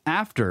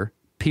after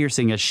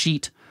piercing a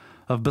sheet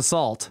of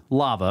basalt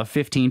lava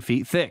 15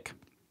 feet thick.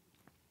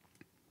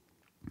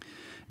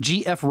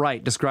 G.F.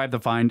 Wright described the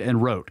find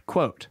and wrote,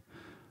 quote,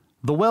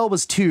 "The well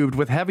was tubed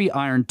with heavy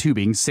iron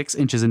tubing 6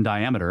 inches in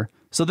diameter,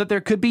 so that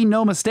there could be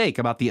no mistake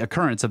about the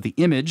occurrence of the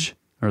image,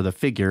 or the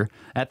figure,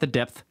 at the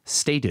depth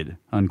stated,"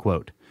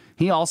 unquote.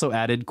 He also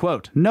added,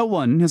 quote, "No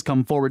one has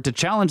come forward to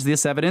challenge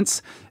this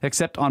evidence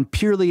except on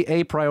purely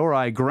a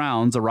priori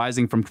grounds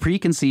arising from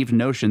preconceived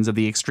notions of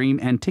the extreme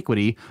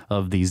antiquity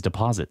of these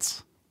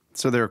deposits."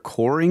 So they're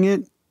coring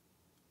it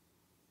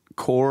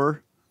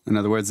core? In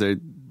other words, or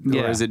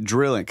is it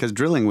drilling? Because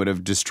drilling would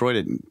have destroyed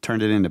it and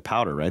turned it into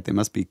powder, right? They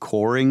must be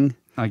coring.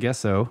 I guess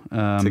so.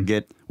 To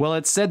get. Well,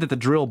 it's said that the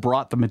drill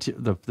brought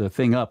the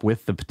thing up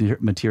with the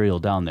material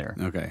down there.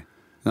 Okay.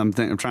 I'm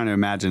trying to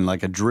imagine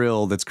like a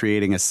drill that's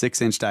creating a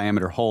 6-inch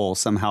diameter hole,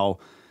 somehow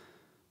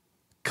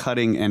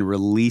cutting and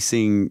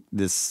releasing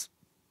this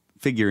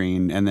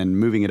figurine and then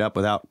moving it up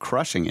without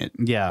crushing it.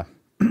 Yeah.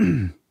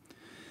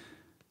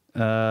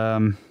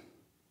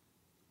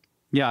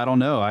 Yeah, I don't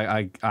know.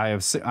 I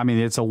mean,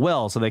 it's a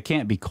well, so they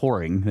can't be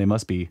coring. They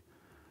must be.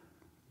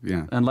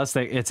 Yeah. Unless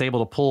it's able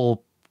to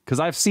pull, because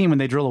I've seen when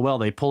they drill a well,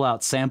 they pull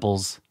out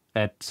samples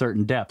at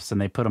certain depths and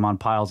they put them on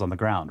piles on the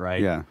ground,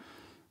 right? Yeah.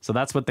 So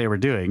that's what they were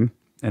doing,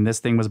 and this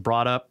thing was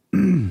brought up.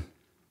 Maybe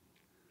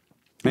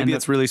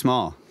it's really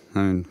small. I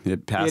mean,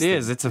 it passed.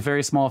 It's a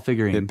very small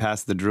figurine. It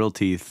passed the drill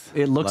teeth.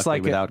 It looks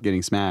like without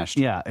getting smashed.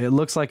 Yeah, it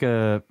looks like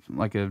a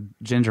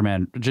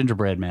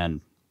gingerbread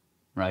man,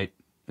 right?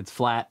 It's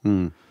flat,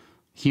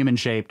 human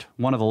shaped.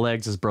 One of the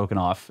legs is broken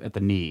off at the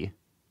knee,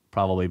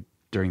 probably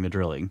during the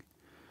drilling.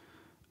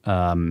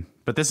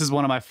 But this is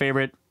one of my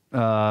favorite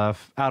out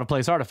of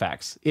place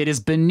artifacts. It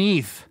is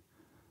beneath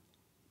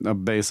a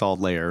basalt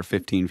layer,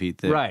 15 feet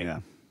thick. Right. Yeah.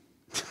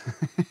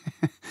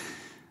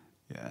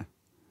 Yeah.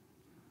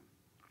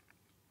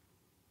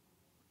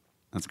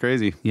 That's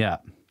crazy. Yeah.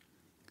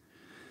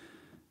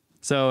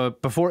 So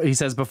before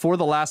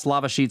the last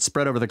lava sheet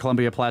spread over the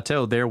Columbia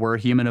Plateau, there were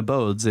human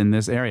abodes in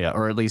this area,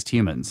 or at least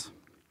humans.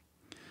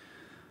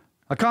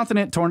 A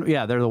continent torn.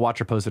 Yeah, there the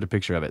watcher posted a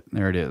picture of it.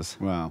 There it is.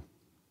 Wow.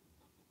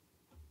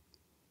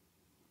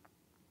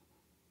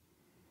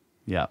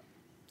 Yeah.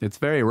 It's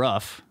very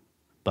rough,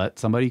 but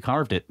somebody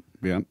carved it.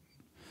 Yeah.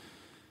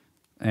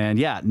 And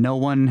yeah, no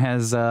one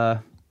has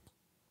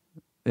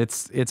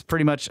it's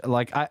pretty much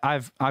like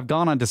I've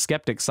gone onto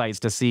skeptic sites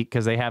to see,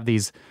 because they have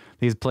these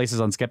places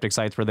on skeptic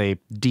sites where they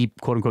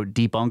quote unquote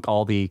debunk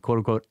all the quote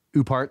unquote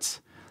parts.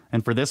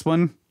 And for this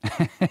one,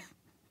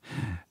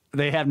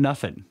 they have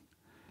nothing.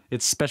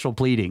 It's special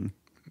pleading.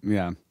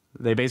 Yeah.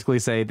 They basically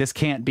say this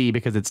can't be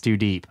because it's too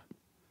deep.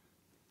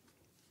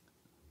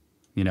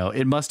 You know,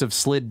 it must have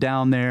slid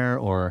down there,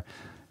 or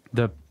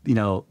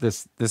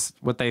this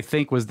what they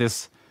think was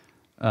this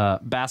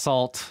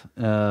basalt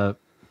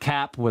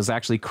cap was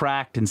actually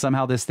cracked, and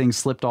somehow this thing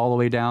slipped all the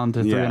way down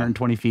to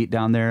 320 feet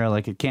down there.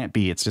 Like, it can't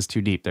be. It's just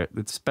too deep.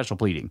 It's special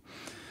pleading.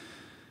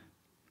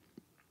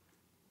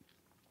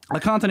 A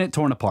continent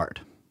torn apart.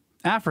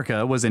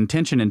 Africa was in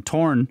tension and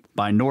torn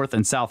by north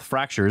and south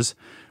fractures,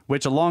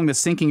 which along the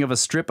sinking of a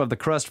strip of the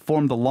crust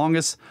formed the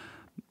longest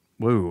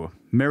meridional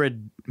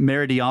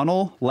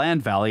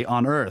land valley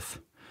on Earth.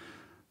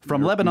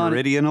 From Lebanon...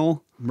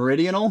 Meridional?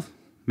 Meridional?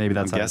 Maybe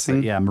that's I'm how guessing.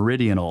 to say it. Yeah,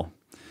 meridional.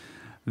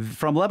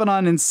 From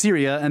Lebanon and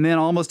Syria, and then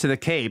almost to the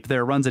Cape,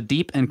 there runs a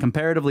deep and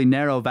comparatively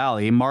narrow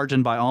valley,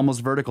 margined by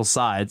almost vertical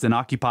sides and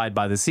occupied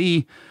by the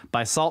sea,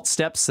 by salt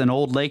steppes and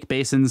old lake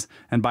basins,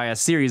 and by a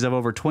series of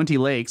over 20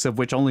 lakes, of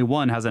which only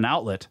one has an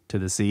outlet to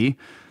the sea.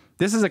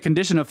 This is a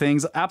condition of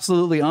things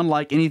absolutely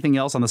unlike anything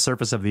else on the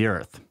surface of the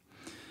earth.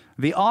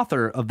 The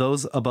author of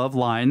those above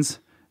lines,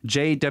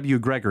 J.W.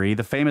 Gregory,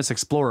 the famous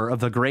explorer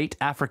of the Great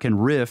African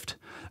Rift,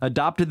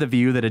 adopted the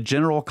view that a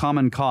general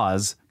common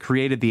cause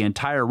created the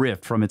entire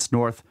rift from its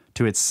north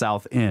to its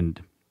south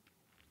end.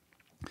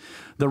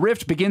 The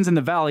rift begins in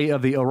the valley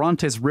of the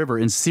Orontes River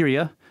in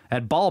Syria.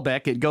 At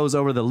Baalbek, it goes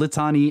over the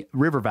Litani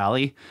River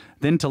Valley,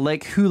 then to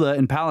Lake Hula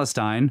in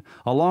Palestine,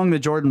 along the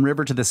Jordan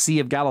River to the Sea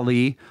of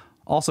Galilee,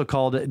 also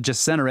called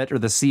Gennesaret, or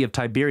the Sea of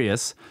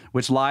Tiberias,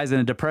 which lies in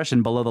a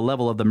depression below the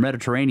level of the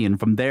Mediterranean.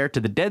 From there to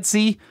the Dead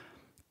Sea,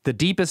 the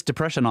deepest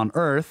depression on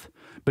Earth,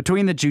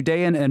 between the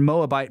Judean and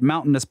Moabite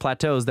mountainous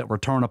plateaus that were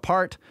torn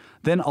apart,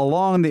 then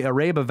along the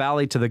Araba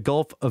Valley to the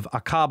Gulf of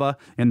Aqaba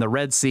in the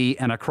Red Sea,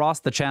 and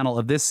across the channel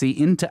of this sea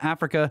into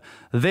Africa,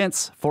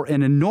 thence for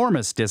an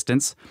enormous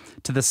distance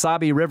to the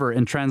Sabi River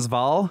in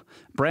Transvaal,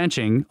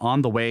 branching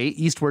on the way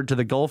eastward to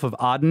the Gulf of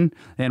Aden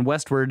and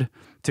westward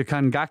to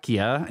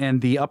Kangakia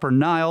and the Upper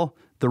Nile,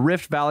 the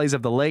rift valleys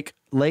of the lakes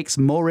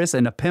Moris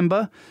and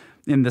Apemba,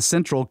 in the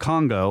central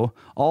Congo,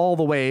 all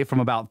the way from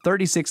about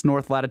 36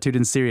 north latitude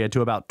in Syria to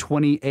about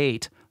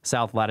 28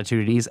 south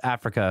latitude in East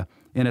Africa,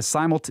 in a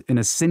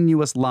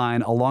sinuous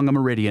line along a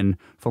meridian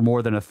for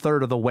more than a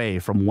third of the way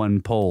from one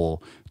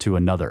pole to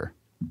another.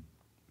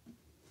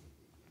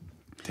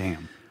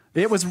 Damn.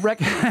 It was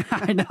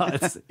I know,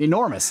 it's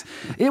enormous.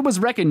 It was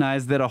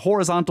recognized that a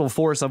horizontal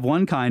force of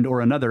one kind or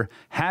another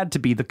had to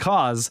be the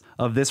cause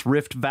of this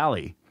rift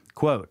valley.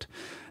 Quote,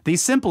 "The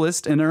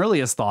simplest and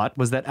earliest thought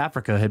was that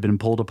Africa had been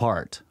pulled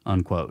apart,"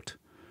 unquote.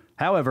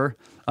 However,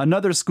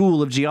 another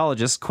school of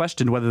geologists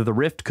questioned whether the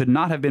rift could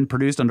not have been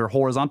produced under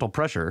horizontal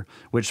pressure,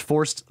 which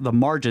forced the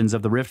margins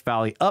of the rift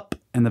valley up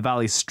and the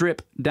valley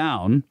strip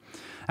down.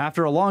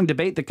 After a long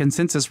debate, the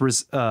consensus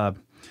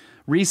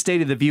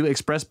restated the view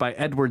expressed by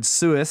Edward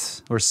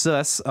Suess,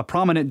 a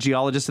prominent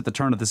geologist at the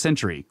turn of the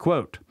century.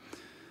 Quote,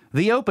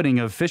 "The opening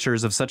of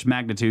fissures of such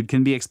magnitude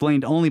can be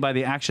explained only by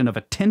the action of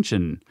a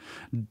tension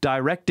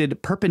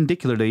directed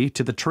perpendicularly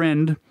to the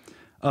trend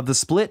of the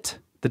split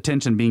the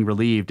tension being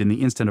relieved in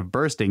the instant of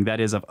bursting, that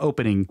is, of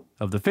opening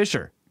of the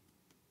fissure,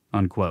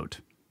 unquote.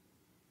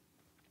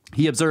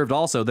 He observed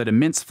also that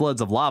immense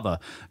floods of lava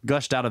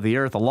gushed out of the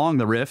earth along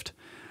the rift,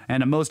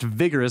 and a most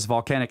vigorous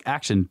volcanic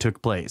action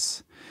took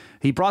place.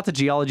 He brought to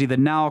geology the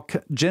now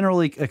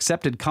generally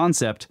accepted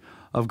concept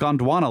of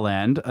Gondwana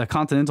land, a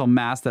continental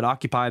mass that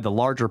occupied the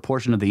larger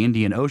portion of the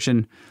Indian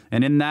Ocean,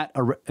 and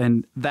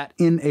that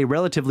in a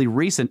relatively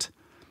recent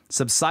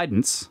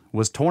subsidence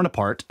was torn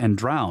apart and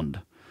drowned.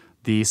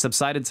 The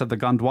subsidence of the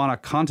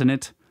Gondwana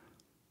continent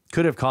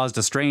could have caused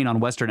a strain on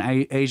Western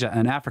Asia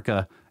and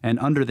Africa, and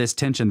under this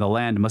tension the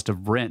land must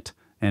have rent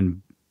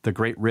and the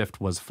Great Rift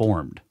was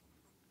formed.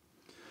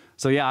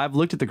 So yeah, I've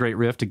looked at the Great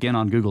Rift again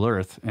on Google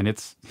Earth, and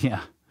it's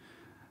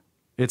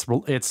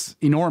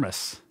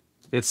enormous.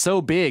 It's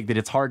so big that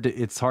it's hard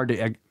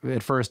to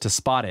at first to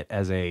spot it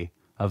as a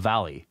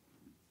valley.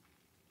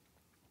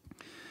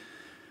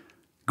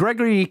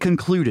 Gregory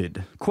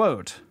concluded,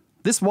 quote,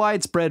 "This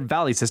widespread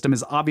valley system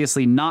is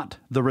obviously not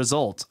the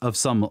result of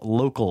some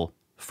local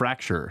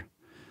fracture.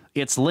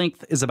 Its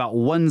length is about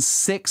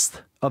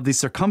 1/6 of the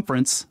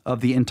circumference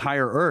of the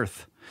entire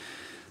Earth.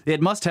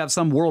 It must have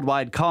some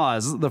worldwide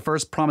cause, the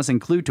first promising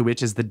clue to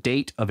which is the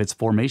date of its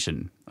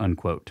formation,"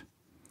 unquote.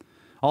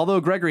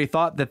 Although Gregory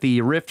thought that the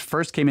rift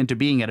first came into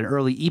being at an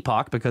early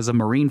epoch because of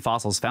marine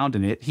fossils found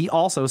in it, he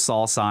also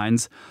saw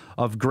signs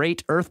of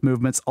great earth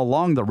movements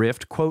along the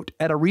rift, quote,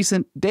 "at a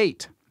recent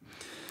date.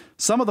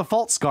 Some of the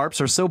fault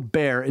scarps are so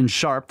bare and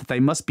sharp that they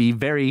must be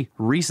very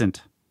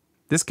recent.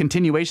 This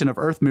continuation of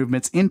earth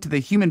movements into the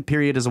human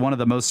period is one of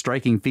the most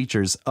striking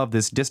features of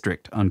this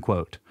district,"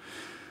 unquote.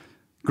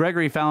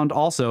 Gregory found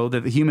also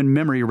that the human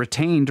memory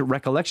retained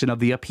recollection of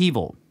the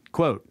upheaval.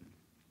 Quote,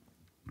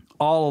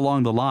 "All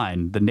along the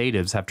line, the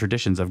natives have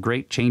traditions of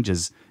great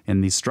changes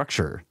in the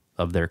structure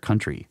of their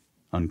country,"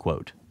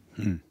 unquote.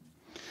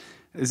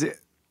 Is it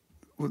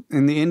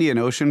in the Indian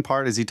Ocean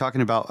part? Is he talking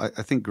about?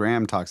 I think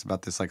Graham talks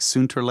about this, like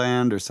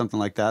Sunderland or something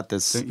like that.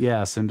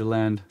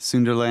 Sunderland.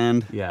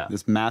 Sunderland. Yeah,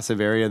 this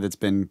massive area that's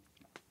been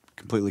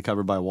completely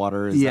covered by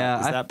water. Is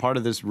that part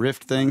of this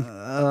rift thing?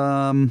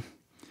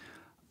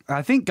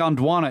 I think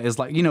Gondwana is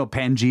like,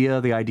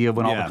 Pangea, the idea of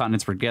when all the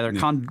continents were together.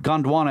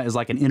 Gondwana is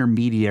like an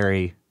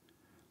intermediary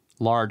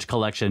large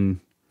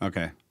collection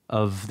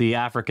of the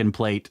African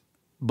plate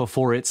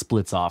before it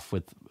splits off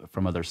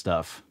from other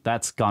stuff.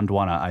 That's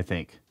Gondwana, I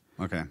think.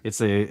 Okay.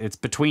 It's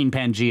between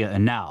Pangea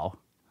and now.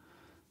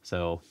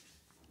 So,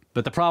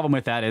 but the problem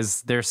with that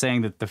is they're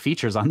saying that the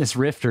features on this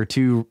rift are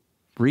too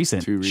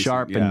recent,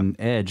 sharp and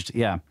edged.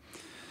 Yeah.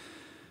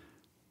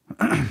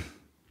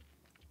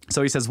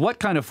 So he says, what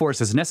kind of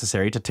force is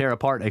necessary to tear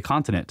apart a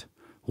continent?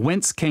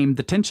 Whence came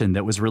the tension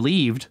that was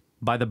relieved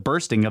by the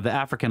bursting of the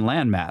African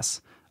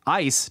landmass?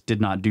 Ice did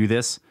not do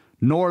this,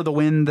 nor the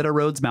wind that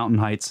erodes mountain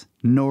heights,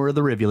 nor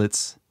the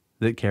rivulets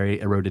that carry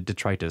eroded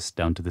detritus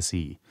down to the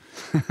sea.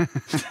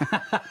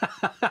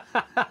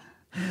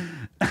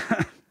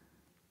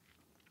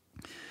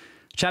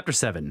 Chapter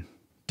 7,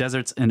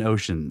 Deserts and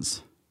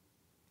Oceans.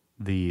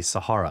 The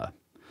Sahara.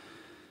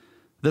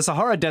 The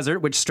Sahara Desert,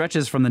 which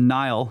stretches from the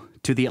Nile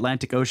to the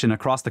Atlantic Ocean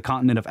across the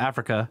continent of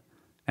Africa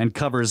and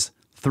covers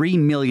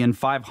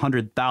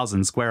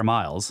 3,500,000 square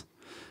miles,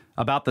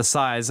 about the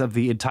size of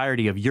the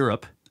entirety of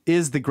Europe,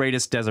 is the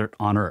greatest desert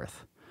on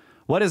Earth.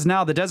 What is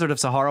now the Desert of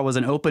Sahara was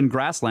an open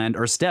grassland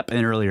or steppe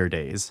in earlier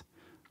days.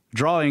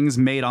 Drawings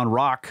made on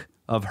rock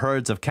of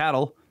herds of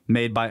cattle,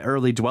 made by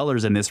early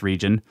dwellers in this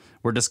region,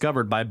 were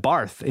discovered by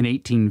Barth in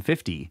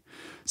 1850.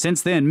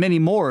 Since then, many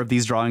more of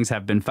these drawings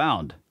have been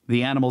found.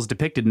 The animals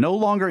depicted no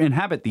longer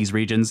inhabit these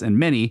regions, and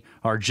many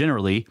are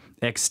generally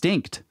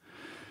extinct.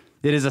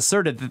 It is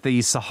asserted that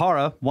the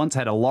Sahara once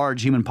had a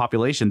large human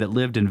population that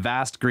lived in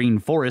vast green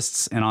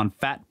forests and on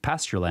fat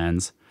pasture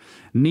lands.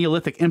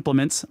 Neolithic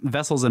implements,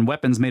 vessels, and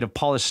weapons made of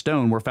polished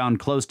stone were found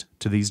close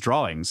to these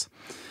drawings.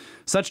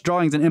 Such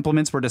drawings and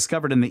implements were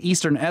discovered in the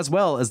eastern as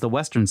well as the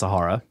western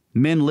Sahara.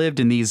 Men lived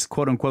in these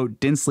quote-unquote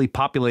densely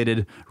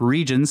populated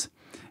regions,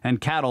 and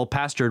cattle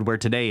pastured where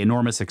today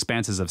enormous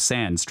expanses of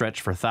sand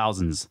stretch for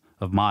thousands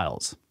of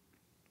miles.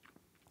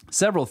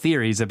 Several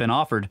theories have been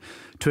offered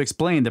to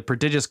explain the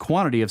prodigious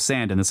quantity of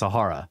sand in the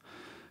Sahara.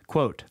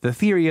 Quote, "The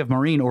theory of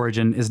marine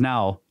origin is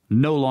now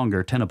no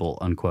longer tenable,"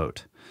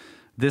 unquote.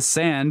 This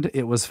sand,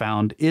 it was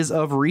found, is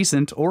of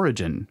recent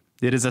origin.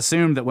 It is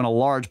assumed that when a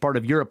large part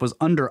of Europe was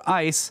under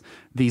ice,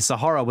 the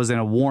Sahara was in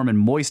a warm and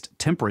moist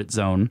temperate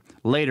zone.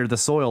 Later, the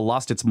soil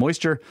lost its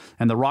moisture,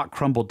 and the rock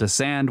crumbled to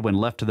sand when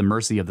left to the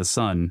mercy of the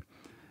sun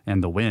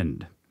and the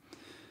wind.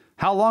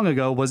 How long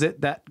ago was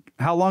it that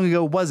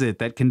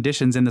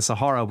conditions in the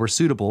Sahara were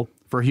suitable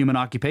for human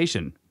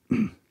occupation?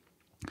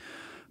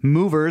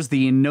 Movers,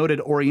 the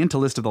noted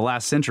Orientalist of the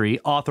last century,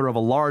 author of a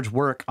large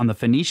work on the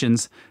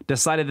Phoenicians,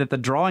 decided that the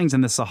drawings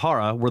in the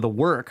Sahara were the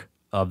work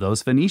of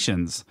those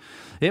Phoenicians.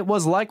 It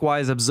was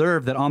likewise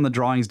observed that on the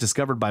drawings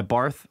discovered by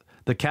Barth,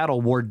 the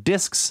cattle wore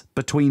discs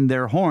between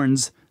their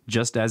horns,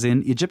 just as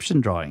in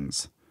Egyptian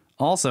drawings.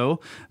 Also,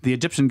 the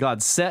Egyptian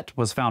god Set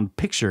was found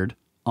pictured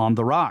on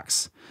the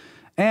rocks.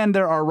 And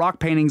there are rock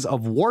paintings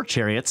of war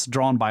chariots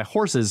drawn by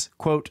horses,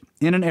 quote,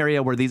 in an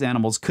area where these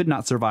animals could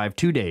not survive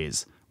 2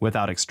 days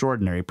without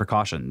extraordinary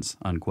precautions,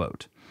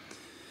 unquote.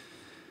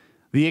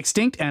 The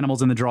extinct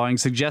animals in the drawing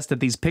suggest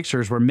that these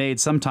pictures were made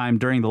sometime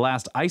during the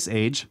last ice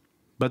age,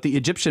 but the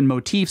Egyptian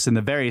motifs in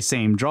the very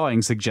same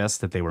drawing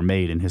suggest that they were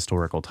made in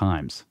historical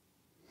times.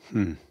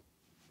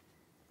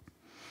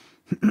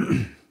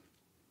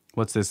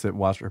 What's this that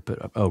Washer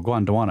put up? Oh,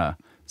 Gondwana.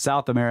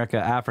 South America,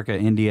 Africa,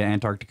 India,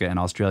 Antarctica, and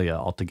Australia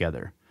all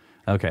together.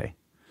 Okay.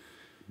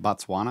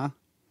 Botswana?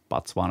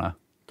 Botswana.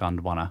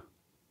 Gondwana.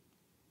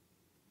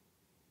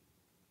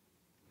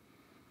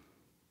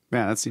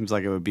 Man, that seems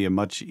like it would be a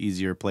much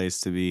easier place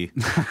to be.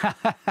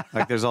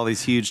 Like there's all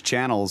these huge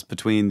channels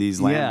between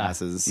these land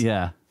masses.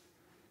 Yeah.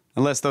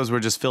 Unless those were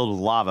just filled with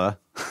lava.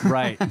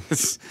 Right.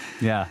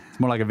 Yeah. It's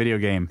more like a video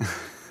game.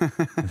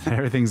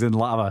 Everything's in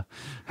lava.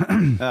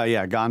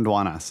 Yeah,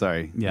 Gondwana.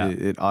 Sorry. Yeah.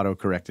 It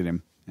auto-corrected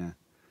him. Yeah.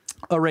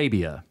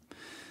 Arabia.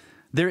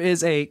 There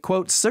is a,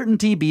 quote,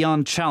 certainty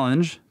beyond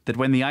challenge that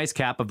when the ice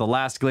cap of the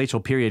last glacial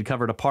period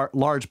covered a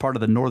large part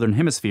of the northern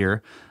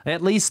hemisphere,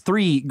 at least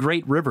 3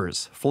 great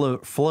rivers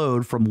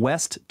flowed from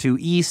west to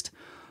east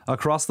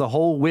across the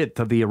whole width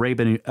of the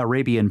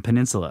Arabian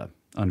Peninsula,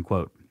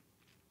 unquote.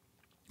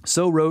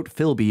 So wrote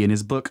Philby in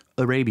his book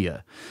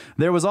Arabia.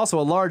 There was also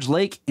a large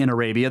lake in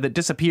Arabia that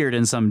disappeared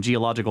in some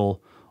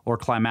geological or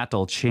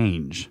climatal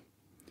change.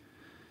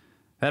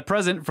 At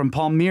present, from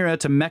Palmyra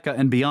to Mecca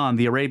and beyond,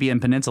 the Arabian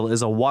Peninsula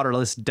is a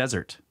waterless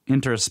desert,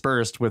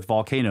 interspersed with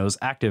volcanoes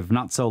active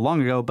not so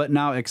long ago, but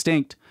now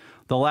extinct,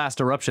 the last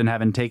eruption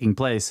having taken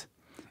place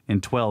in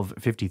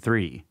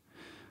 1253.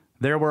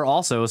 There were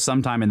also,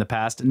 sometime in the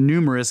past,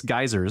 numerous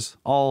geysers,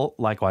 all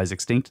likewise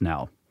extinct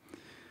now.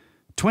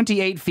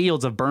 28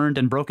 fields of burned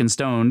and broken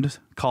stone,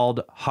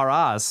 called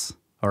haras,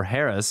 or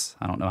Haras,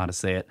 I don't know how to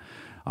say it,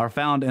 are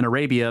found in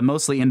Arabia,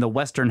 mostly in the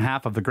western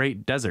half of the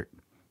Great Desert.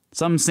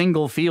 Some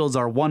single fields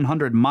are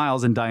 100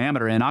 miles in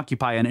diameter and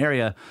occupy an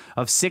area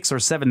of 6,000 or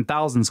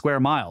 7,000 square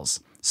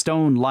miles,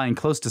 stone lying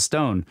close to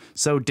stone,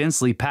 so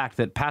densely packed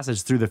that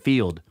passage through the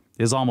field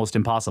is almost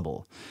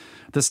impossible.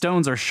 The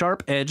stones are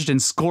sharp-edged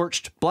and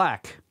scorched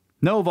black.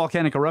 No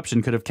volcanic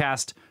eruption could have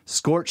cast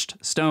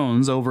scorched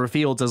stones over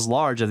fields as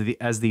large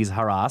as these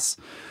haras.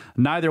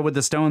 Neither would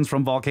the stones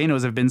from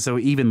volcanoes have been so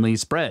evenly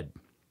spread.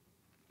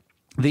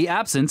 The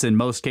absence, in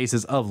most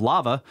cases, of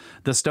lava,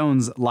 the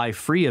stones lie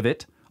free of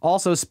it,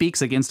 also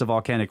speaks against a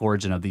volcanic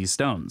origin of these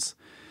stones.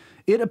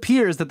 It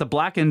appears that the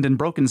blackened and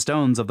broken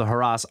stones of the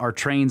Haras are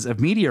trains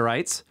of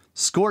meteorites,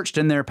 scorched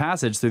in their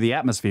passage through the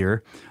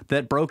atmosphere,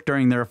 that broke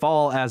during their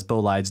fall as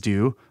bolides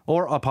do,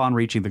 or upon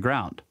reaching the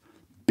ground.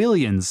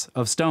 Billions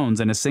of stones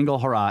in a single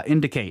Hara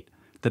indicate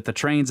that the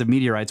trains of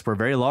meteorites were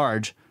very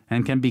large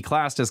and can be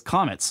classed as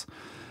comets.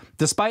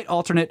 Despite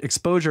alternate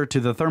exposure to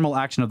the thermal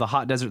action of the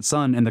hot desert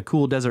sun and the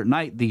cool desert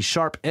night, the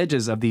sharp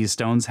edges of these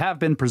stones have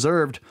been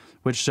preserved,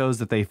 which shows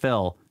that they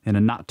fell in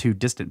a not too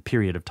distant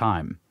period of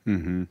time.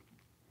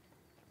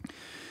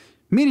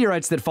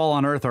 Meteorites that fall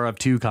on Earth are of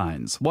 2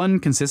 kinds. One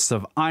consists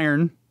of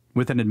iron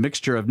with an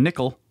admixture of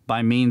nickel.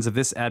 By means of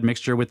this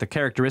admixture with the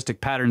characteristic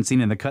pattern seen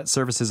in the cut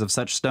surfaces of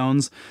such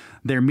stones,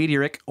 their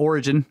meteoric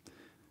origin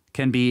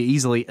can be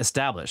easily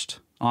established.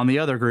 On the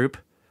other group,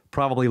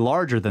 probably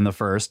larger than the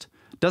first,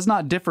 does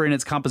not differ in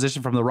its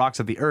composition from the rocks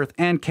of the Earth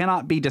and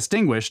cannot be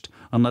distinguished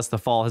unless the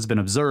fall has been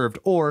observed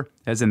or,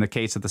 as in the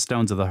case of the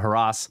stones of the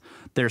Haras,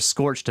 their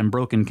scorched and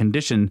broken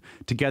condition,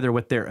 together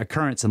with their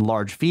occurrence in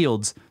large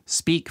fields,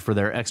 speak for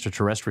their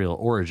extraterrestrial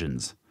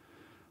origins.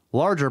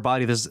 Larger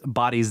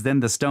bodies than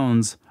the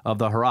stones of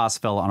the Haras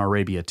fell on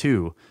Arabia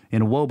too.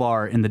 In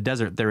Wobar in the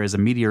desert there is a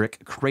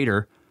meteoric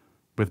crater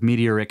with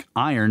meteoric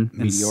iron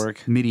and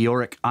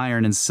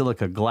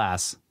silica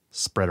glass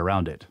spread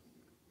around it.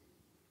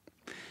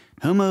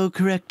 Homo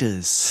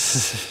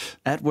erectus.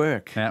 At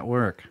work. At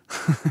work.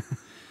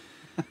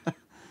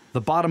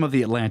 The bottom of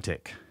the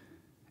Atlantic.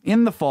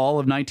 In the fall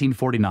of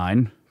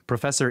 1949,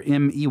 Professor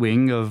M.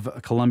 Ewing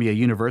of Columbia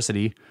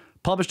University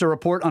published a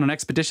report on an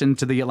expedition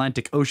to the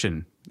Atlantic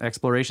Ocean.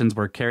 Explorations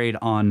were carried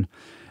on,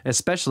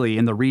 especially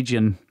in the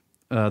region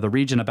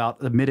about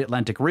the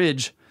Mid-Atlantic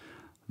Ridge,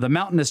 the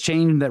mountainous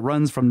chain that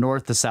runs from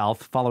north to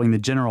south following the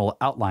general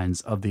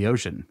outlines of the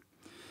ocean.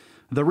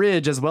 The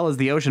ridge, as well as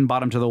the ocean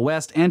bottom to the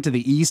west and to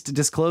the east,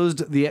 disclosed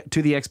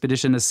to the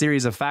expedition a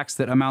series of facts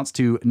that amounts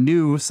to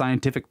new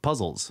scientific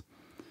puzzles.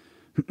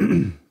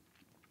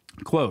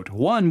 Quote,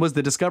 one was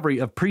the discovery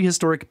of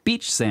prehistoric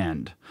beach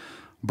sand,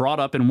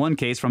 brought up in one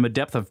case from a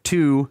depth of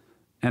 2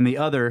 and the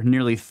other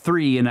nearly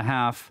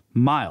 3.5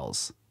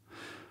 miles,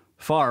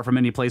 far from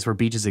any place where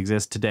beaches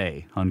exist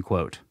today,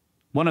 unquote.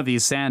 One of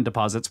these sand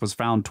deposits was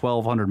found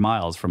 1,200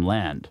 miles from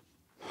land.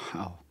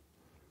 Wow.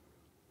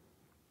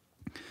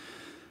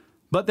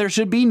 But there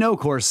should be no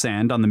coarse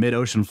sand on the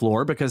mid-ocean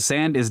floor because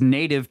sand is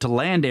native to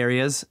land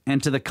areas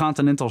and to the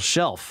continental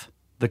shelf,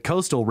 the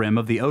coastal rim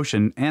of the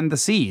ocean, and the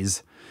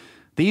seas.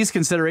 These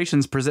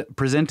considerations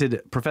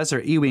presented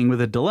Professor Ewing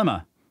with a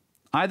dilemma.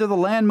 Either the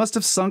land must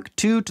have sunk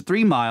 2 to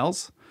 3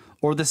 miles,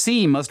 or the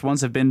sea must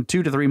once have been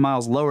 2 to 3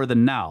 miles lower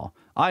than now.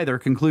 Either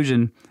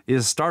conclusion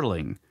is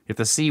startling. If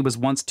the sea was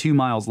once 2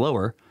 miles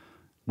lower,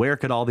 where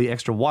could all the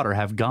extra water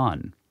have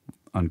gone?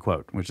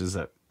 Unquote, which is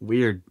a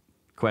weird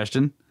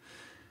question.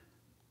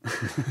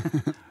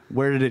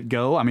 Where did it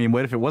go? I mean,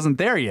 what if it wasn't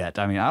there yet?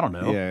 I mean, I don't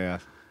know. Yeah.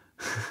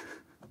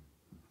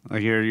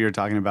 Like you're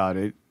talking about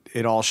it.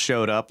 It all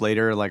showed up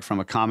later, like from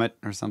a comet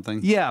or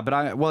something. Yeah,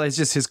 but it's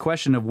just his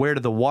question of where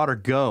did the water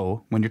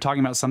go when you're talking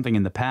about something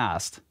in the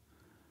past.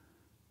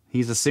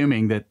 He's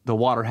assuming that the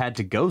water had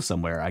to go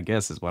somewhere, I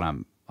guess, is what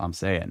I'm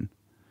saying.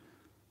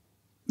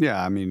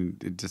 Yeah, I mean,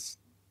 it just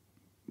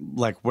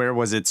like where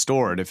was it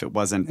stored if it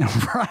wasn't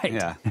right?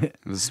 Yeah, it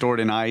was stored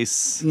in ice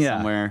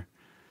somewhere.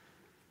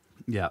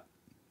 Yeah,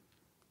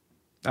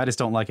 I just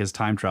don't like his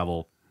time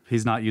travel.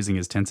 He's not using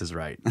his tenses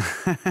right.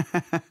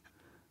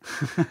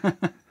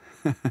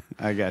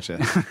 I gotcha.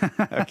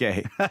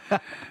 Okay.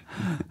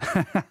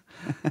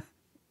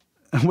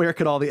 Where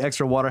could all the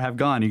extra water have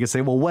gone? You could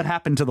say, well, what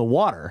happened to the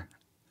water?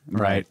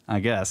 Right. I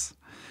guess.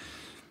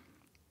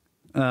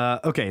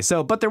 Okay,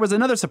 but there was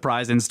another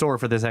surprise in store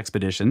for this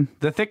expedition.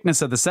 The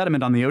thickness of the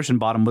sediment on the ocean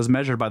bottom was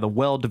measured by the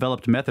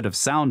well-developed method of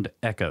sound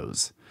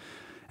echoes.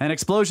 An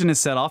explosion is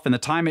set off, and the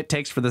time it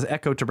takes for the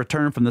echo to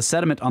return from the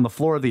sediment on the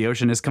floor of the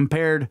ocean is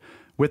compared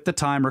with the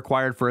time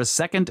required for a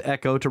second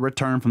echo to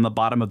return from the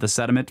bottom of the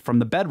sediment from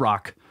the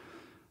bedrock,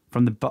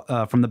 from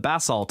the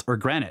basalt or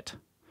granite.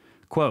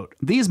 Quote,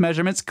 these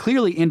measurements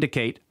clearly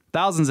indicate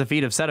thousands of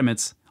feet of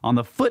sediments on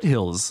the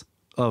foothills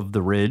of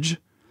the ridge.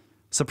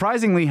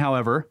 Surprisingly,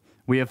 however,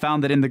 we have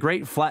found that in the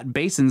great flat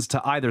basins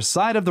to either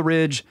side of the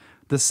ridge,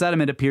 the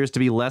sediment appears to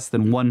be less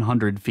than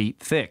 100 feet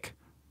thick.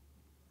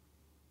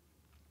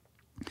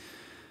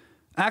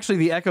 Actually,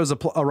 the echoes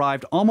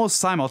arrived almost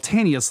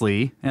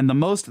simultaneously, and the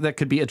most that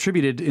could be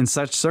attributed in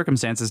such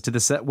circumstances to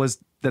the set was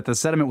that the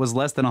sediment was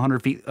less than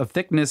 100 feet of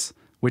thickness,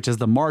 which is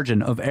the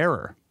margin of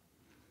error.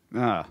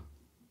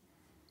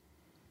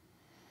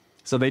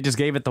 So they just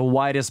gave it the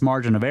widest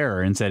margin of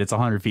error and said it's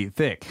 100 feet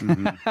thick.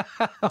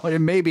 Mm-hmm. It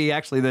may be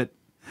actually that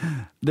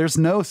there's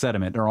no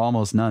sediment or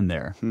almost none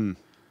there.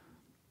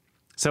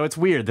 So it's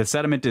weird. The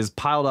sediment is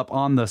piled up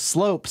on the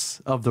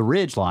slopes of the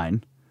ridge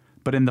line,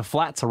 but in the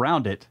flats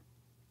around it,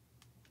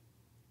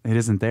 it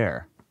isn't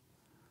there.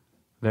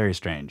 Very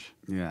strange.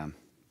 Yeah.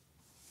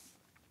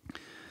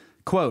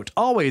 Quote,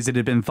 always it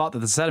had been thought that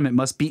the sediment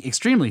must be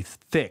extremely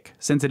thick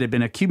since it had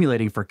been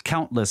accumulating for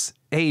countless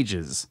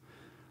ages.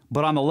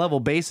 But on the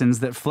level basins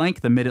that flank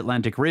the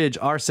mid-Atlantic ridge,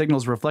 our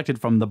signals reflected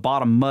from the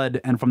bottom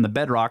mud and from the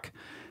bedrock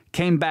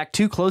came back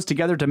too close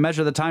together to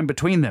measure the time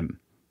between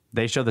them.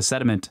 They show the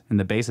sediment in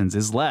the basins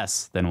is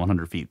less than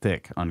 100 feet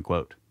thick,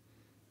 unquote.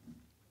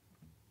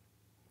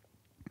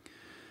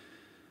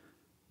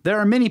 There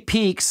are many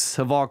peaks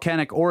of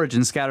volcanic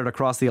origin scattered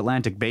across the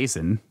Atlantic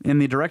basin. In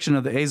the direction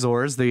of the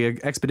Azores, the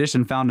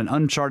expedition found an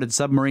uncharted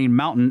submarine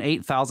mountain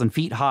 8,000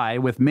 feet high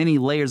with many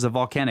layers of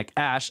volcanic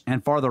ash,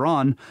 and farther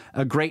on,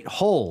 a great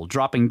hole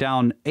dropping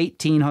down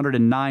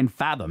 1,809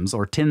 fathoms,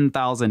 or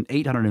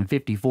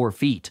 10,854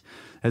 feet,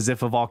 as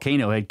if a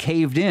volcano had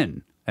caved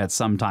in at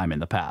some time in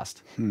the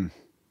past.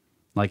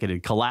 Like it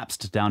had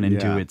collapsed down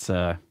into its...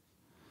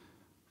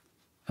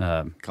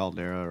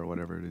 caldera or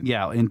whatever it is.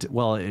 Yeah, it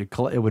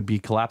would be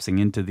collapsing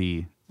into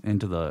the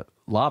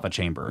lava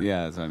chamber.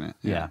 Yeah, that's what I meant.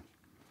 Yeah.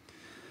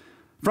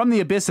 From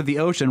the abyss of the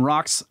ocean,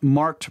 rocks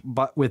marked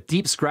with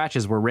deep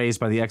scratches were raised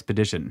by the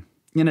expedition.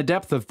 In a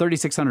depth of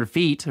 3,600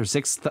 feet, or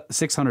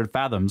 600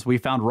 fathoms, we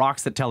found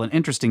rocks that tell an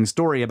interesting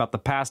story about the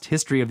past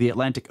history of the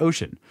Atlantic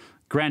Ocean.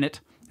 Granite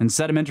and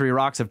sedimentary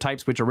rocks of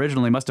types which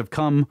originally must have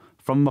come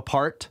from a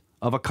part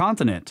of a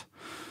continent.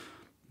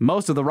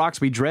 Most of the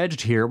rocks we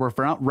dredged here were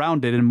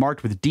rounded and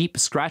marked with deep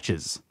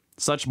scratches.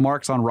 Such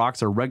marks on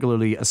rocks are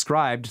regularly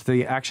ascribed to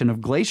the action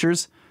of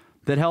glaciers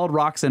that held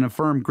rocks in a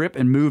firm grip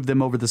and moved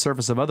them over the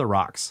surface of other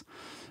rocks.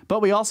 But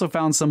we also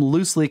found some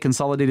loosely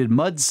consolidated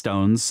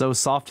mudstones so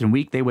soft and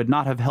weak they would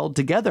not have held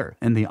together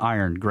in the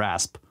iron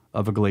grasp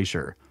of a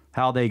glacier.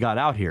 How they got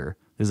out here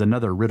is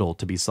another riddle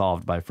to be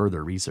solved by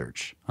further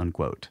research,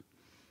 unquote.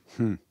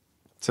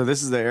 So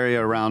this is the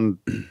area around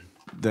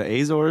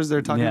the Azores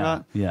they're talking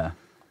about? Yeah.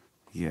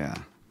 Yeah.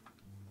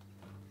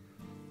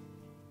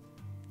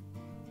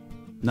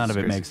 None of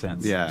it makes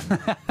sense. Yeah.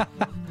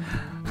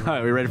 All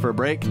right, we ready for a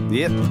break?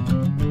 Yep.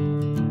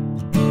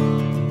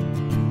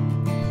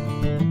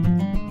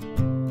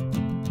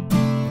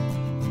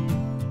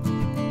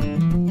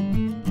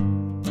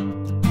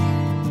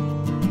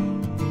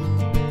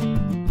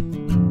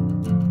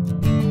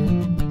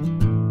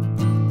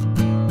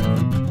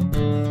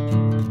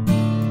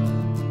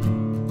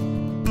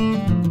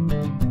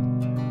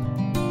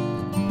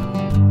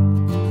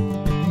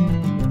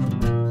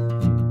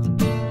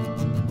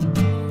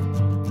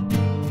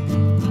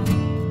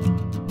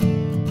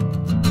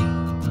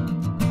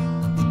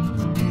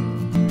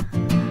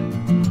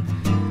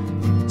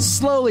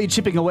 Slowly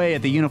chipping away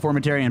at the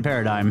uniformitarian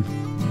paradigm,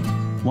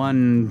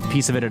 one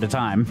piece of it at a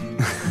time.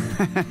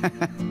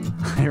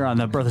 Here on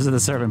the Brothers of the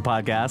Serpent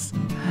podcast.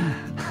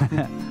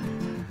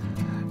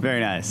 Very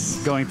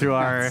nice. Going through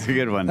our That's a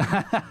good one.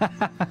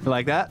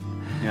 like that.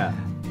 Yeah.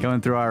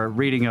 Going through our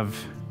reading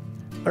of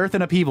Earth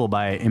in Upheaval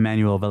by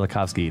Immanuel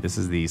Velikovsky. This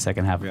is the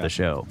second half of the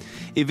show.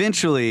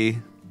 Eventually,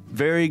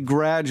 very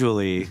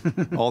gradually,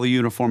 all the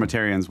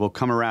uniformitarians will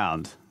come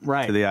around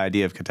to the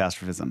idea of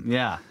catastrophism.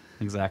 Yeah,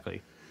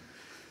 exactly.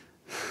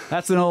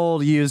 That's an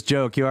old used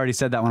joke. You already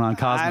said that one on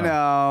Cosmo. I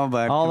know,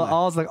 but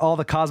all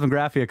the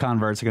Cosmographia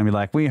converts are going to be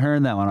like, we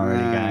heard that one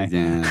already, guy.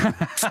 Yeah.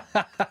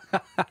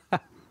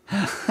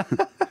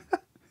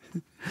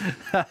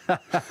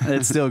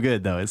 It's still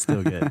good, though. It's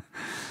still good.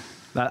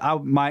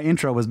 My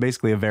intro was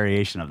basically a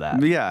variation of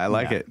that. Yeah, I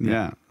like it.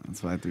 Yeah,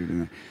 that's why I threw it in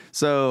there.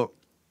 So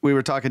we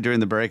were talking during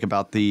the break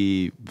about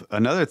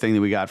another thing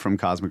that we got from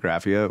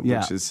Cosmographia,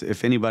 which is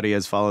if anybody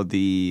has followed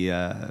the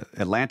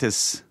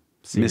Atlantis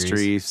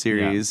mystery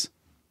series,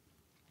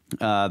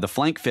 the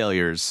flank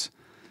failures,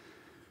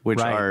 which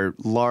are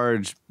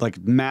large, like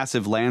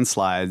massive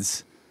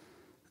landslides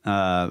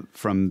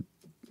from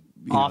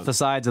off the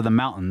sides of the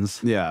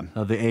mountains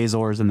of the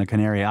Azores and the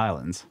Canary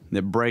Islands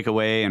that break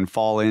away and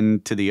fall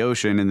into the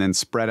ocean and then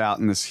spread out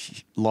in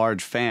this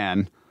large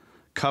fan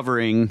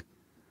covering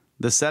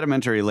the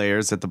sedimentary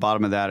layers at the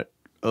bottom of that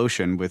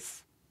ocean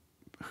with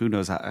who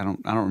knows how, I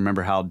don't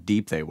remember how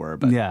deep they were,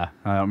 but I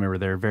don't remember.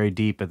 They're very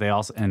deep, but they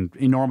also and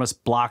enormous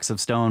blocks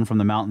of stone from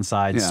the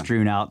mountainside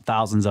strewn out,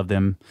 thousands of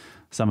them,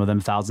 some of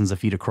them thousands of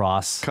feet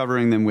across,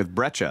 covering them with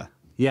breccia.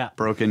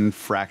 Broken,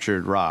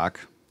 fractured rock.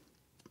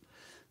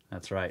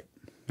 That's right.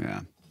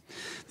 Yeah.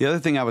 The other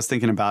thing I was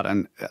thinking about,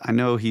 and I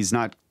know he's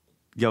not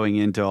going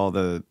into all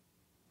the,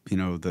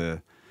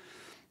 the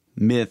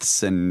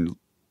myths and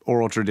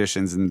oral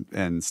traditions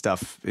and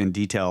stuff in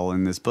detail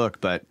in this book,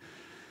 but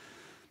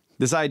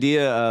this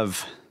idea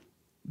of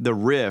the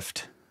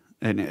rift,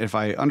 and if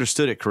I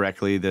understood it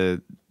correctly,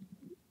 separating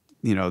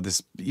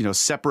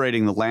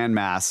the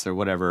landmass or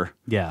whatever.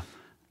 Yeah.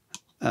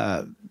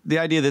 The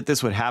idea that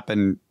this would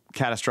happen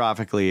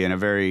catastrophically in a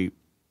very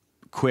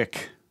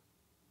quick,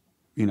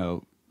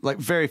 like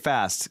very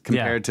fast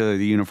compared to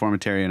the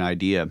uniformitarian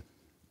idea.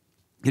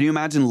 Can you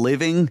imagine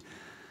living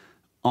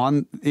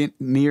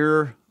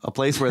near a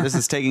place where this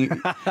is taking?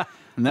 No.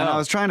 And I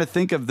was trying to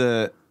think of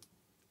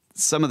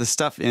some of the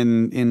stuff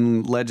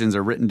in legends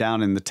or written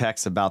down in the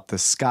text about the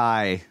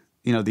sky.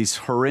 These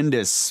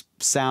horrendous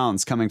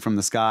sounds coming from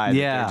the sky.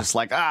 Yeah, they're just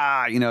like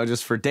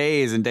just for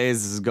days and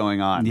days this is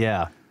going on.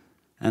 Yeah.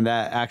 And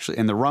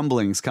and the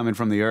rumblings coming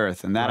from the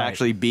earth, and that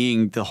actually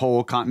being the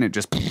whole continent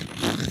just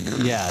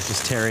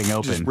just tearing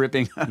open, just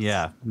ripping.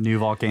 Yeah, new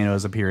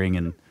volcanoes appearing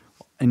and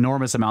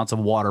enormous amounts of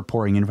water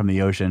pouring in from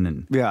the ocean,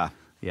 and yeah.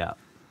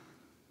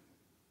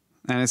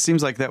 And it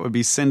seems like that would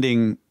be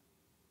sending.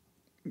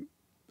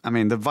 I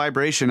mean, the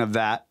vibration of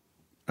that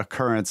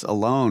occurrence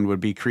alone would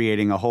be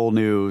creating a whole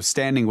new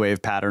standing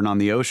wave pattern on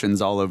the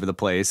oceans all over the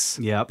place.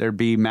 Yep. There'd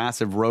be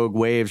massive rogue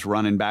waves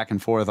running back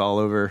and forth all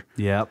over.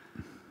 Yep,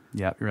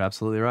 you're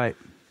absolutely right.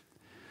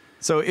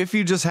 So if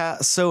you just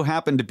so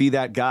happen to be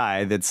that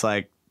guy that's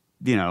like,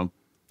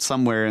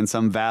 somewhere in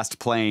some vast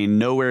plain,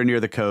 nowhere near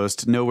the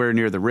coast, nowhere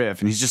near the rift,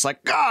 and he's just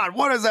like, God,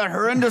 what is that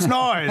horrendous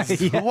noise?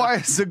 Why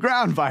is the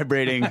ground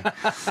vibrating?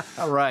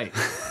 All right.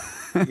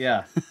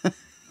 Yeah.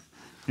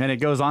 And it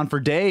goes on for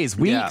days,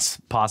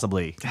 weeks,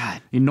 possibly.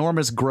 God.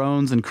 Enormous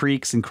groans and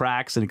creaks and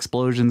cracks and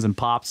explosions and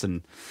pops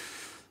and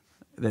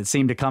that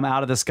seem to come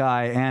out of the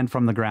sky and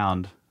from the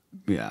ground.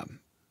 Yeah.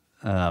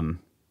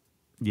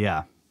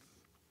 Yeah.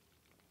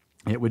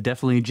 It would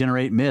definitely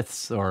generate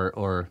myths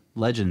or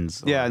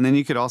legends. Yeah, and then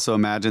you could also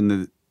imagine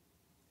the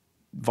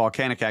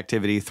volcanic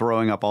activity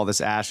throwing up all this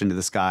ash into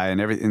the sky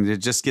and everything. It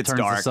just gets turns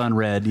dark. The sun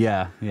red.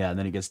 Yeah. And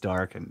then it gets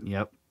dark. And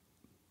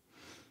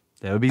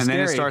that would be scary.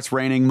 And then it starts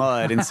raining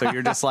mud, and so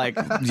you're just like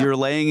you're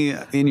laying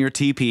in your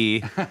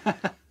teepee,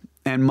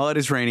 and mud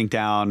is raining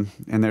down,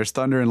 and there's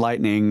thunder and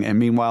lightning, and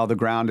meanwhile the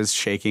ground is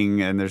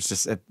shaking, and there's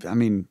just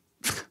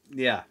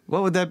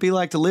what would that be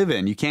like to live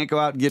in? You can't go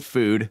out and get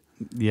food.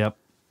 Yep.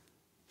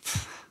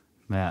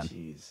 Man.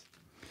 Jeez.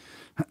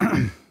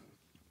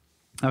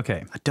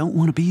 Okay. I don't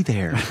want to be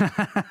there.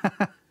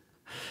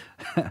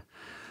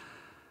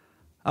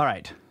 All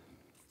right.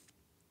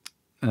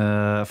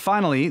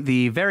 Finally,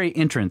 the very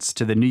entrance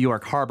to the New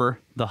York harbor,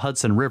 the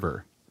Hudson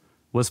River,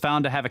 was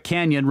found to have a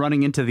canyon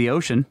running into the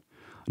ocean,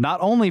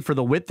 not only for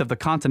the width of the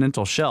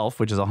continental shelf,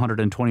 which is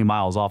 120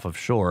 miles off of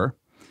shore,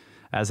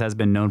 as has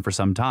been known for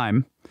some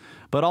time,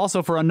 but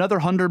also for another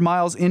 100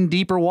 miles in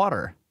deeper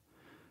water.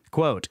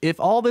 Quote, if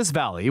all this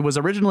valley was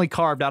originally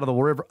carved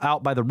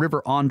out by the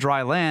river on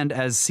dry land,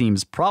 as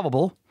seems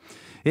probable,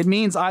 it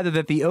means either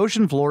that the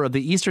ocean floor of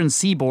the eastern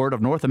seaboard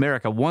of North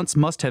America once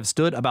must have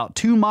stood about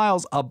 2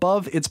 miles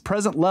above its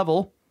present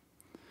level,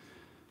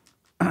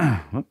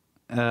 or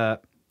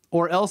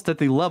else that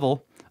the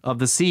level of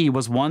the sea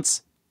was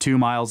once 2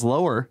 miles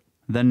lower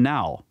than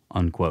now,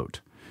 unquote.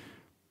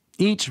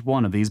 Each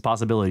one of these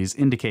possibilities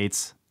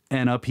indicates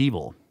an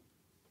upheaval,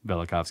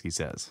 Velikovsky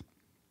says.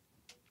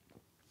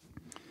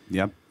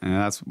 Yep,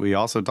 and we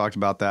also talked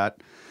about that.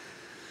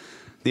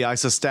 The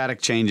isostatic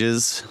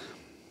changes,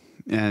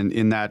 and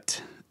in that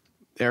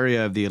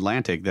area of the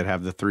Atlantic that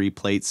have the three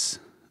plates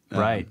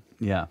Right.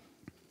 Yeah.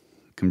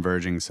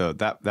 converging. So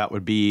that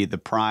would be the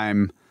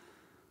prime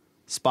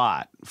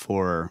spot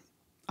for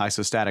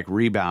isostatic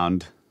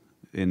rebound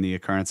in the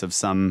occurrence of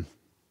some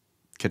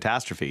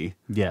catastrophe.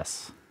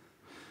 Yes.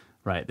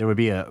 Right. There would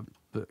be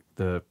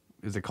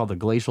is it called the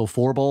glacial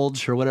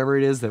forebulge or whatever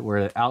it is, that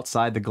where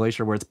outside the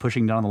glacier where it's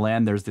pushing down on the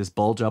land, there's this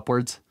bulge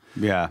upwards?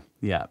 Yeah.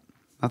 Yeah.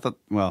 I thought,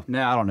 well,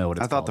 No, I don't know what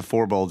it's I thought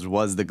called. the forebulge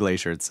was the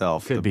glacier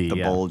itself. Could be, the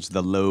yeah. bulge,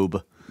 the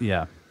lobe.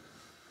 Yeah.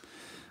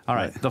 All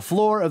right. The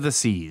floor of the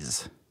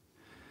seas.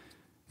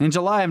 In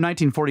July of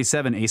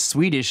 1947, a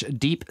Swedish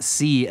deep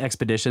sea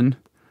expedition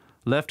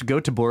left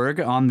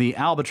Göteborg on the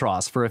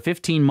Albatross for a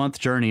 15-month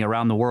journey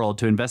around the world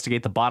to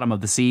investigate the bottom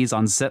of the seas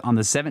on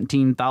the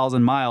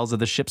 17,000 miles of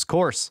the ship's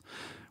course,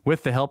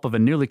 with the help of a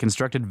newly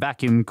constructed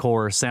vacuum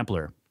core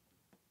sampler.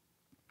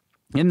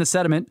 In the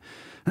sediment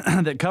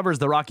that covers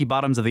the rocky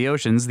bottoms of the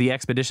oceans, the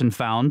expedition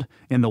found,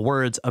 in the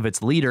words of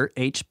its leader,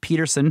 H.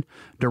 Peterson,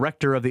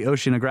 director of the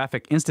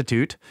Oceanographic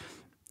Institute,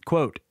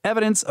 quote,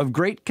 evidence of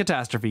great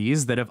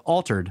catastrophes that have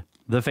altered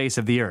the face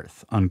of the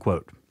earth,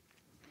 unquote.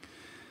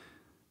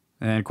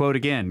 And quote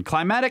again,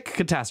 climatic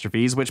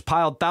catastrophes which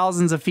piled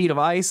thousands of feet of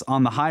ice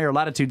on the higher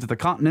latitudes of the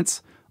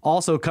continents,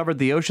 also covered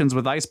the oceans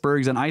with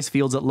icebergs and ice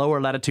fields at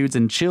lower latitudes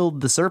and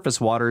chilled the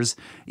surface waters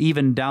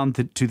even down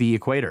to the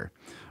equator.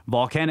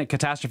 Volcanic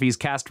catastrophes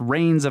cast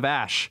rains of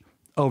ash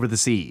over the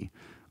sea,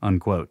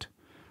 unquote.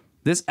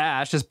 This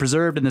ash is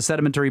preserved in the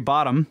sedimentary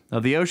bottom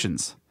of the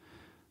oceans.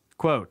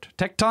 Quote,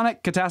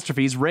 tectonic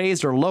catastrophes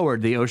raised or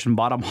lowered the ocean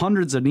bottom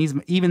hundreds and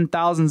even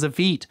thousands of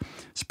feet,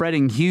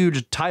 spreading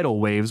huge tidal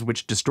waves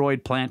which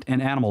destroyed plant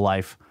and animal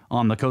life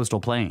on the coastal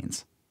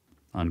plains,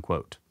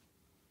 unquote.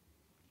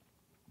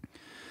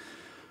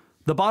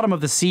 The bottom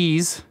of the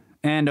seas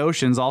and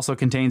oceans also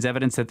contains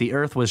evidence that the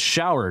Earth was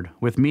showered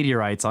with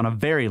meteorites on a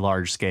very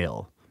large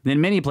scale.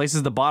 In many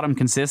places, the bottom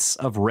consists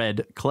of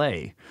red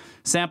clay.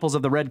 Samples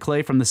of the red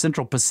clay from the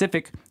Central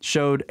Pacific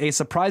showed a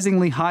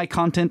surprisingly high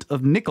content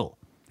of nickel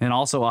and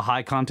also a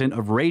high content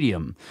of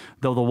radium,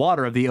 though the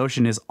water of the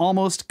ocean is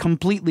almost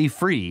completely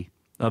free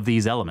of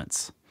these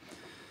elements.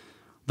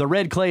 The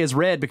red clay is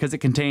red because it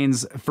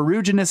contains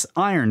ferruginous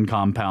iron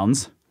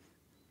compounds.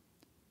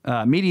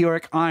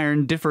 Meteoric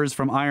iron differs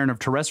from iron of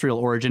terrestrial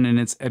origin in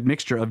its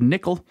admixture of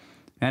nickel,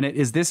 and it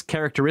is this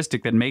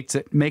characteristic that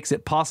makes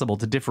it possible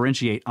to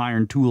differentiate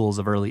iron tools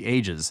of early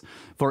ages,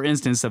 for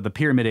instance of the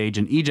Pyramid Age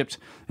in Egypt,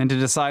 and to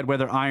decide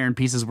whether iron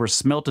pieces were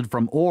smelted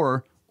from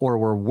ore or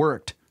were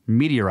worked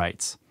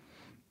meteorites.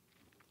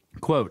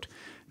 Quote,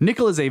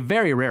 nickel is a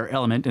very rare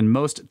element in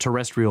most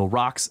terrestrial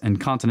rocks and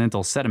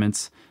continental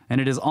sediments,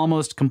 and it is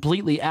almost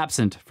completely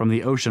absent from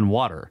the ocean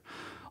water.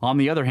 On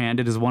the other hand,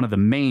 it is one of the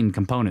main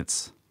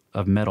components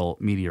of metal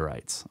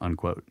meteorites,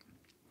 unquote.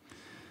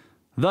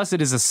 Thus,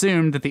 it is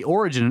assumed that the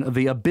origin of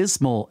the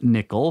abysmal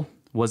nickel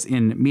was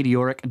in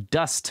meteoric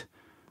dust,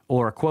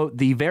 or, quote,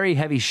 the very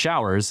heavy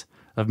showers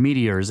of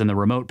meteors in the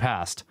remote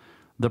past.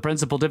 The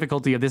principal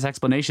difficulty of this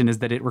explanation is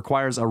that it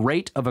requires a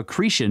rate of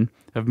accretion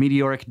of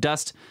meteoric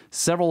dust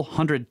several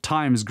hundred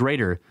times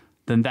greater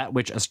than that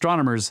which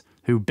astronomers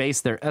who base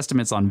their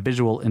estimates on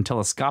visual and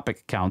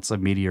telescopic counts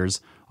of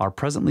meteors are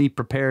presently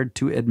prepared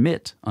to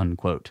admit,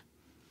 unquote.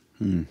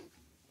 In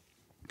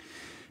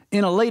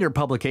a later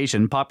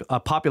publication, a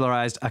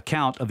popularized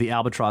account of the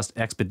Albatross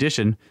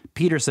expedition,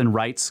 Peterson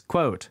writes,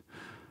 quote,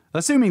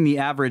 assuming the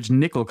average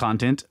nickel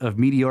content of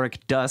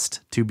meteoric dust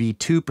to be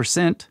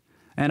 2%,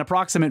 an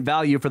approximate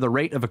value for the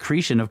rate of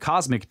accretion of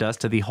cosmic dust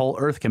to the whole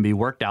Earth can be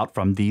worked out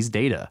from these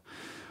data.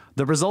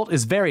 The result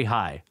is very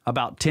high,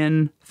 about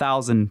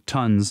 10,000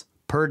 tons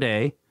per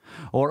day,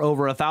 or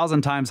over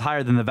 1,000 times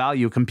higher than the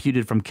value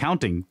computed from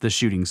counting the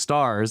shooting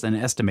stars and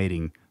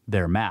estimating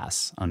their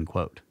mass,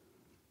 unquote.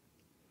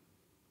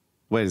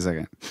 Wait a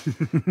second.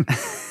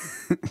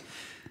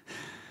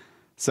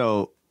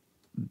 So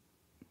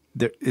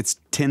it's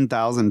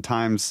 10,000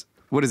 times,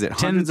 what is it?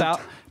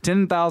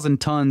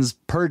 10,000 tons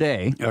per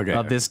day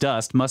of this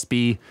dust must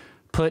be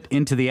put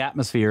into the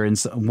atmosphere in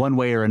one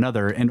way or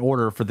another in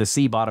order for the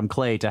sea bottom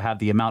clay to have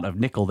the amount of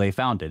nickel they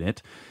found in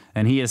it.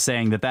 And he is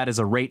saying that that is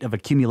a rate of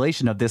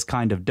accumulation of this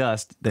kind of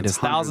dust that is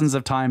thousands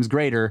of times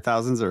greater.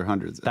 Thousands or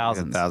hundreds?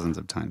 Thousands. Thousands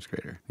of times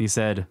greater. He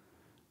said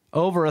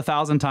over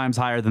 1,000 times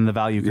higher than the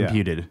value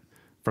computed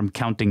from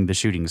counting the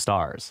shooting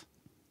stars.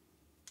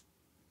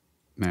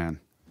 Man.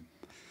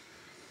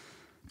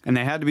 And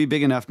they had to be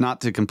big enough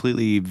not to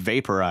completely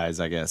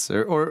vaporize, I guess.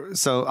 Or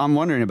so I'm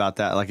wondering about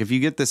that. Like if you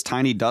get this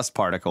tiny dust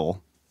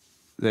particle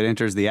that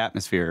enters the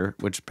atmosphere,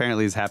 which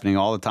apparently is happening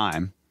all the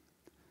time,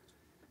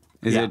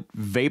 is it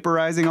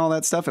vaporizing all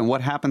that stuff? And what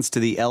happens to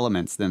the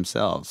elements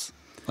themselves?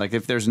 Like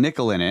if there's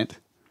nickel in it,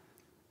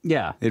 it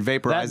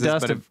vaporizes,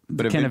 that dust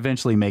but can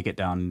eventually make it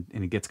down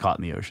and it gets caught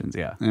in the oceans.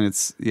 Yeah. And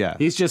it's,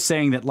 He's just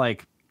saying that,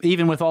 like,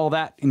 even with all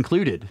that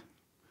included,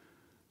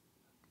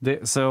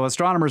 so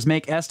astronomers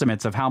make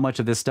estimates of how much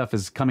of this stuff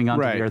is coming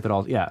onto the Earth at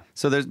all. Yeah.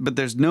 So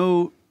there's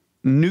no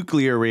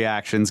nuclear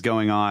reactions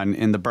going on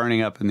in the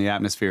burning up in the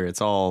atmosphere. It's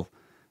all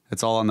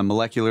on the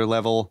molecular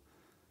level.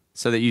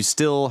 So that you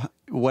still,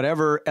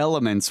 whatever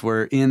elements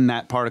were in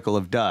that particle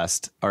of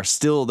dust are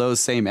still those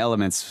same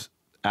elements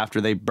after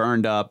they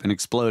burned up and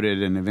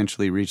exploded and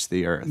eventually reached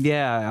the Earth.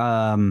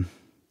 Yeah,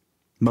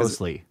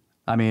 mostly.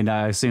 I mean,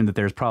 I assume that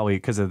there's probably,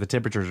 because the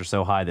temperatures are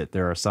so high that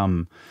there are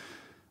some,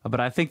 but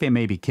I think they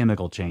may be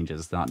chemical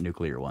changes, not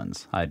nuclear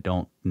ones. I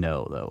don't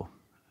know, though.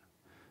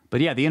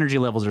 But yeah, the energy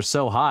levels are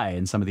so high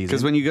in some of these.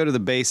 Because when you go to the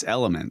base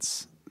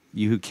elements,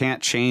 you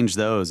can't change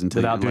those until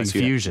without doing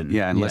fusion.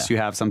 Unless you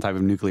have some type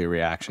of nuclear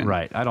reaction.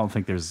 Right. I don't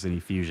think there's any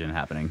fusion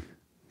happening.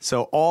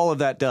 So all of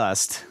that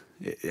dust,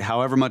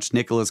 however much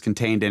nickel is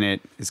contained in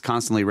it, is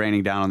constantly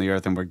raining down on the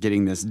Earth, and we're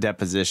getting this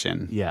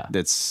deposition. Yeah.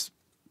 That's,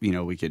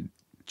 we could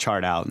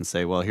chart out and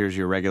say, well, here's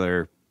your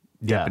regular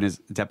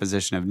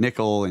deposition of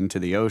nickel into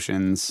the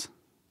oceans.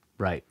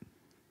 Right.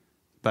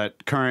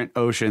 But current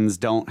oceans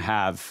don't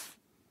have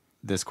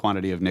this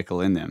quantity of nickel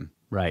in them.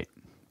 Right.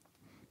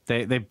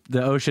 The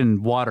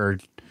ocean water,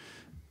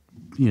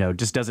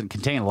 just doesn't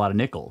contain a lot of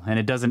nickel,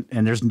 and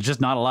there's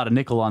just not a lot of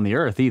nickel on the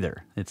Earth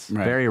either. It's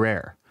very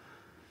rare.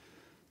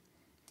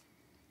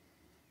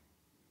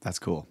 That's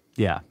cool.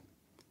 Yeah.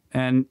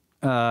 And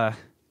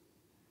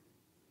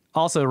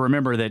also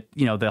remember that,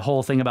 the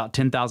whole thing about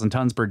 10,000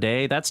 tons per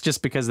day, that's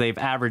just because they've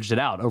averaged it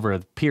out over a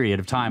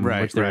period of time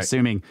in which they're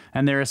assuming,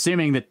 and they're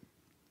assuming that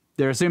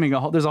there's a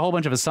whole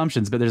bunch of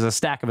assumptions, but there's a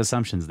stack of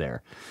assumptions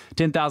there.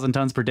 10,000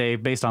 tons per day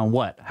based on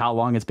what? How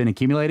long it's been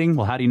accumulating?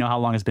 Well, how do you know how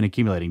long it's been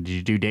accumulating? Did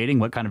you do dating?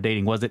 What kind of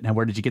dating was it? And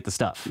where did you get the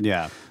stuff?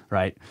 Yeah.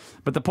 Right.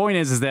 But the point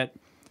is that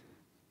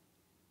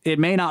it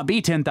may not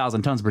be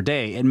 10,000 tons per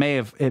day. It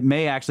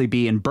may actually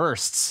be in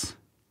bursts.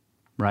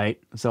 Right.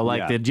 So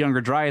like the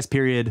Younger Dryas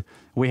period,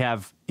 we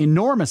have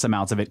enormous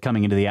amounts of it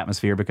coming into the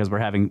atmosphere because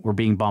we're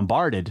being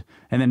bombarded.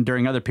 And then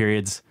during other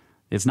periods,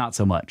 it's not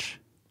so much.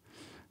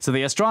 So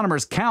the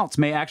astronomers' counts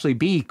may actually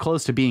be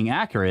close to being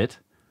accurate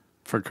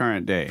for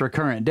current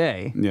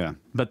day. Yeah.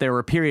 But there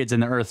were periods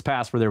in the Earth's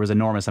past where there was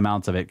enormous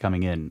amounts of it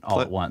coming in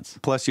all at once.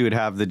 Plus, you would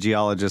have the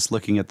geologists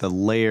looking at the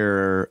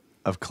layer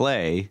of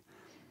clay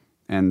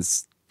and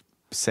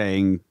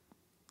saying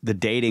the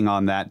dating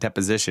on that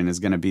deposition is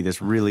going to be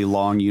this really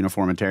long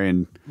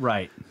uniformitarian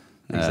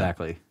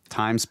exactly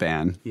time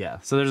span. Yeah.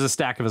 So there's a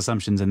stack of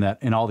assumptions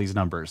in all these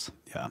numbers.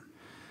 Yeah.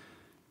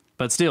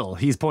 But still,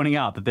 he's pointing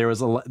out that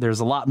there's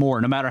a lot more,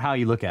 no matter how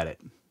you look at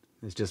it.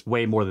 It's just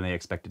way more than they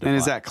expected. And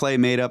is that clay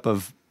made up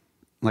of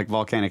like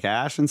volcanic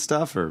ash and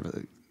stuff?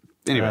 Or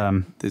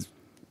anyway,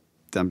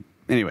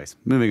 anyways,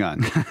 moving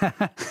on.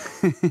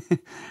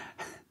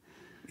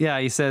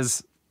 Yeah, he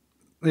says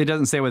it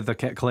doesn't say what the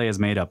clay is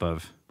made up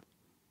of.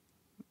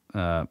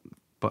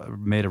 But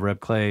made of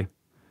red clay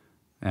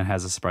and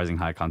has a surprising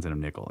high content of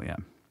nickel. Yeah.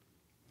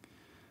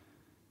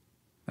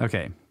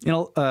 Okay.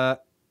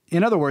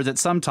 In other words, at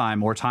some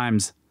time or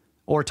times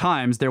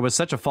there was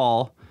such a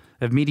fall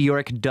of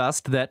meteoric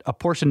dust that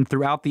apportioned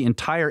throughout the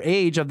entire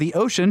age of the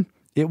ocean,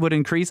 it would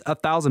increase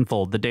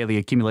 1,000-fold the daily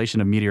accumulation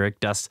of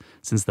meteoric dust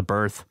since the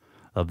birth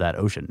of that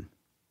ocean.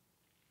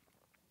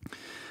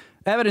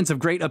 Evidence of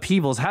great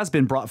upheavals has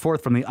been brought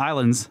forth from the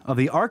islands of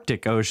the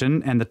Arctic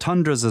Ocean and the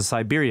tundras of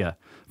Siberia,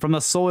 from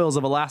the soils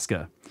of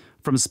Alaska,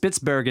 from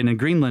Spitsbergen in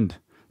Greenland,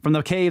 from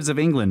the caves of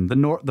England,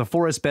 the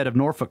forest bed of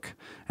Norfolk,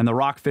 and the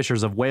rock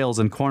fissures of Wales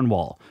and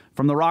Cornwall,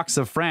 from the rocks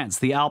of France,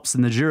 the Alps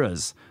and the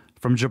Juras,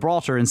 from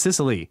Gibraltar and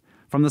Sicily,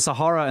 from the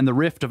Sahara and the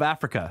Rift of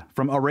Africa,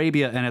 from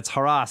Arabia and its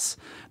Haras,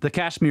 the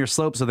Kashmir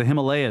slopes of the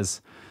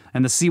Himalayas,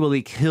 and the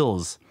Siwalik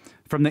Hills,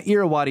 from the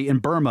Irrawaddy in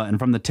Burma, and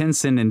from the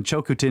Tenzin and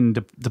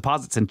Chokutin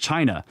deposits in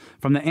China,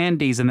 from the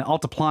Andes and the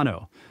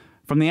Altiplano,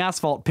 from the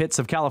asphalt pits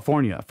of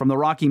California, from the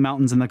Rocky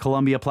Mountains and the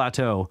Columbia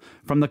Plateau,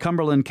 from the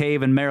Cumberland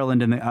Cave in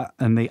Maryland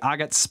and the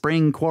Agate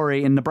Spring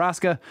Quarry in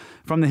Nebraska,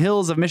 from the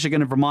hills of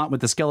Michigan and Vermont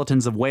with the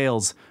skeletons of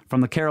whales,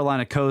 from the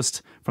Carolina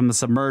coast, from the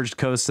submerged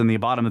coasts and the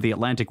bottom of the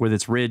Atlantic with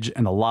its ridge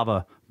and the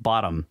lava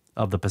bottom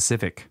of the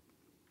Pacific.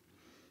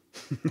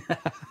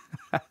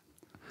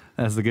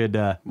 That's the good...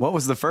 What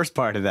was the first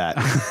part of that?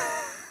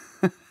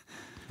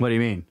 What do you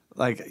mean?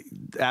 Like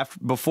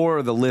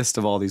before the list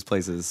of all these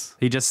places.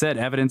 He just said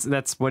evidence.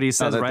 That's what he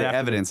says right after.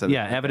 Evidence of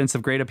evidence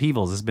of great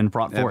upheavals has been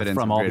brought forth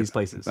from all these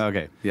places.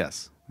 Okay.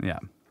 Yes. Yeah.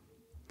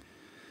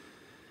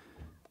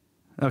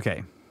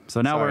 Okay.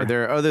 So now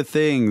there are other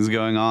things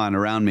going on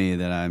around me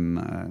that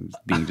I'm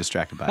being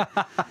distracted by.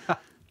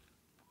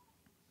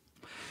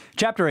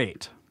 Chapter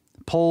 8.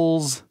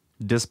 Poles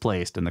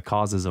displaced and the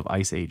causes of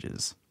ice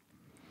ages.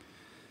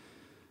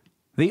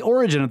 The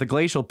origin of the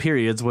glacial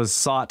periods was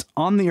sought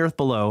on the earth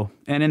below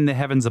and in the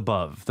heavens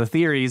above. The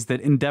theories that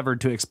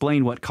endeavored to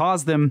explain what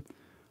caused them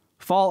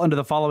fall under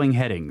the following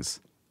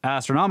headings: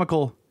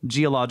 astronomical,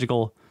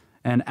 geological,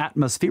 and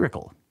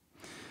atmospherical.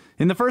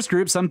 In the first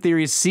group, some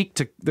theories seek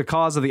the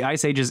cause of the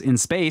ice ages in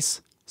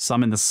space,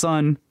 some in the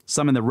sun,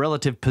 some in the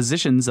relative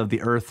positions of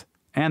the earth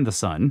and the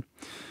sun.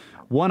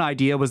 One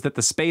idea was that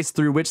the space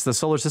through which the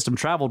solar system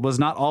traveled was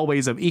not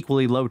always of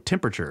equally low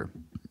temperature,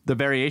 the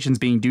variations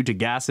being due to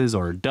gases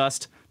or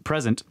dust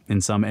present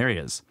in some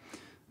areas.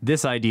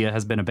 This idea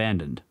has been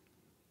abandoned.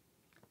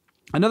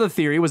 Another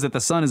theory was that the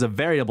sun is a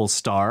variable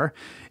star,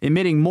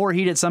 emitting more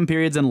heat at some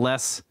periods and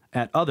less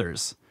at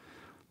others.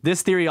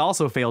 This theory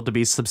also failed to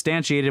be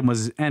substantiated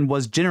and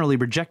was generally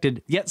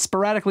rejected, yet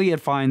sporadically it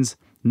finds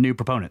new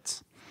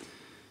proponents.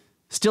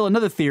 Still,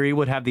 another theory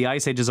would have the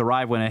ice ages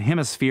arrive when a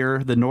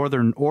hemisphere, the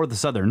northern or the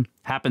southern,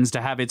 happens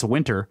to have its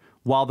winter,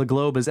 while the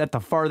globe is at the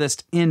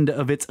farthest end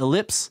of its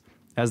ellipse,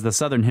 as the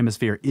southern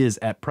hemisphere is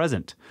at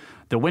present.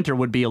 The winter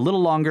would be a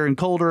little longer and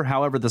colder,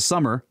 however the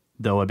summer,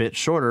 though a bit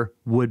shorter,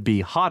 would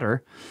be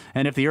hotter,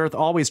 and if the Earth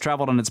always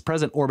traveled on its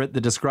present orbit, the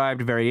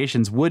described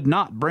variations would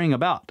not bring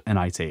about an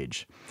ice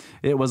age.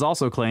 It was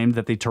also claimed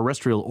that the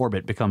terrestrial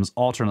orbit becomes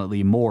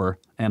alternately more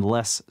and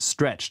less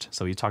stretched.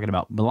 So he's talking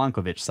about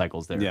Milankovitch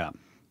cycles there. Yeah.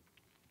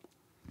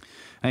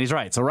 And he's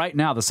right. So right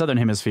now, the southern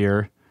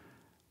hemisphere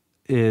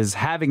is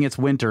having its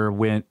winter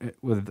with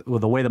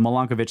the way the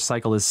Milankovitch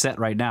cycle is set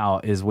right now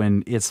is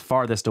when it's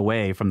farthest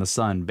away from the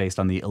sun based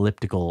on the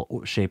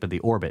elliptical shape of the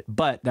orbit.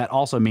 But that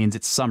also means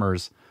its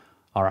summers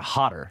are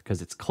hotter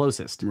because it's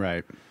closest.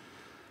 Right.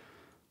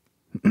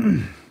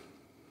 And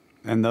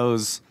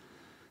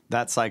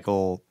that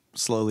cycle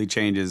slowly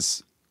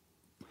changes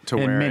to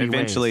In where many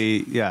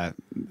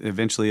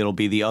eventually it'll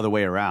be the other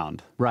way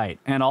around. Right.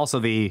 And also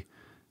the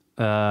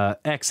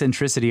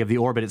eccentricity of the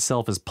orbit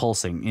itself is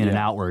pulsing in and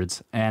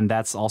outwards, and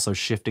that's also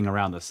shifting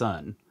around the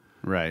sun.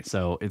 Right.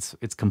 So it's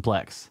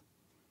complex.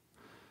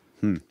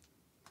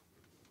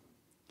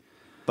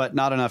 But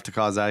not enough to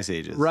cause ice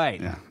ages. Right.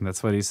 Yeah.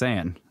 That's what he's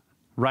saying.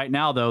 Right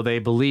now, though, they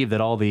believe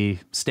that all the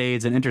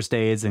stades and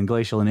interstades and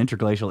glacial and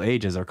interglacial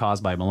ages are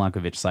caused by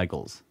Milankovitch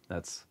cycles.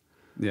 That's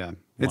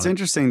It's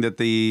interesting that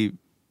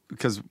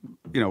because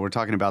we're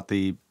talking about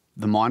the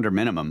Maunder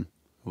minimum,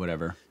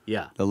 whatever.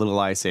 Yeah. The little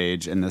ice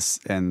age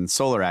and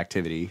solar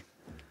activity.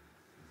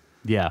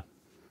 Yeah.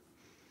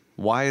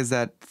 Why is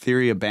that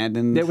theory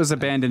abandoned? It was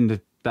abandoned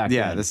back then.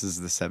 Yeah, this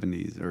is the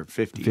 70s or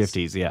 50s.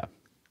 50s, yeah.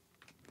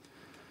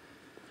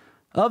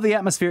 Of the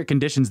atmospheric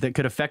conditions that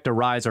could affect a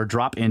rise or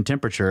drop in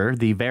temperature,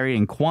 the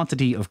varying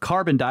quantity of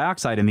carbon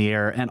dioxide in the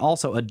air and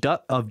also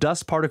of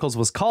dust particles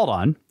was called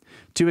on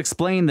to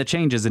explain the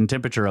changes in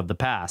temperature of the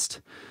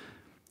past.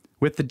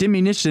 With the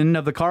diminution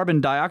of the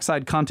carbon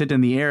dioxide content in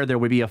the air, there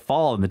would be a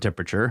fall in the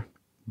temperature,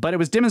 but it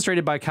was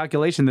demonstrated by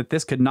calculation that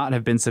this could not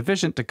have been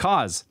sufficient to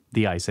cause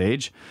the ice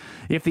age.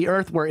 If the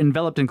Earth were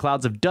enveloped in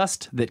clouds of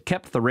dust that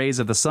kept the rays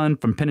of the sun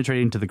from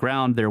penetrating to the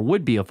ground, there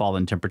would be a fall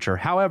in temperature.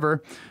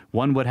 However,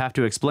 one would have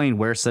to explain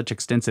where such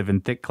extensive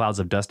and thick clouds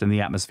of dust in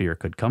the atmosphere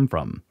could come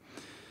from.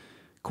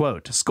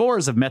 Quote,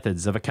 scores of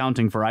methods of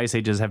accounting for ice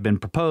ages have been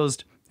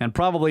proposed, and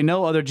probably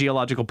no other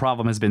geological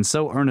problem has been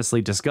so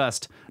earnestly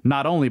discussed,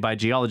 not only by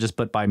geologists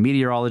but by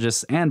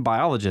meteorologists and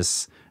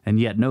biologists, and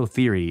yet no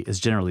theory is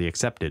generally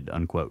accepted,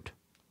 unquote.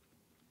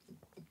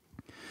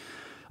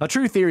 A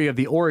true theory of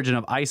the origin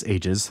of ice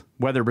ages,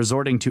 whether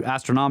resorting to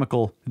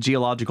astronomical,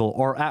 geological,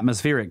 or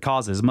atmospheric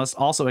causes, must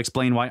also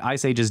explain why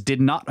ice ages did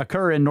not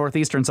occur in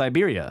northeastern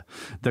Siberia,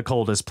 the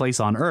coldest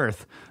place on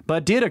Earth,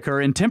 but did occur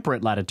in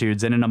temperate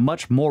latitudes and in a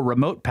much more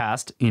remote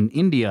past in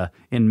India,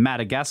 in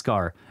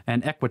Madagascar,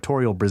 and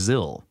equatorial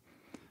Brazil.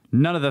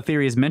 None of the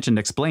theories mentioned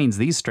explains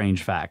these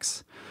strange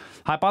facts.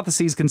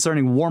 Hypotheses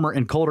concerning warmer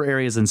and colder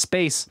areas in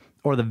space,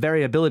 or the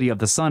variability of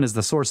the sun as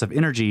the source of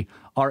energy,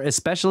 are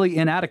especially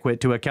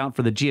inadequate to account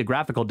for the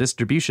geographical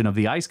distribution of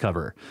the ice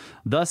cover.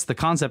 Thus, the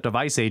concept of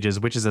ice ages,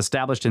 which is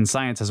established in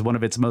science as one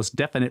of its most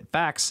definite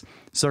facts,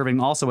 serving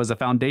also as a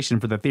foundation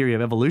for the theory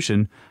of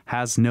evolution,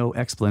 has no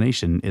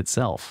explanation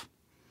itself.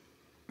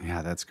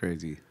 Yeah, that's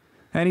crazy.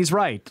 And he's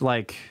right.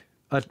 Like,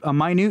 a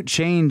minute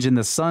change in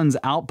the sun's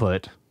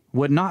output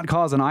would not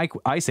cause an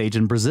ice age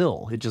in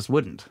Brazil. It just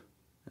wouldn't.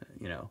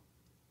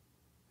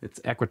 It's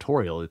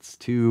equatorial. It's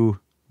too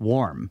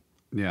warm.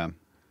 Yeah.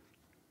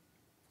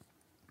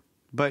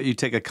 But you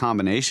take a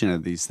combination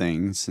of these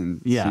things,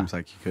 and it seems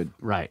like you could.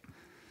 Right.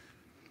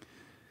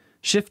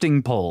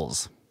 Shifting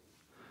poles.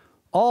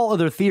 All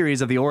other theories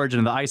of the origin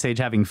of the Ice Age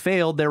having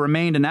failed, there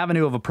remained an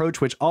avenue of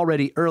approach which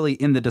already early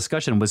in the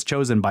discussion was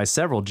chosen by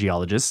several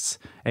geologists,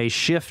 a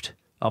shift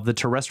of the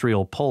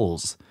terrestrial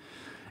poles.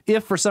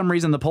 If for some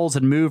reason the poles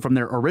had moved from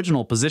their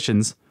original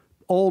positions,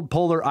 old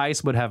polar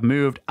ice would have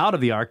moved out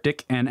of the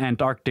Arctic and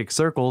Antarctic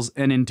circles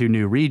and into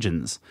new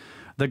regions.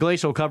 The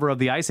glacial cover of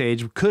the Ice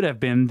Age could have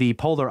been the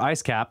polar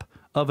ice cap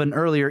of an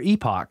earlier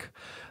epoch.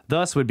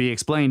 Thus would be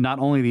explained not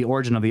only the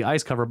origin of the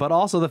ice cover, but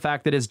also the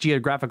fact that its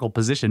geographical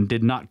position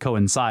did not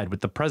coincide with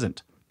the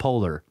present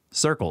polar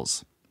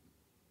circles.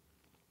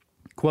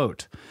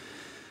 Quote,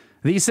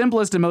 the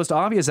simplest and most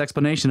obvious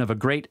explanation of a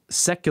great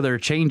secular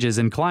changes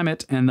in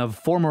climate and the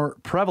former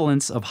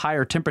prevalence of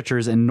higher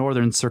temperatures in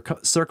northern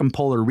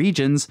circumpolar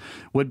regions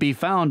would be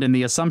found in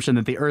the assumption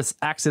that the Earth's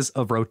axis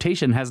of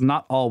rotation has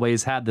not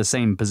always had the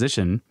same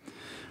position,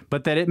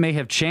 but that it may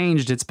have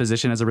changed its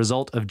position as a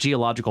result of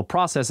geological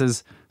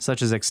processes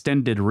such as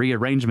extended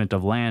rearrangement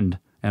of land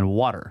and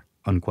water,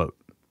 unquote.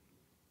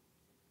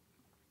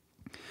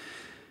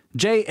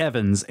 J.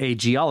 Evans, a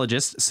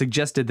geologist,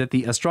 suggested that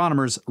the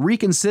astronomers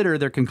reconsider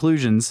their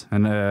conclusions,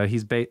 and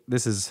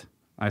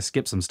I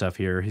skipped some stuff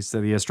here. He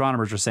said the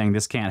astronomers are saying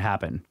this can't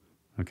happen.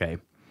 Okay.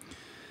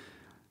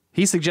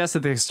 He suggests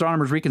that the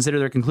astronomers reconsider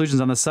their conclusions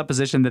on the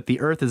supposition that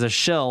the Earth is a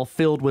shell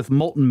filled with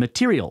molten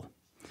material.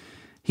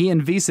 He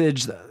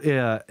envisaged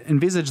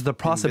the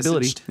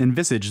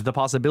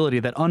possibility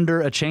that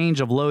under a change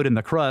of load in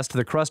the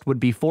crust would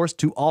be forced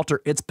to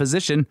alter its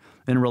position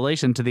in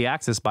relation to the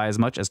axis by as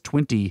much as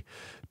 20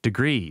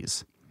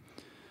 degrees.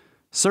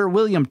 Sir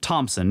William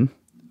Thomson,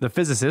 the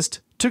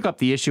physicist, took up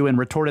the issue and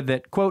retorted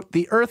that, quote,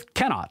 the Earth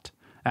cannot,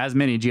 as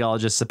many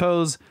geologists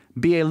suppose,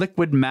 be a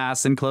liquid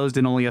mass enclosed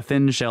in only a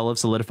thin shell of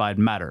solidified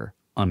matter,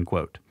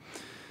 unquote.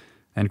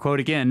 And quote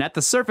again, at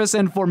the surface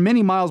and for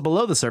many miles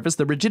below the surface,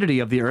 the rigidity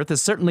of the Earth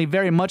is certainly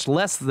very much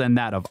less than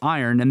that of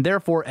iron, and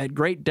therefore at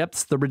great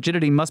depths the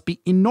rigidity must be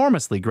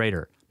enormously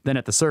greater than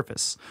at the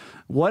surface.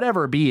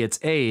 Whatever be its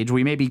age,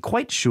 we may be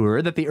quite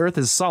sure that the Earth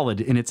is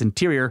solid in its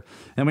interior,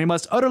 and we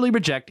must utterly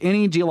reject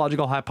any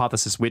geological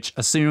hypothesis which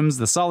assumes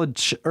the solid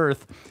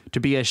Earth to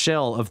be a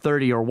shell of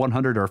 30 or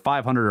 100 or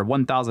 500 or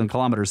 1,000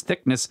 kilometers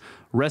thickness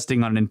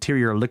resting on an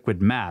interior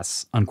liquid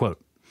mass, unquote.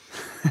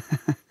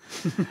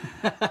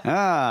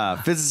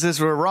 Physicists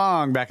were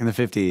wrong back in the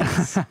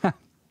 50s.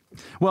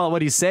 Well,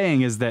 what he's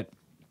saying is that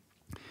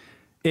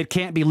it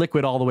can't be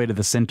liquid all the way to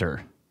the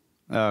center.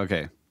 Oh,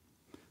 okay.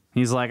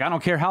 He's like, I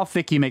don't care how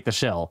thick you make the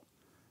shell.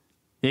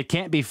 It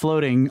can't be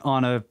floating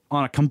on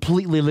a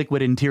completely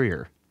liquid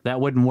interior.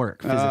 That wouldn't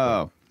work physically.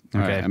 Oh,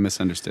 okay. Right, I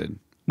misunderstood.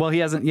 Well,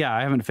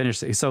 I haven't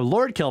finished. So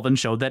Lord Kelvin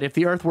showed that if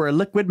the Earth were a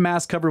liquid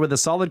mass covered with a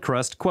solid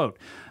crust, quote,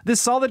 this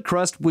solid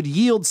crust would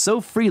yield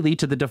so freely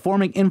to the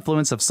deforming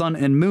influence of sun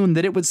and moon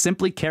that it would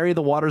simply carry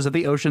the waters of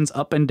the oceans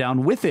up and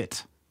down with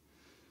it.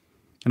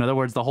 In other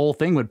words, the whole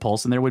thing would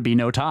pulse and there would be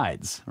no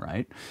tides,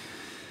 right?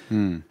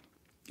 And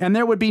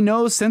there would be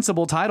no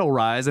sensible tidal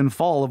rise and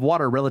fall of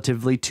water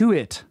relatively to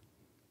it.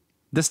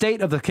 The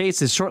state of the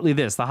case is shortly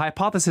this. The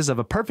hypothesis of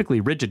a perfectly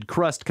rigid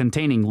crust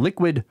containing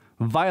liquid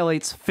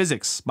violates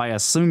physics by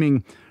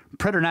assuming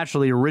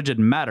preternaturally rigid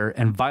matter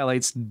and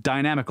violates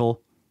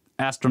dynamical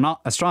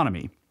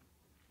astronomy.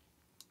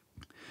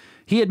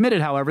 He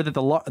admitted, however, that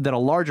a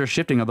larger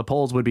shifting of the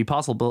poles would be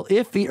possible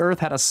if the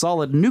Earth had a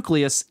solid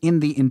nucleus in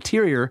the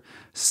interior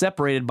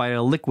separated by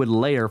a liquid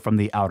layer from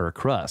the outer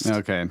crust.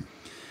 Okay.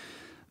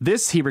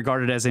 This he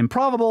regarded as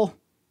improbable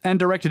and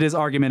directed his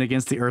argument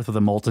against the Earth with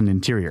a molten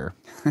interior.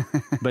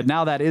 But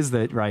now that is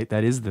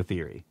the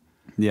theory.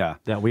 Yeah.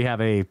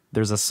 That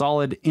there's a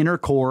solid inner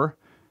core,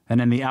 and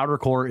then the outer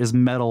core is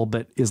metal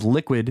but is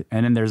liquid,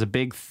 and then there's a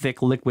big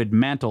thick liquid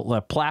mantle, a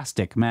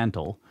plastic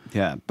mantle.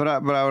 Yeah, but I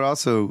would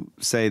also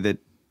say that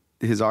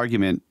his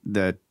argument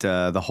that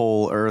the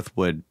whole Earth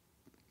would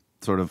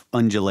sort of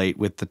undulate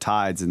with the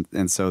tides,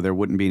 and so there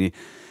wouldn't be any.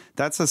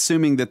 That's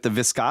assuming that the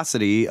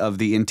viscosity of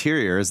the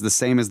interior is the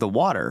same as the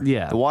water.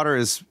 Yeah. The water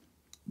is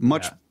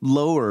much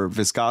lower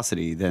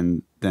viscosity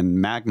than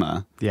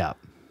magma. Yeah.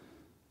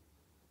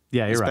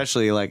 Yeah, you're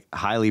especially like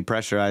highly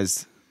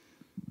pressurized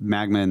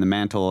magma in the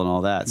mantle and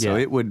all that. So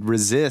it would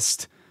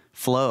resist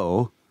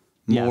flow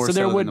more. So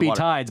there would be water.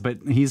 tides, but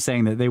he's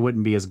saying that they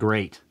wouldn't be as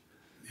great.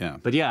 Yeah.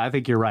 But yeah, I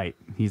think you're right.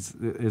 Is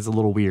a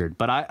little weird.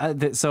 But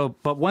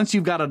but once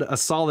you've got a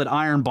solid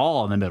iron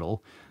ball in the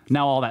middle,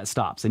 now all that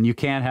stops, and you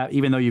can't have,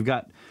 even though you've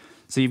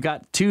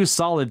got two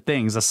solid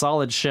things, a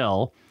solid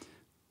shell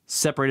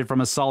separated from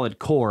a solid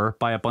core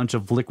by a bunch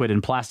of liquid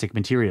and plastic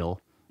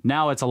material.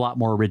 Now it's a lot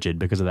more rigid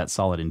because of that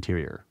solid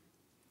interior.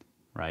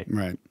 Right.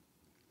 Right.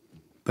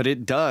 But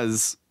it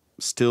does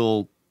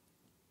still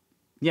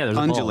there's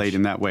undulate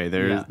in that way.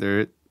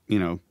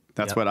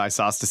 That's what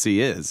isostasy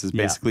is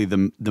basically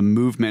the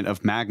movement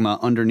of magma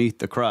underneath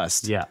the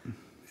crust. Yeah.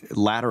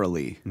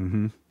 Laterally.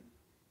 Mm-hmm.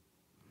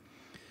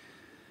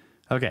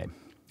 Okay.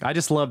 I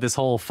just love this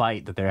whole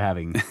fight that they're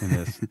having in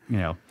this,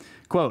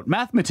 Quote,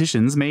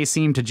 mathematicians may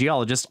seem to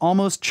geologists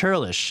almost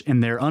churlish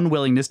in their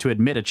unwillingness to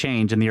admit a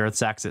change in the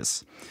Earth's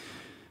axis.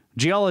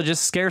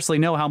 Geologists scarcely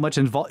know how much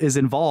is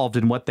involved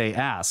in what they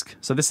ask.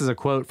 So this is a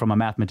quote from a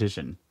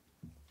mathematician.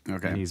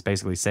 Okay. And he's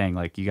basically saying,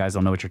 like, you guys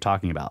don't know what you're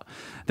talking about.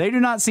 They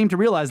do not seem to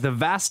realize the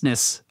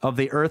vastness of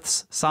the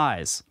Earth's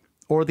size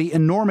or the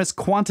enormous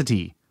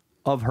quantity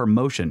of her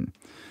motion.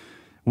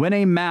 When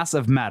a mass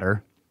of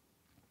matter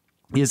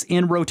is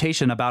in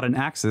rotation about an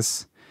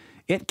axis,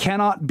 it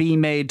cannot be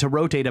made to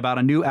rotate about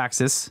a new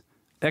axis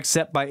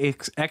except by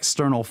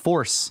external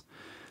force.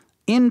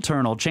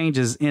 Internal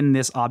changes in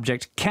this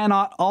object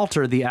cannot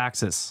alter the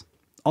axis,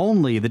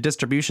 only the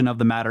distribution of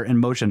the matter in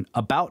motion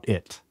about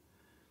it.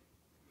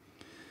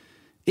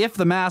 If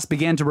the mass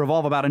began to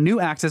revolve about a new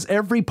axis,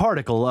 every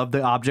particle of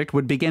the object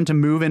would begin to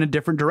move in a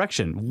different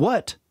direction.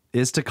 What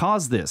is to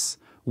cause this?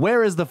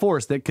 Where is the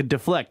force that could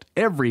deflect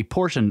every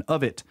portion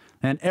of it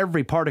and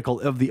every particle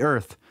of the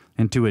Earth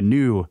into a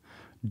new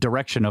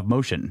direction of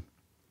motion?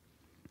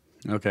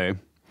 Okay.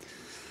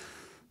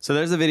 So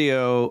there's a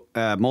video,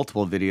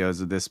 multiple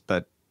videos of this,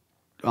 but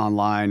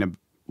online,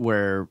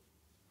 where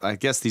I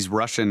guess these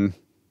Russian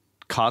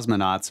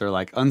cosmonauts are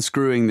like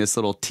unscrewing this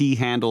little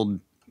T-handled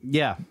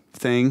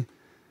thing.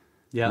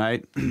 Yeah.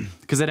 Right?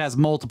 Because it has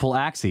multiple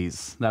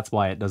axes. That's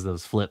why it does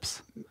those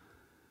flips.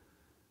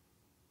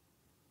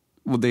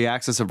 Well, the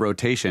axis of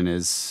rotation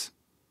is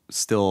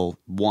still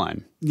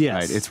one. Yes.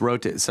 Right? It's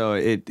rotate. So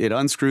it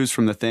unscrews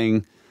from the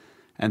thing,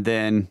 and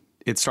then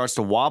it starts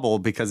to wobble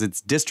because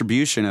its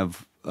distribution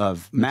of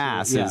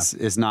mass Yeah.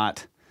 is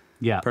not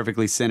Yeah.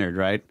 perfectly centered,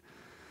 right?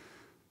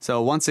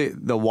 So once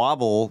the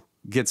wobble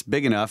gets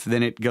big enough,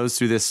 then it goes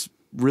through this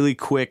really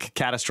quick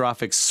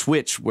catastrophic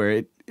switch where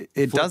it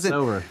Flips doesn't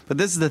over. But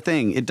this is the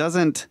thing, it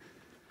doesn't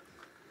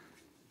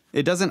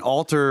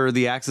alter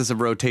the axis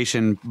of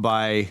rotation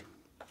by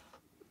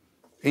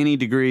any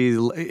degree.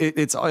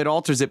 It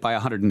alters it by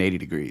 180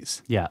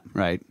 degrees. Yeah.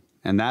 Right?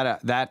 And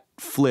that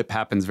flip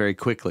happens very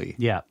quickly.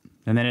 Yeah.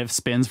 And then it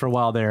spins for a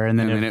while there, and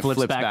then it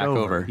flips back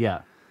over.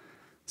 Yeah.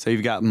 So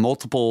you've got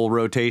multiple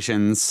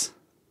rotations,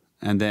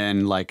 and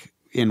then like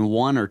in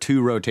one or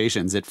two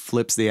rotations, it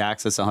flips the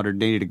axis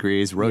 180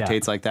 degrees,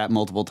 rotates like that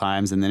multiple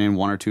times, and then in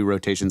one or two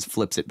rotations,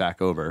 flips it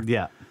back over.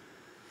 Yeah.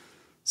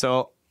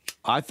 So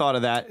I thought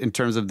of that in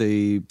terms of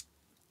the,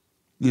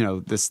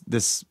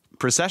 this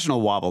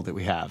precessional wobble that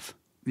we have.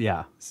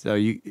 Yeah. So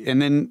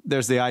and then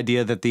there's the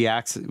idea that the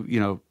axis,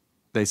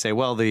 they say,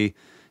 well, the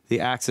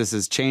axis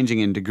is changing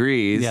in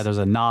degrees. Yeah, there's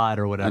a nod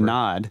or whatever. A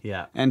nod.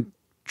 Yeah. And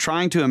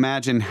trying to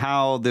imagine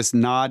how this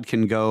nod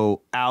can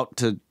go out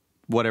to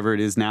whatever it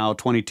is now,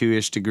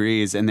 22-ish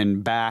degrees, and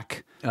then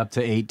back Up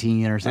to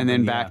 18 or something. and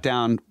then back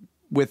down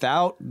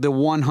without the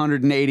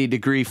 180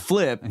 degree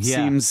flip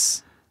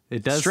seems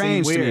It does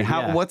strange seem to me. weird,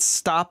 yeah. What's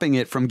stopping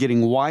it from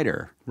getting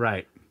wider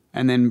Right.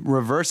 and then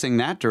reversing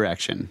that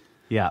direction?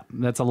 Yeah.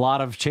 That's a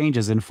lot of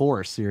changes in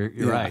force. You're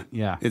right.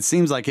 Yeah. It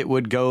seems like it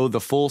would go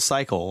the full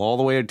cycle all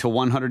the way to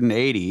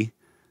 180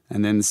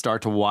 and then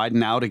start to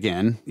widen out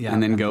again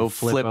and then go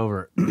flip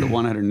over to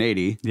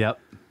 180. Yep.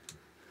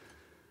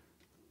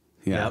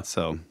 Yeah. Yep.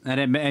 So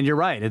And you're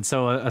right. And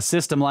so a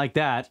system like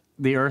that,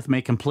 the Earth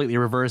may completely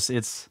reverse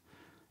its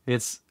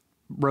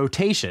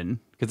rotation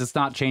because it's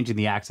not changing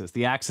the axis.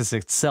 The axis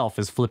itself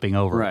is flipping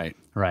over. Right.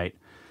 Right.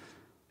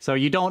 So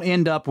you don't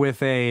end up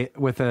with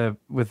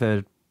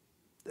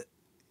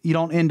you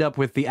don't end up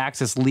with the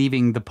axis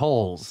leaving the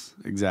poles.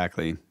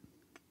 exactly.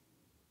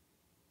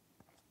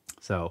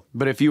 So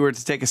But if you were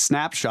to take a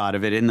snapshot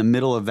of it in the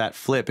middle of that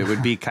flip, it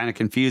would be kind of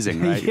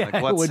confusing, right? Yeah, Like,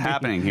 it what's would be.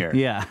 happening here?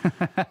 Yeah.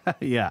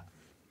 Yeah.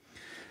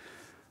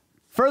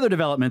 Further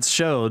developments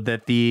showed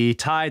that the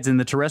tides in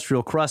the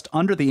terrestrial crust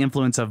under the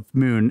influence of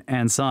moon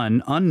and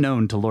sun,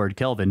 unknown to Lord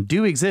Kelvin,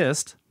 do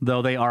exist,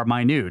 though they are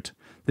minute.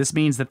 This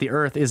means that the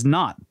Earth is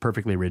not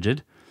perfectly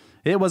rigid.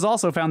 It was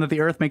also found that the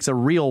Earth makes a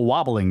real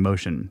wobbling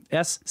motion.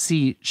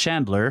 S.C.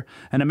 Chandler,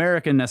 an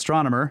American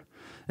astronomer,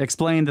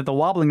 explained that the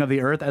wobbling of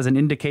the Earth as an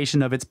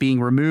indication of its being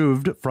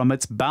removed from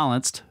its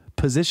balanced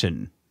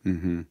position.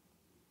 Mm-hmm.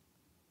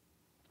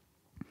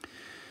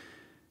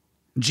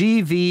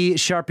 G.V.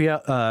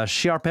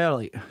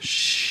 Schiaparelli,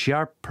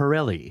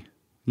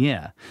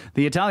 yeah,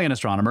 the Italian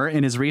astronomer,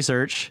 in his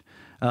research,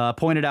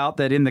 pointed out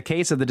that in the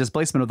case of the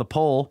displacement of the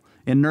pole,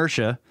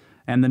 inertia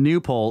and the new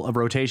pole of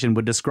rotation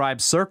would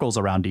describe circles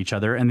around each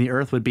other, and the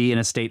Earth would be in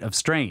a state of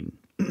strain.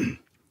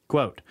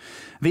 Quote,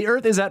 "The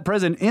Earth is at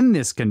present in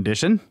this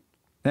condition,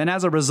 and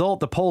as a result,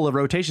 the pole of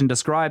rotation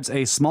describes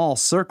a small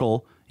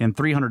circle in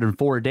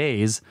 304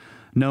 days,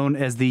 known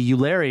as the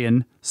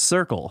Eulerian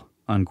circle,"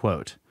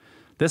 unquote.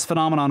 This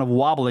phenomenon of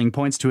wobbling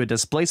points to a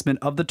displacement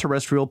of the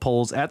terrestrial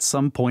poles at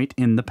some point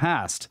in the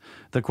past.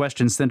 The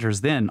question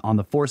centers then on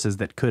the forces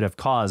that could have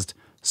caused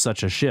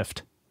such a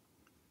shift.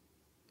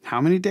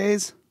 How many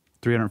days?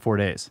 304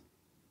 days.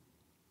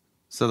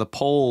 So the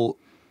pole.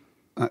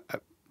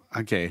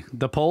 Okay.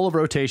 The pole of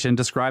rotation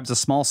describes a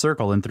small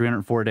circle in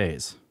 304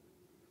 days.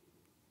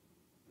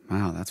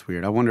 Wow, that's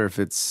weird. I wonder if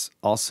it's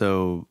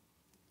also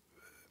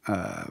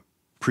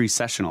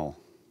precessional.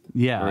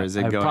 Yeah, Or is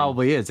it going-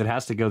 probably is. It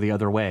has to go the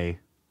other way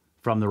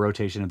from the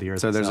rotation of the Earth.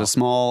 So there's a itself.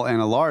 small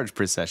and a large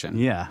precession.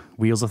 Yeah,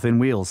 wheels within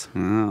wheels.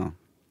 Oh.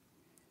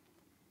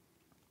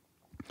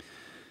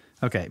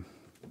 Okay.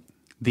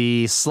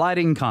 The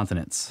sliding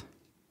continents.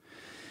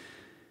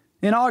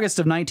 In August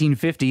of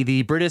 1950,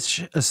 the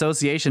British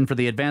Association for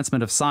the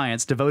Advancement of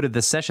Science devoted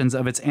the sessions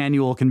of its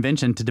annual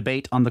convention to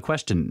debate on the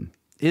question,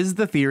 is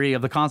the theory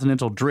of the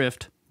continental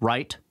drift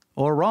right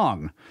or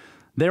wrong?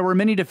 There were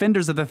many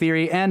defenders of the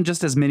theory and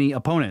just as many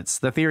opponents.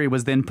 The theory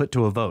was then put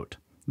to a vote.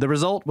 The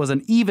result was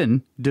an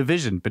even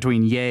division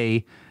between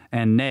yay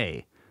and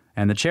nay,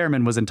 and the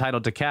chairman was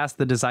entitled to cast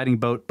the deciding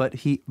vote, but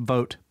he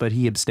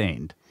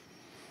abstained.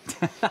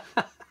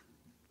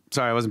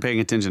 Sorry, I wasn't paying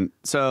attention.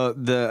 So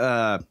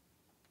the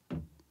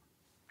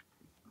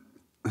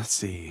let's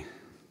see.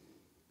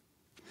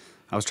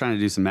 I was trying to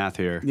do some math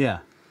here. Yeah.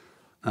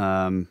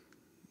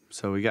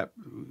 So we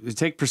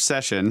take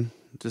precession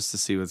just to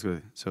see what's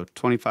good. So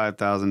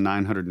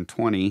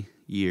 25,920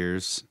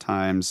 years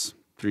times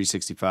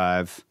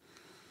 365.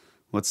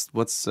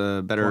 What's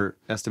a better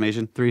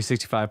estimation?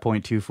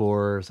 365.24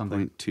 or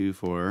something.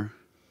 0.24.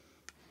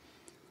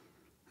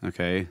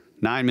 Okay.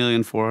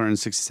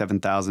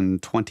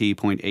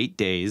 9,467,020.8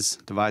 days.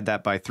 Divide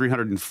that by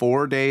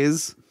 304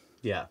 days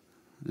Yeah.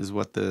 is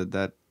what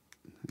that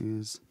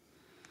is.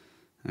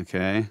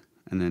 Okay.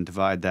 And then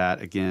divide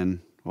that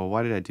again. Well,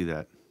 why did I do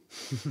that?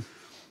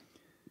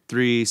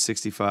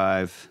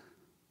 365.24.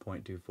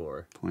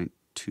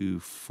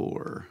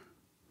 0.24.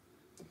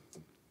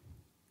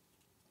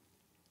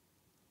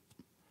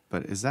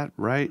 But is that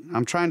right?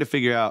 I'm trying to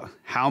figure out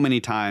how many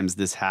times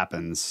this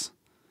happens.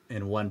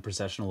 In one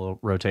precessional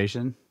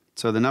rotation?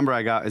 So the number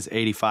I got is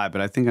 85, but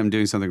I think I'm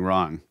doing something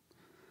wrong.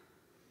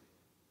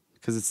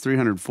 Because it's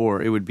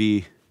 304, it would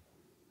be...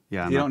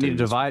 Yeah, You don't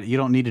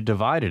need to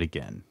divide it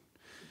again.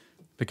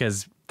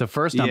 Because the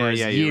first number is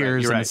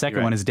years and the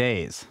second one is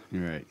days.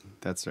 You're right.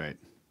 That's right.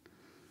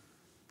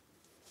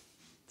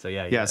 So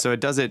yeah, so it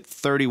does it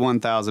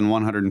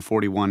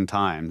 31,141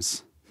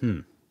 times.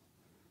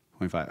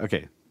 25.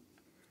 Okay.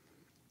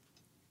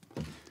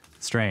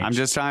 Strange. I'm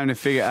just trying to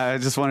figure. I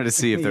just wanted to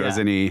see if there was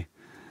any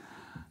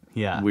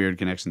weird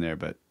connection there,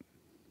 but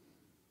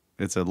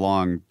it's a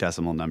long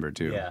decimal number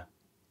too. Yeah.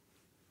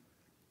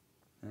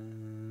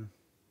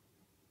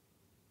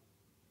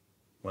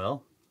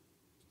 Well,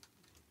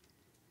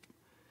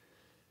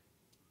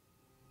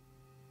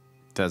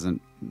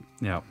 doesn't.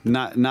 No.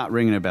 Not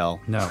ringing a bell.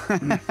 No.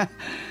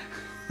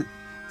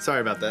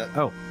 Sorry about that.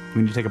 Oh,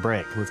 we need to take a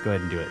break. Let's go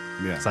ahead and do it.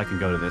 Yeah. So I can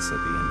go to this at the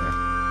end there.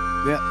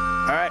 Yeah.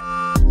 All right.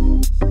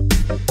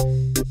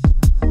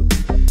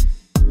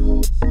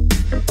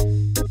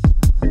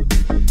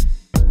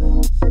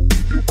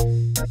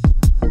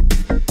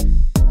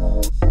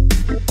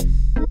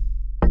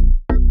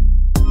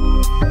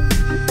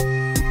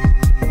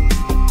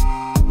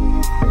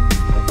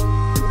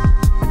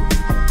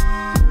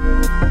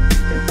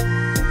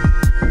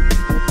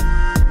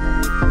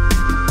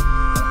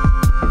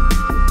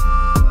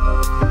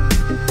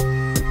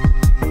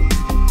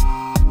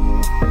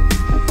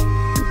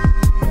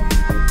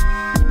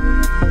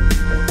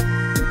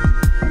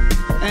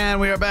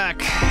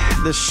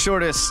 The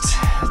shortest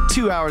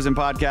 2 hours in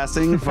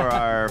podcasting for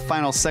our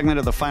final segment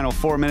of the final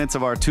 4 minutes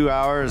of our 2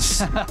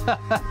 hours.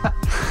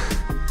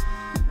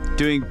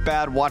 Doing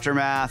bad watcher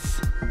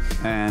math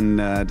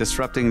and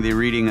disrupting the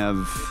reading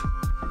of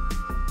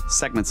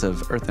segments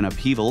of Earth in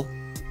Upheaval.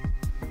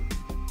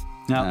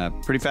 No.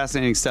 Pretty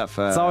fascinating stuff.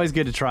 It's always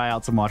good to try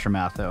out some watcher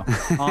math, though,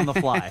 on the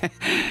fly.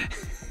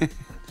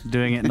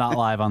 Doing it not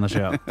live on the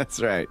show.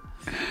 That's right.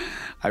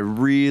 I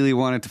really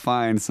wanted to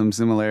find some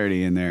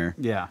similarity in there.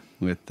 Yeah.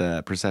 With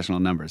precessional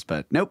numbers,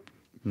 but nope.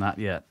 Not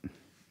yet.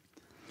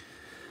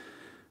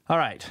 All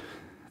right.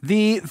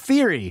 The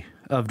theory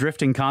of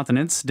drifting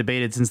continents,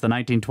 debated since the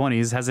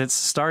 1920s, has its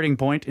starting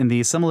point in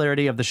the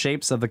similarity of the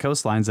shapes of the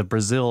coastlines of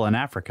Brazil and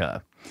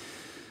Africa.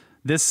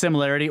 This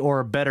similarity,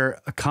 or better,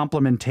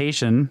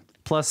 complementation,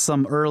 plus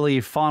some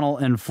early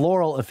faunal and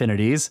floral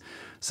affinities,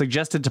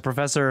 suggested to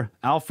Professor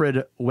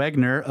Alfred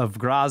Wegener of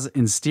Graz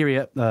in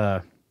Styria,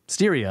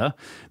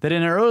 that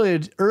in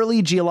an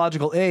early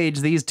geological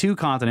age, these two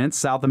continents,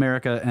 South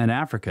America and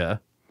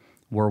Africa,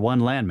 were one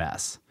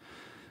landmass.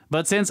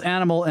 But since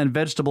animal and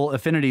vegetable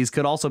affinities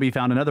could also be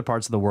found in other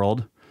parts of the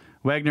world,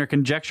 Wegener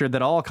conjectured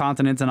that all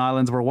continents and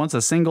islands were once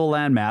a single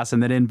landmass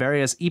and that in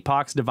various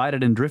epochs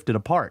divided and drifted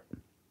apart.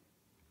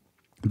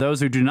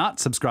 Those who do not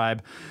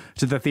subscribe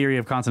to the theory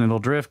of continental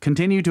drift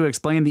continue to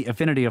explain the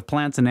affinity of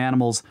plants and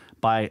animals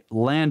by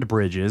land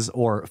bridges,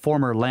 or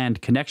former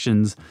land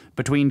connections,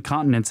 between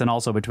continents and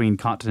also between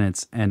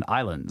continents and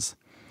islands.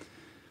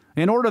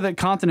 In order that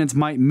continents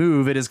might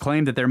move, it is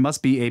claimed that there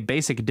must be a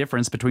basic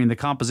difference between the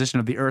composition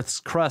of the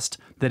Earth's crust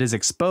that is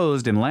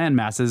exposed in land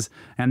masses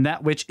and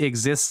that which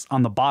exists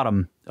on the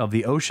bottom of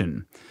the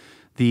ocean.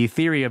 The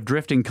theory of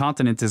drifting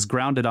continents is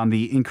grounded on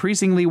the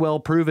increasingly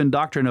well-proven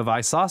doctrine of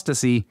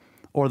isostasy,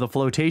 or the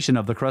flotation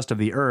of the crust of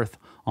the Earth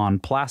on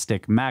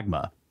plastic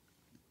magma.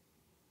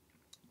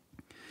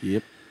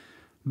 Yep.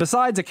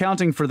 Besides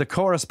accounting for the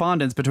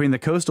correspondence between the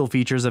coastal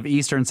features of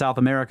eastern South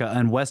America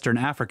and western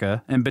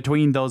Africa, and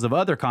between those of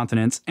other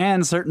continents,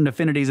 and certain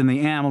affinities in the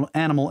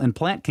animal and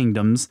plant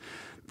kingdoms,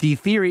 the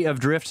theory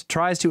of drift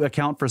tries to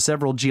account for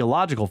several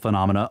geological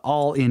phenomena,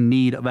 all in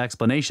need of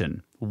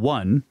explanation.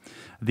 1.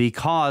 The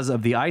cause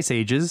of the ice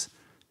ages.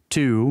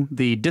 2.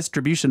 The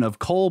distribution of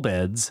coal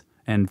beds.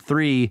 And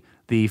 3.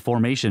 The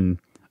formation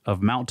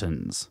of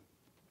mountains.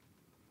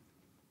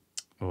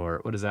 Or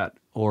what is that?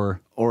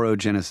 Or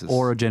orogenesis.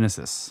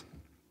 Orogenesis.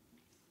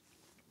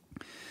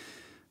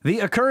 The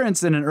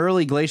occurrence in an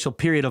early glacial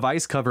period of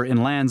ice cover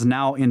in lands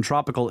now in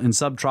tropical and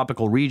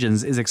subtropical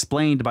regions is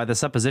explained by the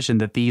supposition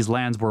that these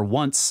lands were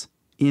once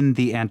in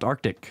the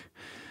Antarctic.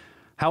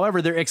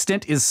 However, their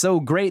extent is so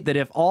great that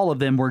if all of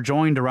them were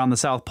joined around the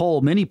South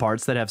Pole, many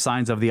parts that have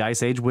signs of the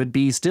Ice Age would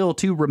be still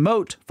too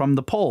remote from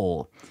the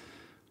pole.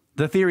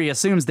 The theory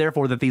assumes,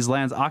 therefore, that these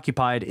lands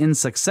occupied in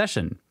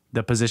succession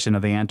the position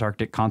of the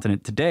Antarctic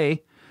continent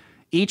today,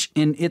 each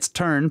in its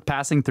turn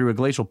passing through a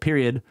glacial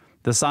period.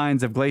 The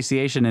signs of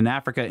glaciation in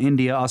Africa,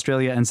 India,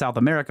 Australia, and South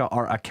America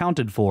are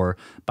accounted for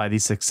by the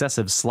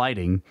successive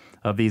sliding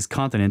of these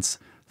continents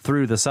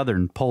through the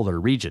southern polar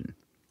region.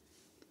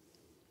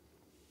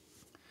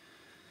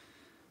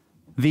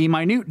 The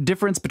minute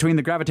difference between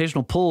the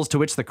gravitational pulls to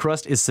which the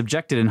crust is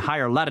subjected in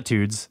higher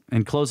latitudes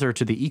and closer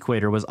to the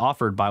equator was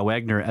offered by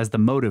Wagner as the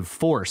motive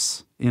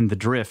force in the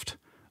drift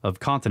of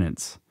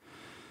continents.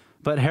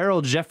 But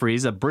Harold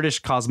Jeffreys, a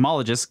British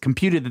cosmologist,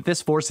 computed that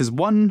this force is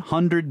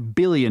 100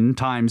 billion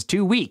times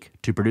too weak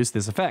to produce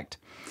this effect.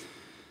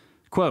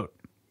 Quote,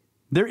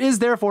 "There is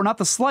therefore not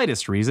the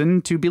slightest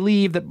reason to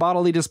believe that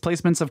bodily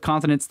displacements of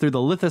continents through the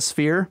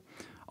lithosphere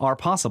are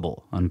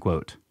possible,"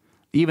 unquote.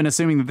 Even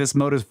assuming that this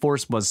motive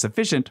force was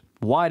sufficient,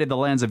 why did the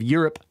lands of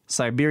Europe,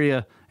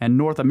 Siberia, and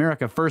North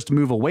America first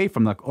move away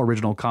from the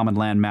original common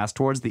land mass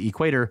towards the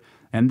equator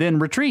and then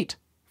retreat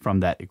from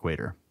that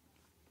equator?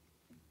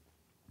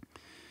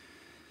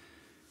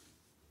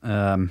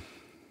 The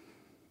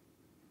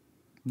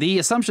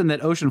assumption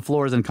that ocean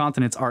floors and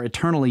continents are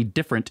eternally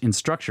different in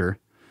structure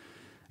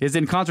is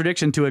in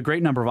contradiction to a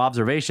great number of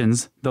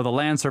observations, though the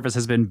land surface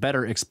has been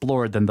better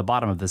explored than the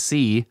bottom of the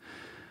sea.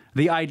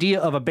 The idea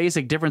of a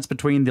basic difference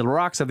between the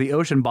rocks of the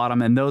ocean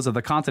bottom and those of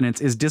the continents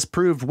is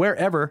disproved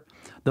wherever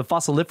the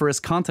fossiliferous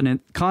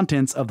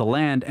contents of the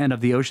land and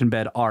of the ocean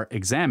bed are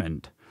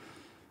examined.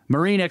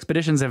 Marine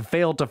expeditions have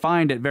failed to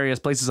find at various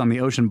places on the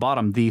ocean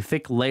bottom the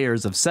thick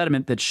layers of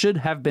sediment that should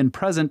have been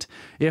present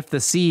if the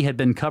sea had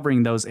been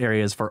covering those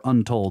areas for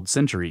untold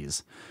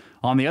centuries.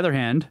 On the other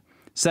hand,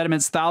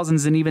 sediments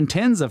thousands and even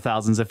tens of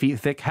thousands of feet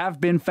thick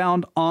have been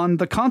found on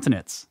the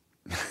continents.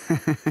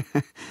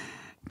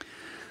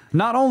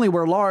 Not only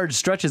were large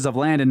stretches of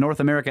land in North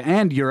America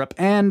and Europe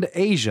and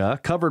Asia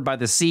covered by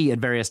the sea at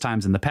various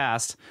times in the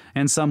past,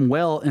 and some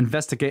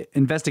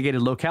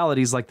well-investigated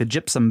localities like the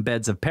gypsum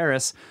beds of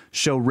Paris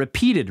show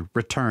repeated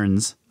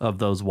returns of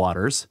those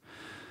waters,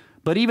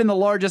 but even the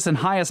largest and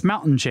highest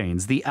mountain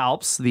chains, the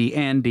Alps, the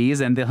Andes,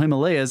 and the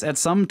Himalayas, at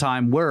some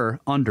time were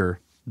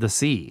under the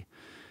sea.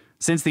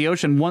 Since the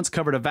ocean once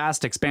covered a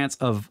vast expanse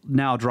of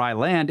now dry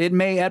land, it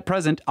may at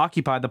present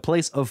occupy the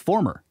place of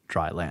former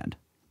dry land.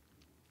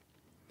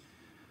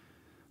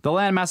 The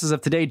land masses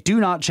of today do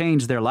not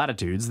change their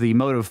latitudes. The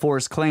motive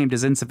force claimed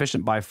is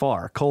insufficient by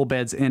far. Coal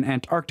beds in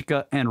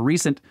Antarctica and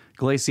recent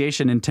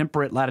glaciation in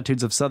temperate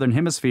latitudes of southern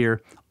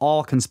hemisphere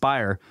all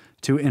conspire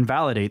to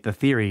invalidate the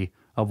theory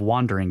of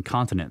wandering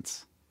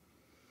continents.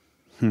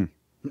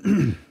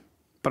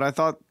 But I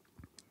thought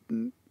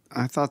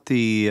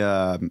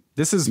the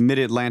this is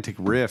mid-Atlantic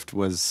rift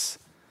was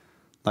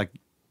like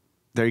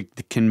they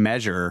can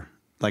measure,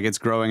 like it's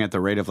growing at the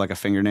rate of like a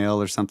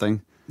fingernail or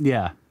something.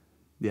 Yeah.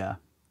 Yeah.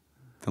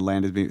 The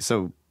land is being,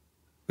 so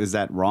is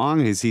that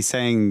wrong? Is he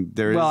saying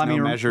there is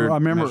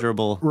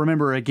measurable?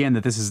 Remember again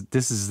that this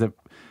is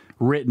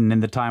written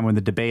in the time when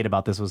the debate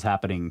about this was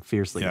happening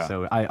fiercely. Yeah.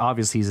 So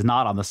obviously he's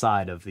not on the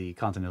side of the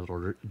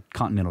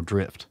continental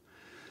drift.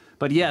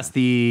 But yes,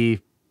 the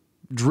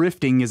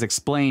drifting is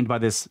explained by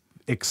this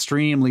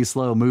extremely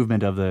slow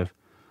movement of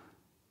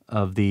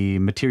the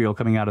material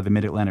coming out of the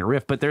mid-Atlantic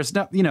rift. But there's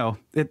no,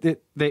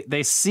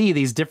 they see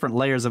these different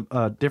layers of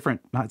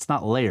it's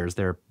not layers,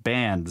 they're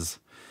bands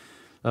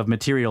of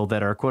material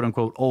that are quote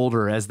unquote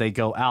older as they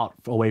go out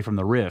away from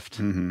the rift.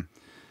 Mm-hmm.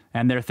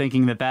 And they're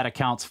thinking that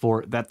accounts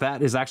for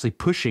that is actually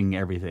pushing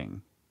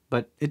everything.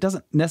 But it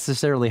doesn't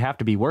necessarily have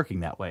to be working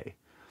that way.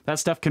 That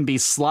stuff can be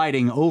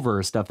sliding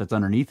over stuff that's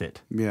underneath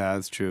it. Yeah,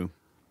 that's true.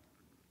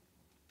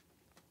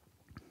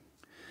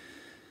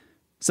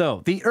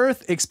 So the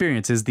Earth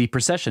experiences the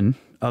precession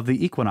of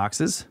the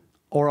equinoxes,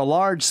 or a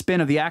large spin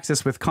of the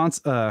axis with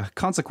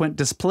consequent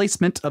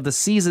displacement of the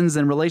seasons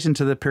in relation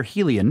to the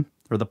perihelion,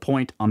 or the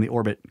point on the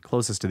orbit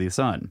closest to the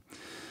sun.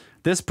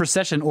 This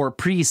precession or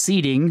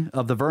preceding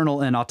of the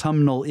vernal and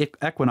autumnal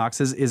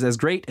equinoxes is as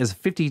great as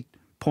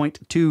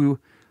 50.2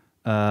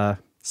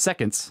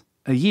 seconds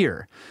a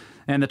year.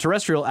 And the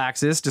terrestrial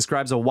axis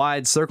describes a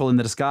wide circle in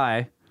the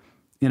sky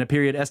in a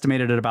period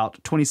estimated at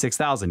about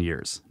 26,000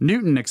 years.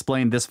 Newton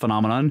explained this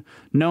phenomenon,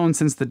 known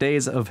since the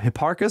days of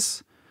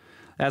Hipparchus,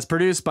 as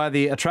produced by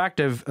the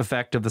attractive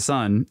effect of the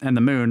sun and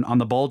the moon on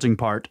the bulging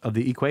part of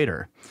the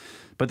equator.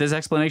 But this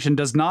explanation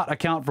does not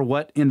account for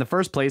what, in the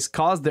first place,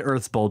 caused the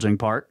Earth's bulging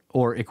part,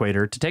 or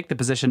equator, to take the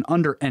position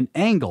under an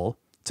angle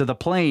to the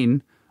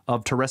plane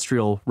of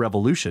terrestrial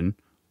revolution,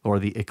 or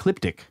the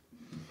ecliptic.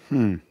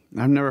 I've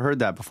never heard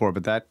that before,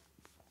 but that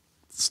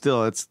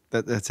still,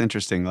 that's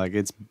interesting. Like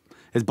it's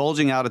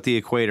bulging out at the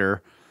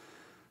equator,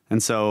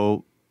 and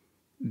so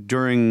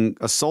during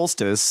a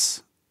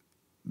solstice,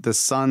 the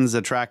sun's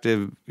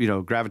attractive,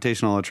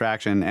 gravitational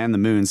attraction, and the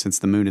moon, since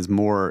the moon is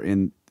more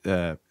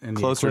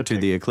closer to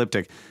the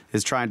ecliptic,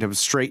 is trying to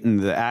straighten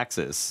the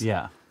axis.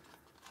 Yeah.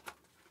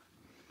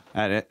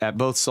 At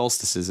both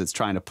solstices, it's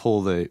trying to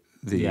pull the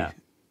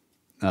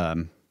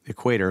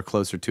equator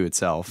closer to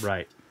itself.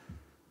 Right.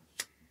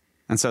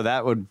 And so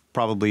that would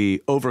probably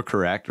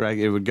overcorrect, right?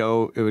 It would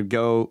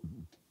go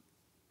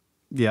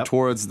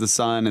towards the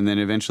sun, and then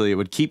eventually it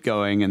would keep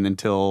going, and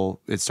until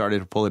it started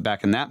to pull it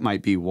back, and that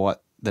might be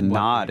what the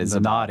nod is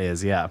about. Nod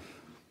is, yeah.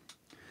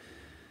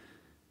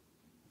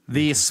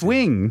 This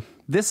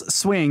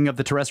swing of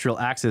the terrestrial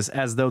axis,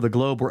 as though the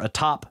globe were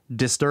atop,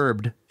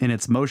 disturbed in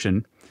its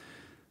motion,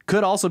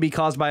 could also be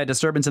caused by a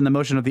disturbance in the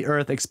motion of the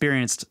Earth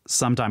experienced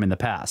sometime in the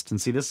past. And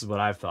see, this is what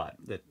I've thought,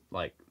 that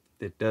like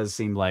it does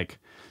seem like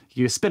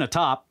you spin a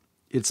top,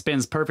 it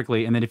spins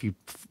perfectly, and then if you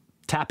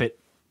tap it,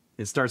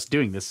 it starts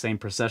doing this same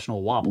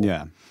precessional wobble.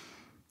 Yeah.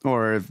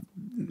 Or if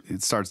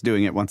it starts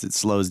doing it once it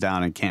slows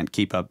down and can't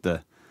keep up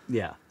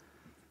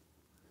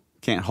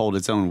can't hold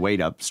its own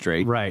weight up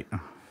straight. Right.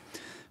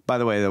 By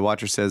the way, the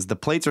watcher says the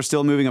plates are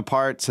still moving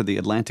apart, so the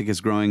Atlantic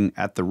is growing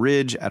at the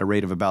ridge at a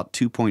rate of about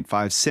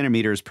 2.5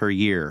 centimeters per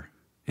year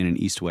in an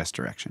east-west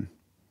direction.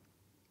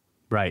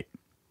 Right.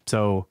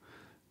 So,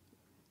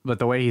 but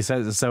the way he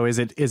says it, so is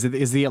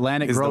the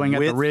Atlantic growing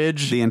at the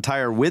ridge? The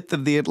entire width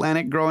of the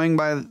Atlantic growing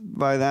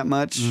by that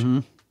much? Mm-hmm.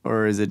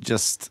 Or is it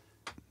just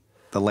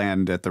the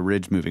land at the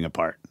ridge moving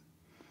apart?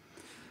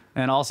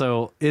 And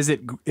also, is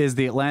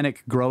the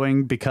Atlantic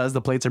growing because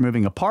the plates are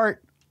moving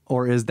apart,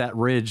 or is that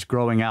ridge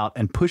growing out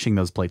and pushing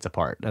those plates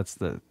apart? That's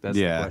the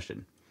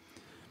question.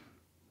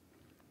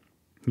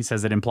 He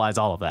says it implies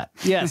all of that.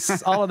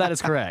 Yes, all of that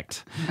is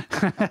correct.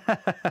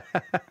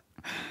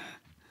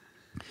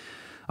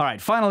 All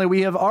right, finally,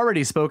 we have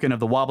already spoken of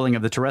the wobbling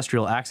of the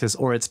terrestrial axis,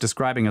 or its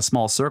describing a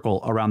small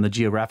circle around the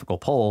geographical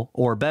pole,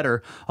 or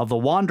better, of the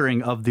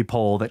wandering of the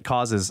pole that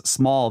causes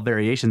small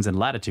variations in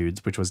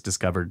latitudes, which was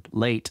discovered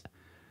late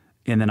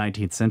in the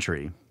 19th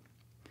century.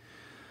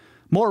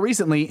 More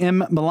recently,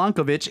 M.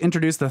 Milankovitch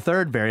introduced the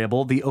third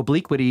variable, the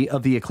obliquity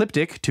of the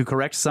ecliptic, to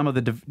correct some of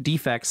the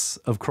defects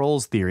of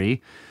Kroll's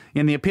theory.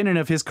 In the opinion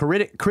of his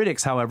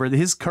critics, however,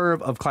 his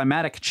curve of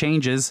climatic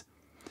changes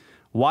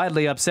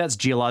widely upsets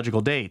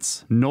geological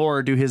dates,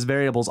 nor do his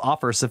variables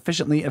offer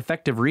sufficiently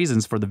effective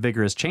reasons for the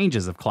vigorous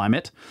changes of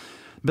climate.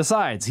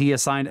 Besides, he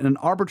assigned an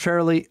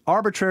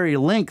arbitrary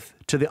length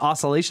to the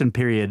oscillation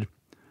period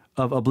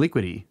of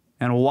obliquity.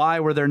 And why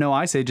were there no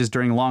ice ages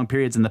during long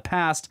periods in the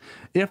past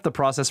if the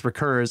process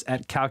recurs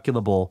at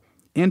calculable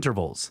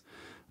intervals?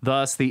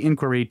 Thus, the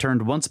inquiry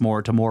turned once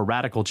more to more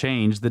radical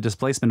change, the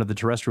displacement of the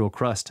terrestrial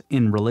crust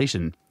in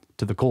relation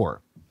to the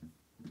core.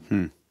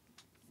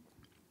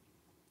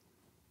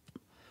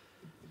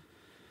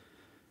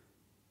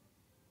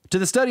 To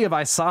the study of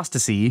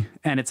isostasy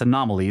and its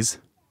anomalies,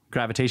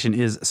 gravitation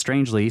is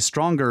strangely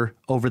stronger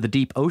over the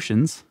deep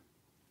oceans.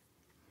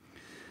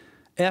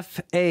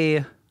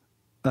 F.A.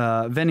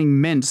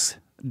 Venning-Mintz,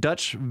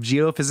 Dutch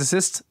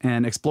geophysicist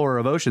and explorer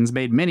of oceans,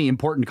 made many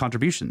important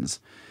contributions.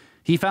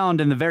 He found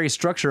in the very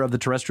structure of the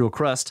terrestrial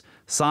crust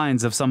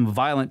signs of some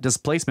violent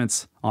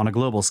displacements on a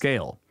global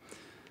scale.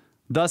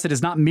 Thus, it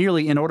is not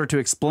merely in order to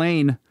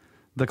explain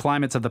the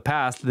climates of the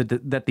past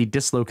that the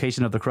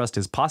dislocation of the crust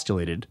is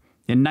postulated.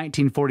 In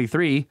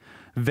 1943,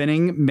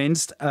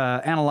 Venning-Mintz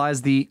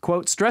analyzed the,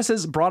 quote,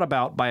 stresses brought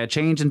about by a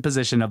change in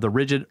position of the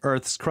rigid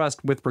Earth's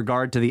crust with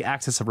regard to the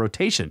axis of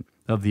rotation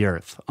of the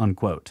Earth,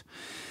 unquote.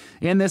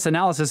 In this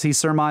analysis, he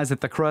surmised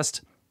the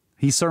crust,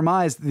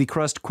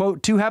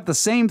 quote, to have the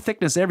same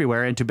thickness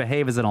everywhere and to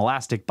behave as an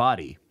elastic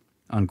body,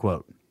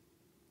 unquote.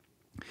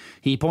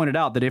 He pointed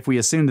out that if we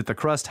assume that the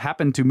crust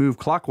happened to move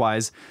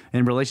clockwise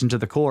in relation to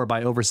the core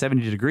by over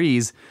 70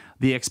 degrees,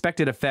 the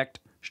expected effect,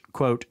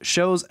 quote,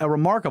 shows a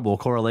remarkable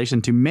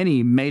correlation to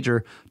many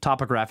major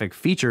topographic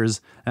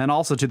features and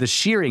also to the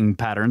shearing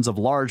patterns of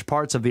large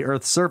parts of the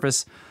Earth's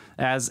surface,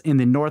 as in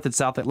the North and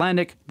South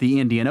Atlantic, the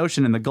Indian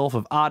Ocean, and the Gulf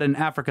of Aden,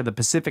 Africa, the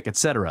Pacific,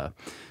 etc.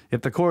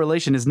 If the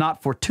correlation is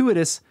not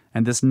fortuitous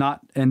and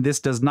this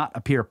does not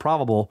appear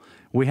probable,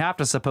 we have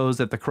to suppose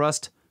that the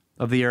crust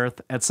of the Earth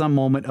at some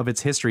moment of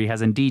its history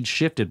has indeed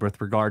shifted with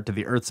regard to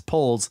the Earth's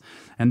poles,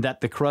 and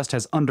that the crust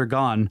has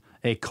undergone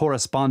a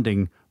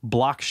corresponding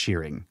block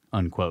shearing,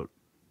 unquote.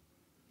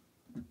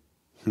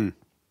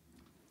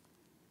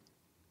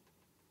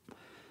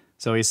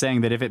 So he's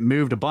saying that if it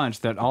moved a bunch,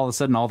 that all of a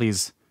sudden all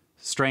these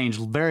strange,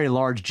 very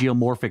large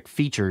geomorphic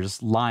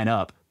features line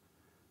up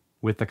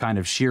with the kind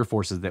of shear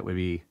forces that would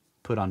be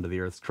put onto the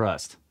Earth's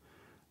crust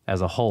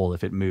as a whole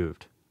if it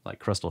moved, like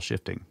crustal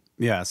shifting.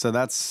 Yeah, so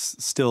that's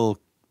still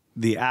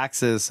the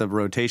axis of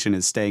rotation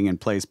is staying in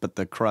place, but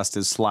the crust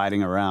is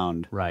sliding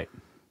around. Right.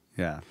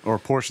 Yeah, or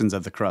portions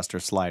of the crust are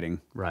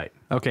sliding. Right.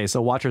 Okay,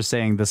 so Watcher's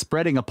saying the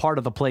spreading apart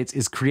of the plates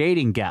is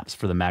creating gaps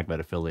for the magma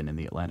to fill in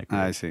the Atlantic.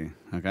 I see.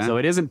 Okay. So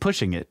it isn't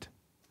pushing it.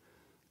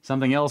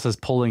 Something else is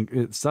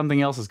pulling.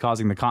 Something else is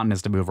causing the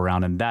continents to move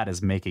around, and that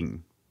is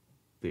making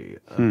the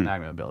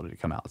magma ability to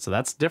come out. So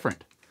that's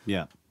different.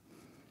 Yeah.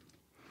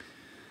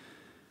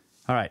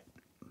 All right.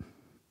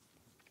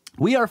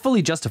 We are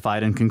fully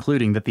justified in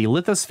concluding that the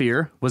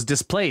lithosphere was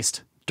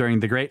displaced during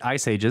the Great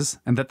Ice Ages,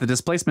 and that the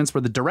displacements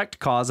were the direct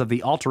cause of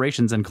the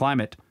alterations in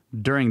climate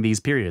during these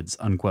periods,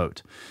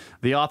 unquote.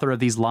 The author of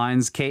these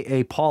lines,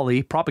 K.A.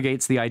 Pauley,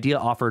 propagates the idea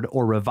offered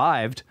or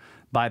revived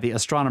by the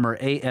astronomer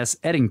A.S.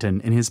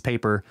 Eddington in his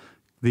paper,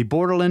 The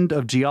Borderland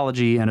of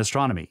Geology and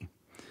Astronomy.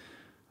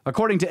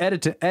 According to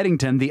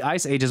Eddington, the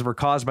ice ages were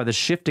caused by the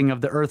shifting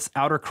of the Earth's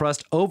outer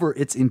crust over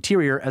its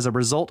interior as a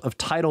result of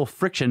tidal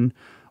friction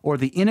or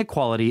the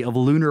inequality of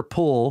lunar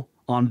pull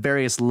on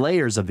various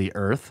layers of the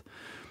Earth.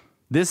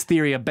 This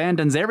theory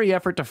abandons every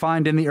effort to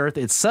find in the Earth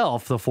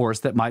itself the force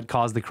that might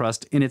cause the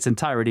crust in its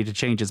entirety to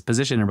change its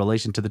position in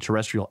relation to the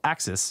terrestrial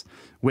axis,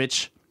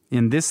 which,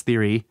 in this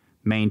theory,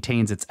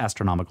 maintains its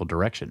astronomical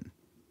direction.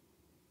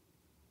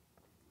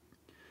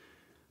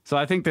 So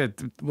I think that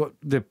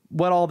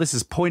what all this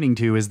is pointing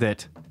to is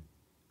that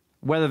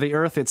whether the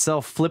Earth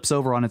itself flips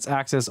over on its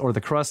axis or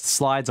the crust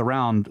slides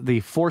around, the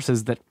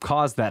forces that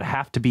cause that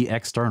have to be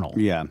external.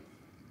 Yeah.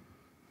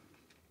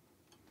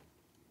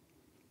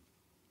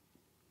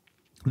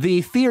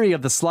 The theory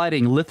of the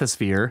sliding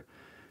lithosphere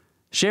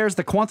shares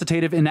the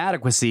quantitative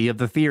inadequacy of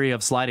the theory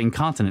of sliding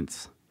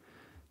continents.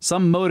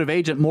 Some motive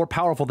agent more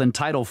powerful than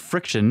tidal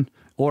friction,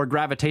 or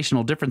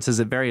gravitational differences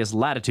at various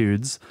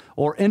latitudes,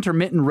 or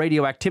intermittent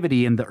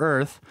radioactivity in the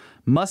Earth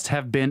must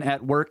have been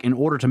at work in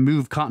order to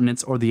move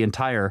continents or the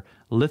entire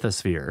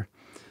lithosphere.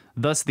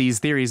 Thus, these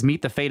theories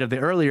meet the fate of the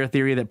earlier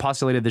theory that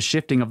postulated the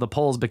shifting of the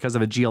poles because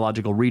of a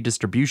geological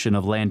redistribution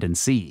of land and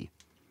sea.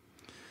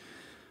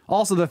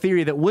 Also, the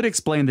theory that would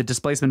explain the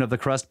displacement of the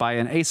crust by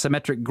an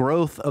asymmetric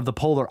growth of the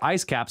polar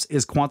ice caps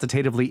is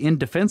quantitatively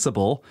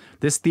indefensible.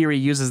 This theory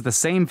uses the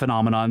same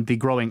phenomenon, the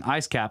growing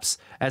ice caps,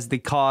 as the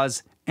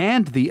cause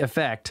and the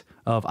effect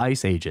of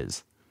ice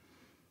ages.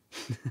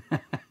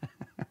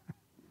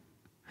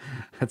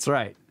 That's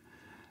right.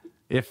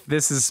 If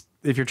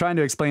you're trying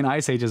to explain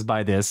ice ages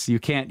by this, you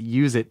can't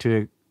use it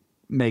to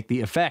make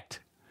the effect.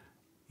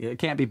 It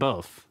can't be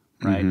both,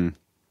 right? Mm-hmm.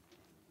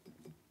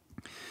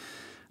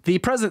 The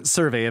present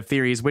survey of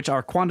theories which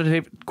are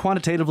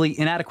quantitatively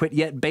inadequate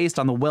yet based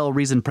on the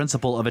well-reasoned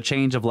principle of a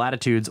change of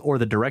latitudes or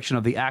the direction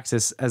of the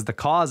axis as the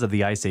cause of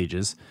the ice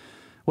ages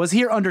was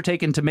here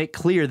undertaken to make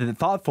clear that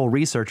thoughtful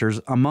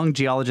researchers among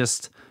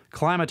geologists,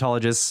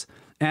 climatologists,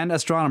 and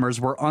astronomers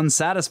were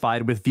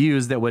unsatisfied with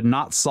views that would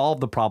not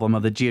solve the problem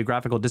of the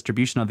geographical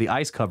distribution of the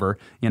ice cover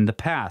in the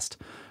past,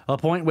 a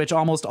point which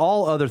almost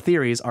all other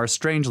theories are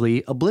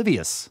strangely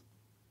oblivious.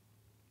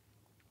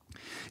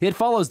 It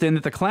follows then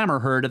that the clamor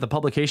heard at the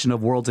publication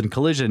of Worlds in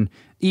Collision,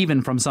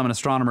 even from some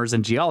astronomers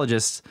and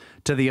geologists,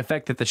 to the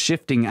effect that the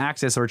shifting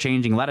axis or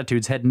changing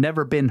latitudes had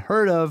never been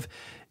heard of,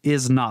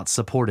 is not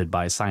supported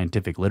by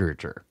scientific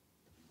literature.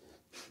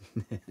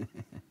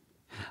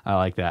 I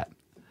like that.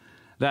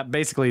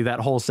 That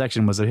whole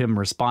section was of him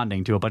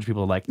responding to a bunch of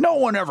people like, no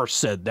one ever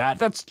said that.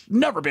 That's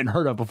never been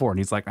heard of before. And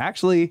he's like,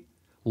 actually,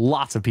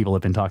 lots of people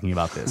have been talking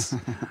about this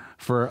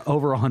for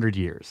over 100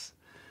 years.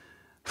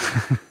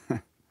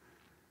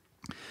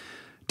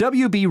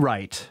 W.B.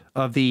 Wright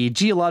of the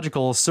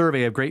Geological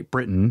Survey of Great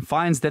Britain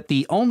finds that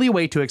the only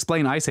way to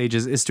explain ice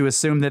ages is to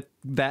assume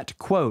that,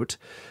 quote,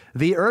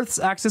 the Earth's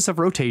axis of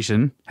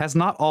rotation has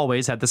not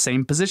always had the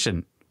same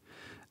position.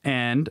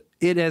 And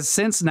it has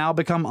since now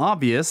become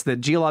obvious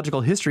that geological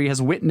history has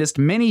witnessed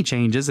many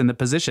changes in the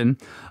position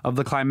of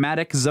the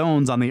climatic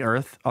zones on the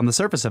Earth, on the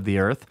surface of the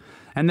Earth,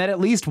 and that at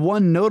least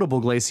one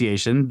notable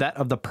glaciation, that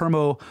of the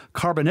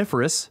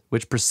Permo-Carboniferous,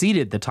 which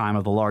preceded the time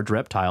of the large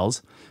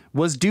reptiles,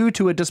 was due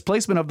to a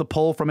displacement of the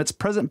pole from its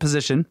present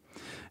position,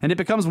 and it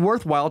becomes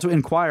worthwhile to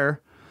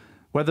inquire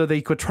whether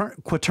the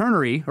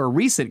Quaternary or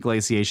recent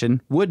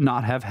glaciation would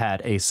not have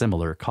had a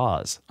similar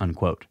cause,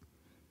 unquote.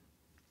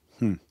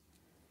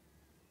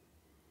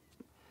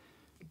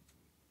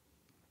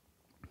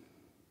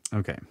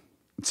 Okay.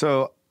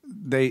 So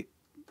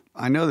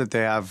I know that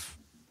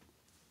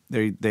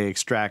they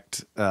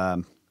extract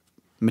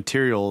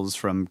materials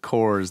from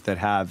cores that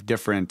have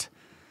different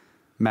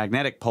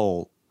magnetic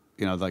pole.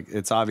 You know, like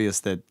it's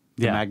obvious that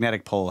the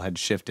magnetic pole had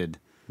shifted.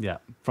 Yeah,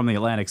 from the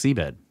Atlantic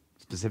seabed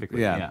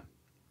specifically. Yeah.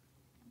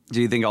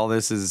 Do you think all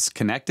this is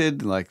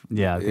connected? Like,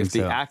 if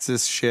the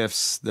axis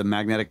shifts, the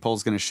magnetic pole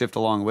is going to shift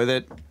along with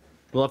it?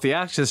 Well, if the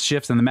axis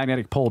shifts and the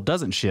magnetic pole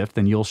doesn't shift,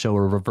 then you'll show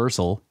a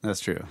reversal. That's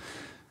true.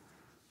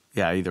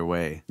 Yeah, either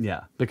way.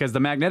 Yeah, because the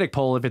magnetic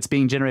pole, if it's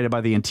being generated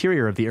by the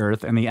interior of the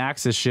Earth, and the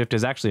axis shift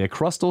is actually a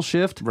crustal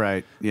shift.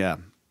 Right, yeah.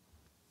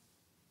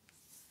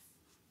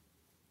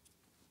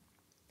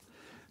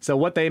 So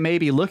what they may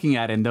be looking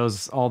at in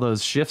all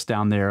those shifts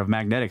down there of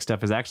magnetic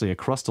stuff is actually a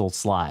crustal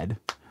slide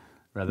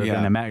rather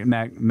than a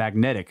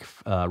magnetic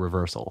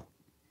reversal.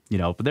 You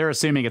know, but they're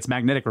assuming it's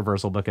magnetic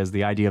reversal because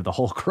the idea of the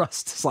whole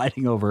crust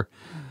sliding over.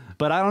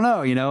 But I don't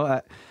know, you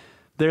know,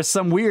 there's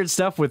some weird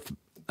stuff with...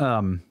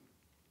 I'm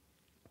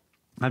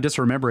just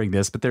remembering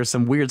this, but there's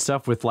some weird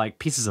stuff with like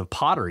pieces of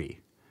pottery.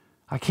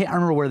 I can't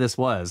remember where this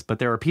was, but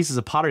there are pieces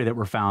of pottery that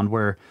were found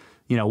where,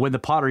 you know, when the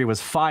pottery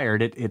was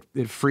fired,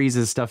 it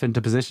freezes stuff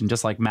into position,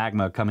 just like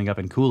magma coming up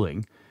and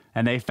cooling.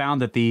 And they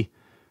found that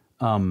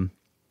and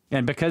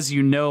because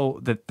you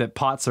know that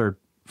pots are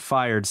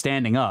fired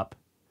standing up,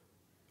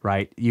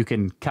 right, you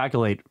can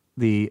calculate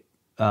the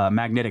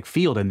magnetic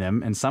field in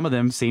them, and some of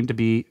them seem to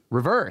be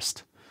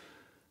reversed.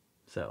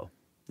 So...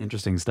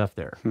 interesting stuff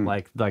there.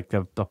 Like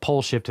the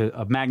pole shift,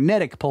 a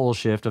magnetic pole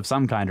shift of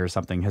some kind or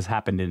something has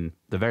happened in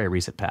the very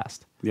recent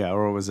past. Yeah,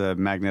 or it was a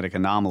magnetic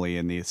anomaly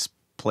in this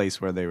place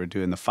where they were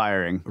doing the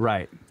firing.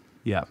 Right.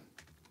 Yeah.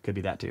 Could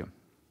be that too.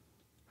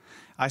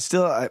 I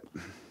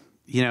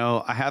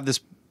have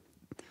this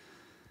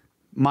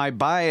my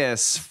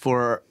bias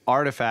for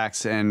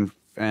artifacts and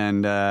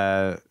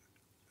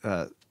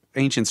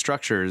ancient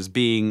structures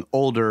being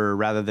older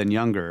rather than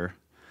younger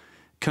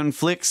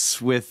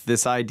conflicts with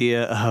this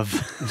idea of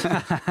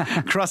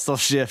crustal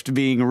shift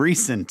being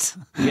recent.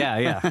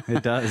 Yeah,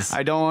 it does.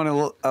 I don't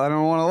want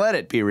to let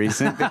it be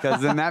recent,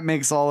 because then that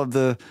makes all of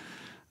the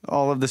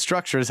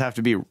structures have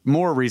to be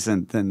more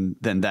recent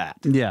than that.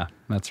 Yeah,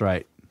 that's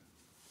right.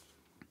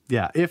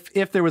 Yeah,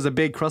 if there was a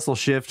big crustal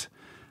shift,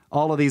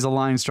 all of these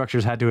aligned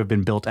structures had to have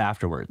been built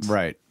afterwards.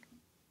 Right.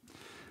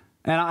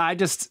 And I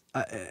just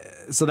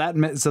so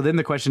then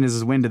the question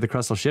is when did the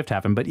crustal shift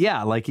happen? But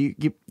yeah, like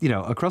you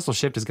know, a crustal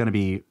shift is going to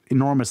be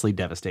enormously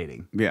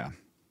devastating. Yeah.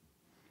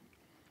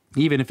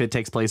 Even if it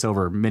takes place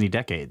over many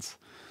decades.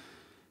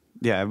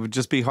 Yeah, it would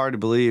just be hard to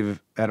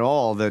believe at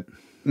all that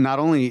not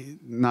only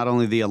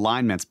the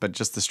alignments, but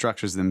just the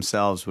structures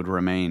themselves would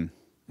remain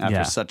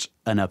after such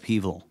an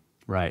upheaval.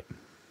 Right.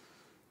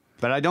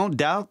 But I don't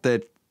doubt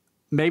that.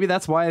 Maybe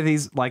that's why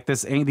these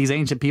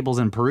ancient peoples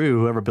in Peru,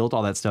 whoever built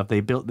all that stuff,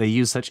 they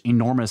use such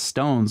enormous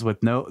stones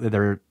with and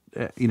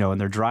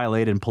they're dry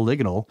laid and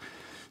polygonal,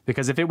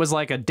 because if it was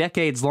like a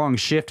decades long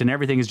shift and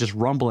everything is just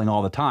rumbling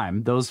all the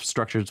time, those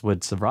structures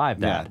would survive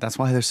that. Yeah, that's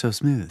why they're so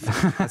smooth.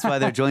 That's why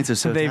their joints are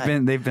so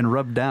tight. They've been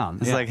rubbed down.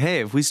 It's like, hey,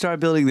 if we start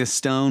building this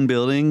stone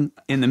building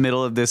in the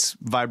middle of this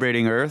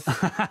vibrating earth,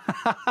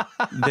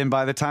 then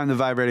by the time the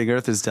vibrating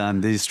earth is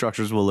done, these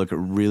structures will look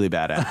really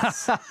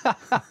badass.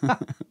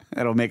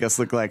 It'll make us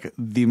look like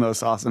the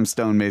most awesome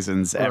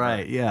stonemasons ever.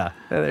 Right, yeah.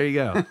 There you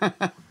go.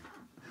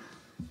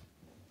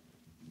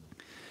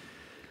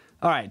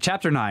 All right,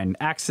 Chapter 9,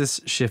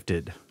 Axis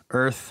Shifted,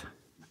 Earth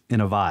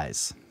in a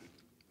Vise.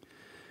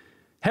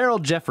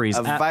 Harold Jeffries...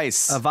 A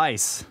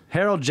vice.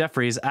 Harold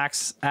Jeffries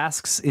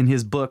asks in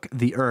his book,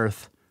 The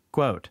Earth,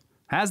 quote,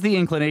 has the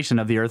inclination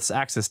of the Earth's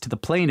axis to the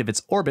plane of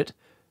its orbit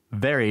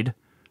varied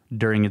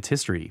during its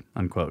history,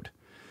 unquote.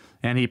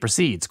 And he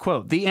proceeds,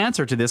 quote, the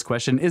answer to this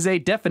question is a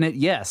definite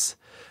yes.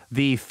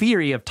 The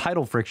theory of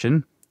tidal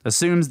friction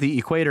assumes the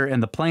equator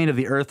and the plane of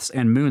the Earth's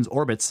and Moon's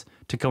orbits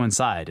to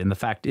coincide, and the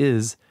fact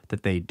is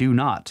that they do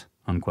not,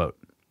 unquote.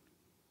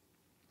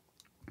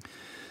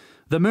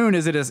 The Moon,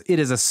 as it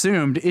is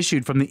assumed,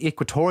 issued from the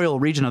equatorial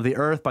region of the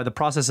Earth by the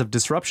process of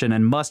disruption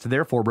and must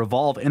therefore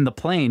revolve in the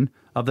plane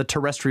of the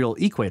terrestrial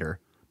equator.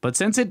 But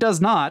since it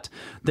does not,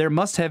 there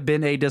must have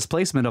been a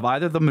displacement of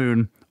either the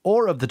Moon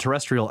or of the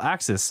terrestrial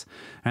axis,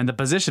 and the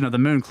position of the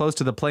Moon close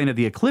to the plane of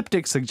the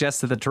ecliptic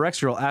suggests that the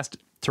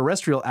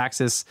terrestrial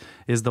axis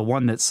is the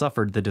one that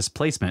suffered the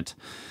displacement.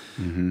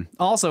 Mm-hmm.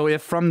 Also,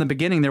 if from the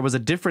beginning there was a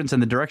difference in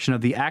the direction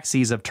of the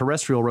axes of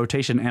terrestrial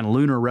rotation and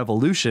lunar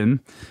revolution,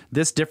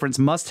 this difference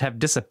must have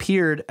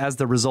disappeared as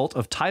the result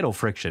of tidal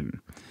friction.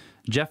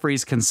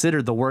 Jeffries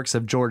considered the works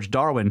of George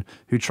Darwin,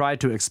 who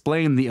tried to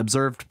explain the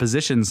observed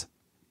positions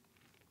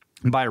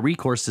by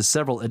recourse to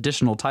several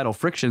additional tidal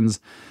frictions,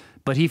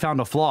 but he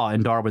found a flaw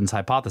in Darwin's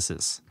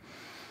hypothesis.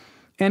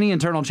 Any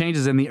internal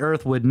changes in the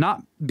Earth would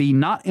not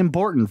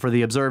important for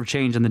the observed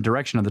change in the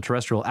direction of the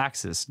terrestrial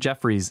axis.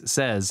 Jeffries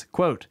says,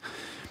 quote,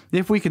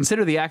 if we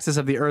consider the axis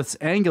of the Earth's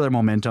angular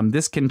momentum,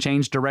 this can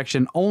change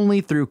direction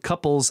only through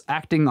couples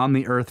acting on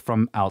the Earth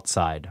from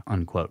outside,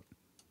 unquote.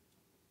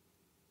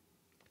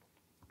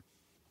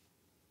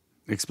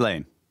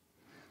 Explain.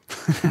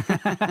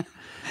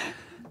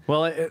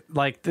 Well,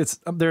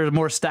 there are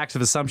more stacks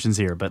of assumptions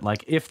here, but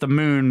like if the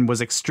Moon was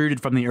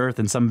extruded from the Earth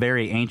in some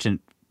very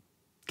ancient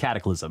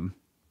cataclysm,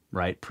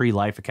 right,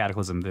 pre-life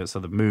cataclysm, so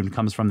the Moon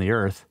comes from the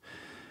Earth,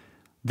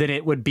 then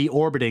it would be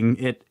orbiting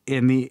it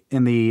in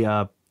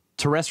the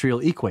terrestrial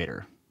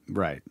equator.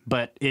 Right.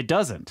 But it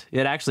doesn't.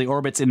 It actually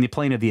orbits in the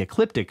plane of the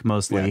ecliptic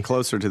mostly. Yeah,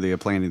 closer to the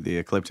plane of the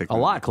ecliptic. A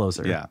lot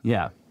closer. Yeah.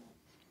 Yeah.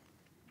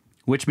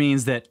 Which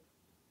means that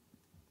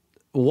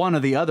one or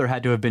the other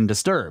had to have been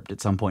disturbed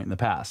at some point in the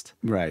past.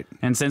 Right.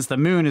 And since the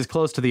Moon is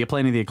close to the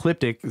plane of the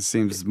ecliptic, it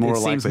seems more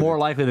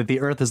likely that the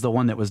Earth is the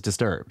one that was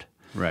disturbed.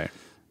 Right.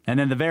 And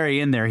then the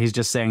very end there, he's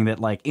just saying that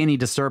like any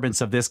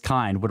disturbance of this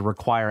kind would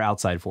require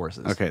outside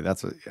forces. Okay,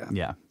 that's what.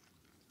 Yeah.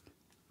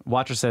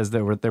 Watcher says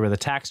there were the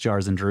tax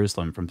jars in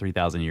Jerusalem from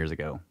 3,000 years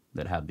ago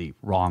that had the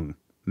wrong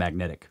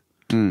magnetic.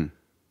 Mm.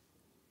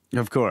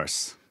 Of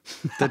course,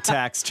 the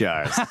tax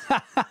jars.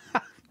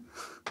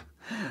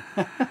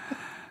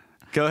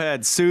 Go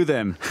ahead, sue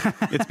them.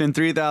 It's been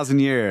 3,000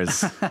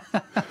 years.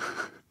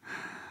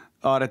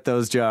 Audit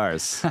those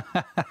jars.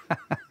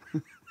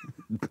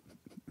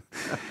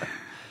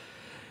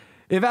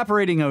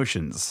 Evaporating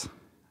oceans.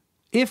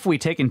 If we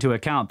take into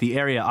account the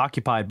area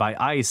occupied by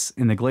ice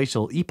in the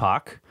glacial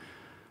epoch,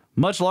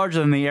 much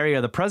larger than the area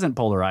of the present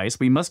polar ice,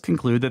 we must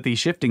conclude that the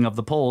shifting of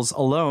the poles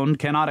alone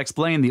cannot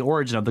explain the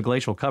origin of the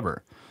glacial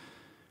cover.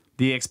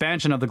 The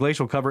expansion of the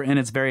glacial cover in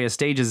its various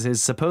stages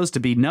is supposed to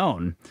be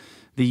known.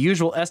 The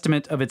usual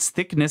estimate of its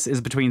thickness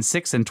is between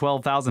 6,000 and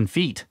 12,000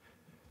 feet.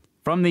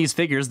 From these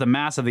figures, the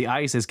mass of the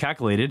ice is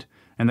calculated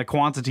and the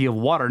quantity of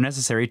water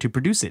necessary to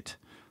produce it.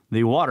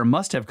 The water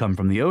must have come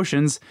from the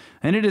oceans,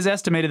 and it is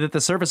estimated that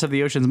the surface of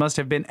the oceans must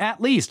have been at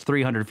least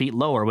 300 feet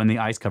lower when the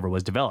ice cover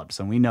was developed.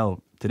 So we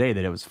know today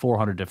that it was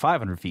 400 to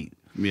 500 feet.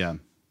 Yeah.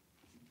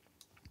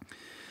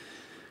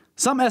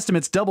 Some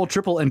estimates double,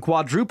 triple, and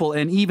quadruple,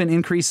 and even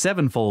increase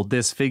sevenfold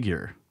this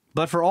figure.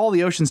 But for all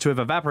the oceans to have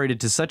evaporated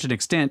to such an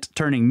extent,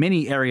 turning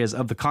many areas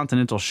of the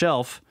continental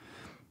shelf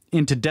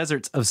into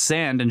deserts of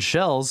sand and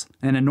shells,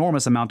 an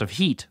enormous amount of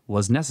heat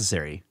was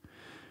necessary.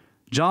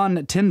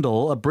 John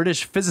Tyndall, a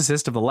British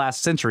physicist of the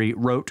last century,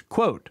 wrote,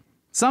 quote,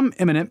 "Some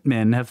eminent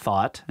men have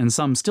thought, and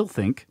some still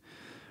think,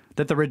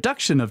 that the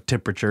reduction of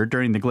temperature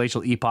during the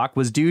glacial epoch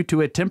was due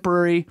to a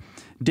temporary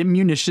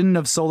diminution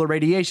of solar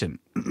radiation.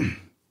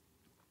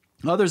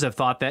 Others have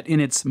thought that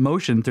in its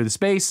motion through the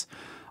space,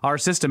 our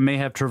system may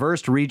have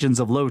traversed regions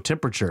of low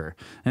temperature,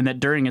 and that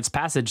during its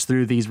passage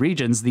through these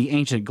regions, the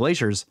ancient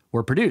glaciers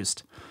were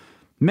produced.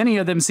 Many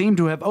of them seem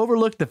to have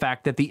overlooked the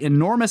fact that the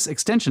enormous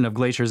extension of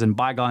glaciers in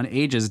bygone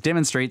ages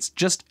demonstrates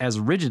just as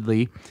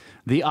rigidly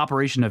the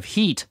operation of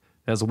heat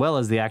as well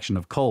as the action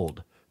of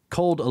cold.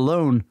 Cold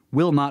alone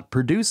will not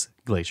produce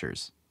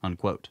glaciers,"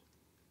 unquote.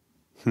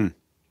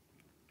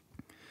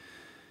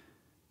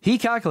 He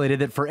calculated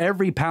that for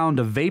every pound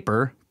of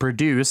vapor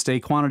produced, a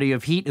quantity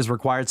of heat is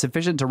required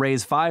sufficient to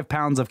raise 5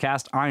 pounds of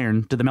cast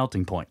iron to the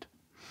melting point.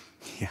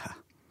 Yeah.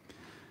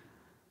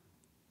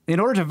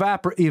 In order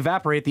to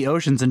evaporate the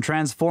oceans and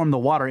transform the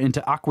water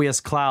into aqueous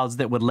clouds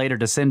that would later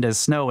descend as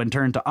snow and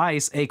turn to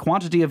ice, a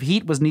quantity of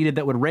heat was needed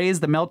that would raise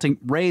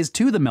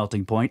to the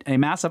melting point a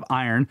mass of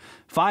iron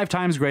 5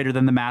 times greater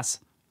than the mass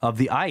of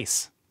the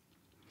ice.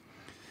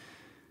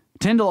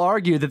 Tyndall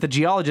argued that the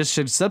geologists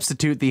should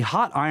substitute the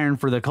hot iron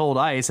for the cold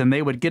ice, and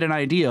they would get an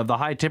idea of the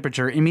high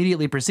temperature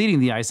immediately preceding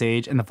the ice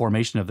age and the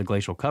formation of the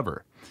glacial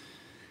cover.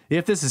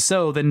 If this is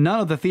so, then none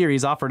of the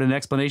theories offered an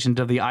explanation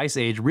to the ice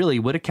age really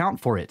would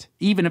account for it.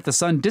 Even if the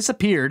sun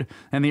disappeared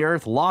and the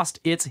Earth lost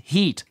its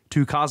heat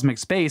to cosmic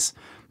space,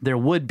 there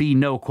would be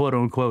no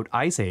quote-unquote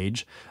ice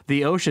age.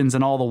 The oceans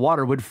and all the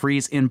water would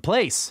freeze in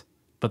place,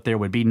 but there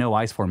would be no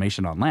ice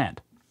formation on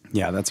land.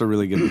 Yeah, that's a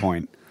really good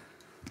point.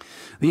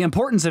 The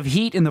importance of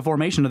heat in the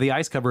formation of the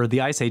ice cover of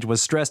the Ice Age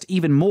was stressed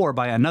even more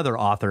by another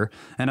author,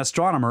 an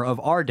astronomer of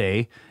our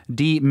day,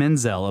 D.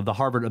 Menzel of the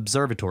Harvard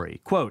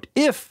Observatory. Quote,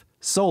 "If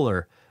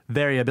solar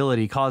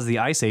variability caused the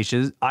ice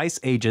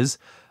ages,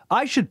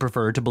 I should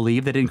prefer to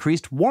believe that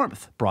increased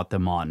warmth brought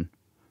them on,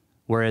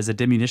 whereas a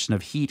diminution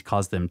of heat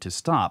caused them to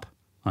stop,"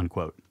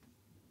 unquote.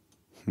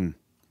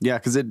 Yeah,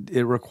 because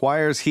it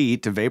requires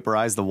heat to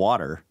vaporize the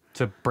water.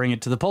 To bring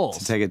it to the poles.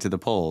 To take it to the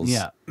poles.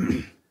 Yeah.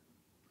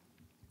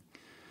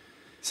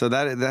 So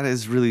that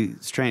is really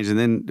strange. And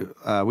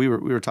then we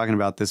were talking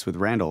about this with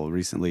Randall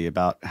recently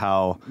about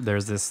how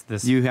there's this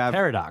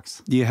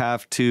paradox. You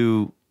have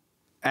to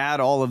add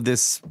all of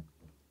this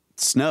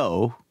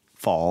snow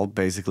fall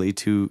basically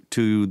to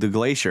the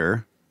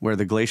glacier where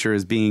the glacier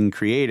is being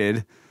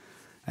created,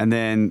 and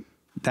then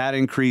that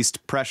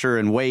increased pressure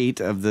and weight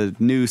of the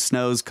new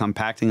snows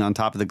compacting on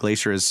top of the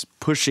glacier is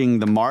pushing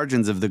the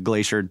margins of the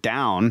glacier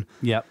down.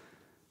 Yep.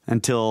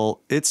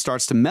 Until it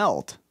starts to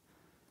melt.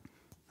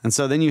 And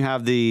so then you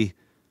have the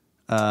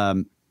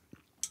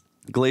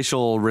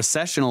glacial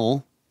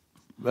recessional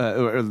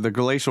or the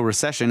glacial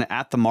recession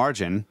at the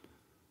margin,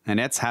 and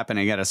it's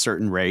happening at a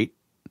certain rate.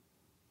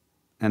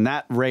 And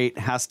that rate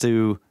has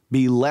to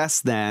be less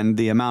than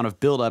the amount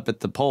of buildup at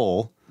the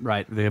pole.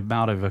 Right, the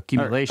amount of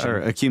accumulation. Or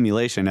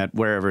accumulation at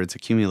wherever it's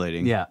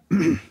accumulating. Yeah.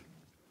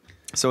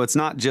 So it's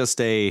not just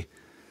a...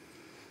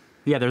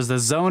 Yeah, there's the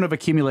zone of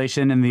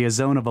accumulation and the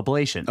zone of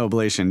ablation.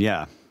 Ablation,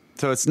 yeah.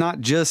 So it's not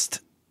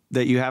just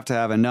that you have to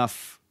have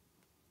enough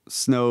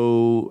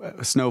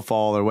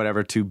snowfall or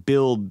whatever to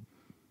build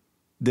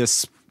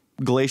this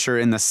glacier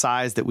in the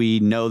size that we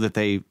know that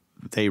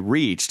they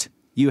reached.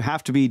 You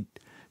have to be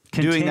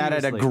doing that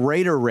at a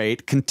greater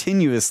rate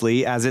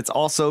continuously as it's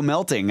also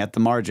melting at the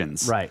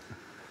margins. Right.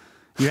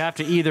 You have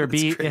to either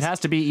it has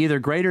to be either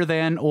greater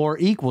than or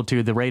equal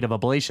to the rate of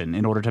ablation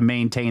in order to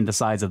maintain the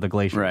size of the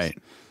glaciers. Right.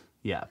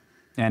 Yeah.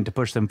 And to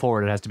push them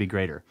forward, it has to be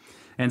greater.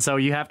 And so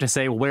you have to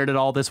say, where did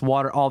all this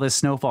water, all this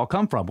snowfall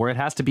come from? Where it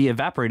has to be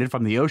evaporated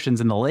from the oceans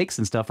and the lakes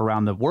and stuff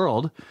around the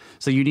world.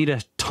 So you need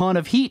a ton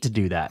of heat to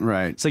do that.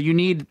 Right. So you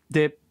need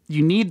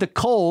the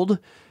cold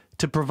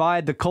to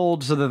provide the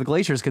cold so that the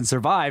glaciers can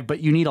survive,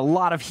 but you need a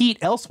lot of heat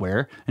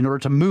elsewhere in order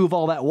to move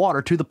all that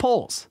water to the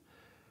poles.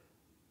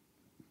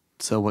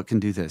 So what can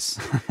do this?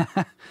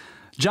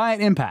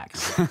 Giant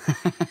impacts.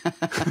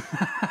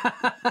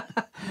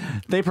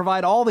 They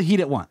provide all the heat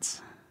at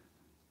once.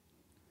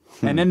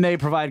 And then they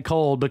provide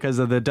cold because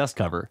of the dust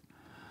cover.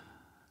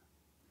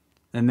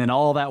 And then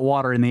all that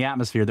water in the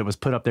atmosphere that was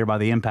put up there by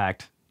the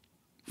impact.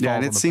 Yeah,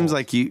 and it seems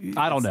like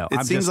I don't know.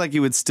 It seems like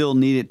you would still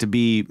need it to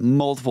be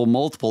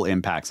multiple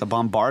impacts, a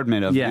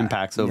bombardment of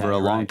impacts over a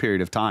long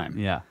period of time.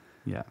 Yeah,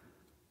 yeah.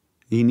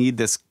 You need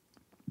this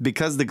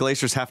because the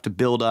glaciers have to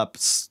build up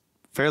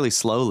fairly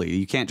slowly.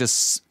 You can't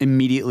just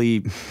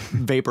immediately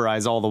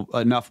vaporize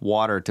enough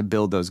water to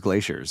build those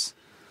glaciers.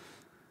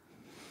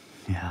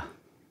 Yeah,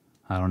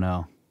 I don't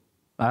know.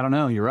 I don't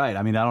know. You're right.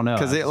 I mean, I don't know.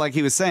 Because like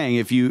he was saying,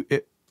 if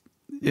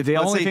the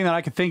only thing that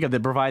I can think of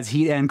that provides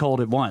heat and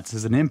cold at once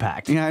is an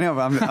impact. Yeah, I know.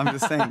 But I'm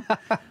just saying,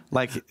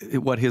 like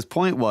what his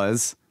point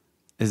was,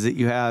 is that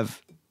you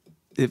have,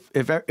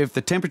 if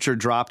the temperature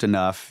dropped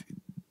enough,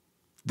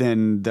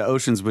 then the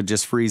oceans would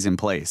just freeze in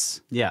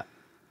place. Yeah.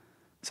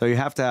 So you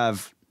have to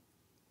have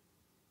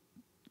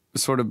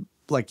sort of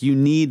like you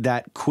need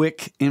that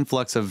quick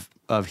influx of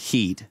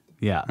heat.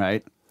 Yeah.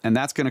 Right. And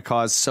that's going to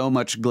cause so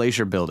much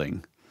glacier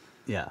building.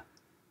 Yeah.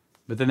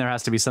 But then there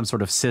has to be some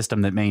sort of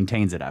system that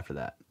maintains it after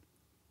that.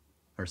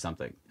 Or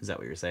something. Is that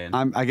what you're saying?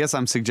 I guess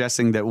I'm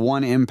suggesting that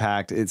one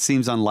impact, it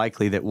seems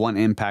unlikely that one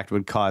impact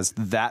would cause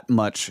that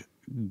much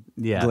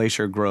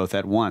glacier growth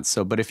at once.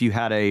 So, but if you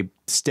had a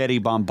steady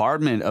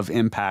bombardment of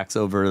impacts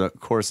over the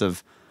course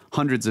of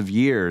hundreds of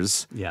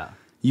years,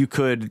 you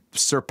could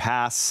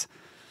surpass,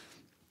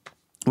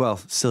 well,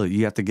 still,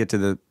 you have to get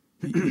to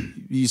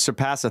you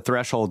surpass a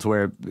threshold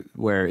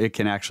where it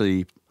can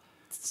actually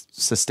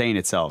sustain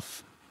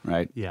itself,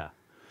 right? Yeah.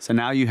 So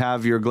now you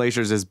have your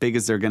glaciers as big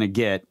as they're going to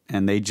get,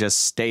 and they just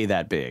stay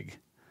that big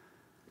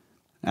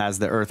as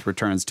the Earth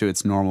returns to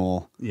its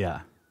normal. Yeah.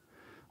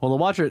 Well,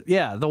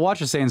 the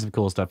Watcher's saying some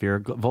cool stuff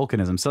here,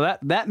 volcanism. So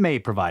that may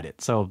provide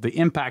it. So the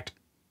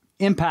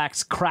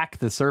impacts crack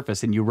the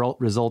surface, and you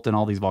result in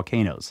all these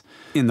volcanoes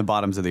in the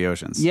bottoms of the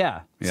oceans.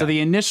 Yeah. So the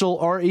initial,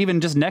 or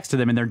even just next to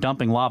them, and they're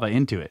dumping lava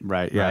into it.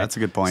 Right. Yeah, that's a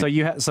good point.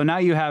 So now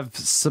you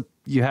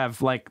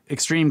have like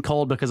extreme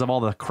cold because of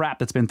all the crap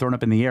that's been thrown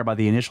up in the air by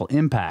the initial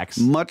impacts.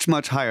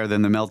 Much higher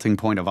than the melting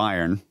point of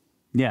iron.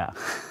 Yeah.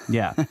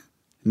 Yeah.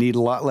 Need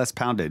a lot less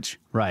poundage.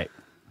 Right.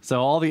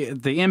 So all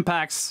the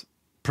impacts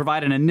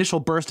provide an initial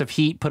burst of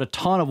heat, put a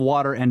ton of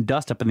water and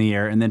dust up in the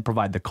air, and then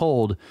provide the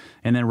cold,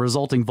 and then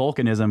resulting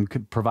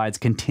volcanism provides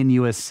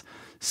continuous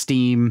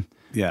steam.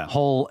 Yeah.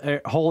 Whole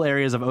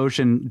areas of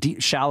ocean,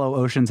 deep, shallow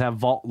oceans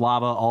have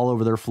lava all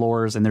over their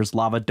floors, and there's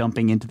lava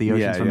dumping into the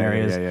oceans from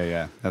areas.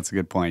 Yeah. That's a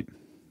good point.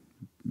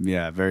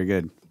 Yeah, very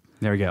good.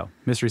 There we go.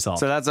 Mystery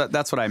solved. So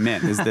that's what I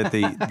meant, is that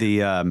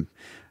the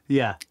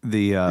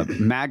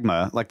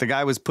magma, like the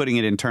guy was putting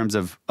it in terms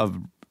of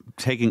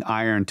taking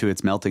iron to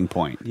its melting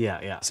point.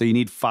 Yeah. So you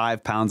need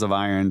 5 pounds of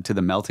iron to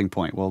the melting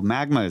point. Well,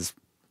 magma is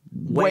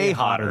way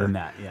hotter than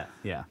that.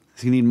 Yeah.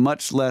 So you need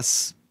much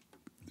less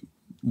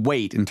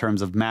weight in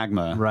terms of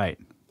magma. Right.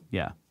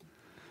 Yeah.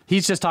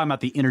 He's just talking about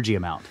the energy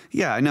amount.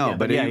 Yeah, I know.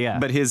 Yeah,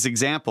 but his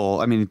example,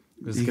 I mean,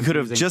 he could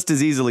have just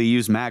as easily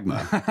used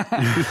magma.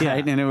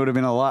 Right? And it would have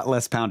been a lot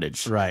less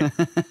poundage. Right.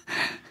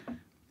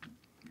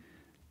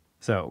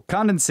 So,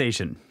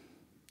 condensation.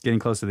 Getting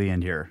close to the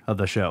end here of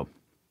the show.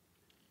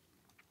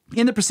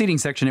 In the preceding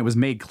section, it was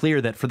made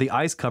clear that for the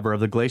ice cover of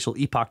the glacial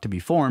epoch to be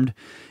formed,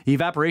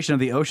 evaporation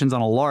of the oceans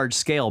on a large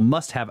scale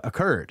must have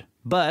occurred.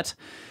 But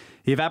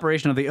the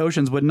evaporation of the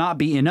oceans would not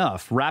be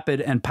enough.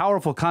 Rapid and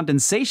powerful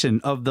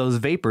condensation of those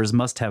vapors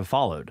must have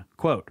followed.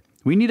 Quote,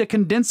 "We need a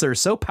condenser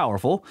so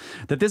powerful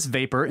that this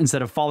vapor,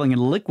 instead of falling in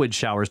liquid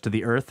showers to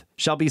the earth,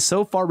 shall be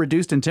so far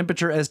reduced in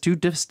temperature as to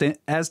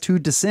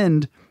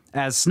descend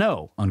as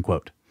snow,"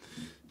 unquote.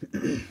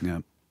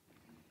 Yeah.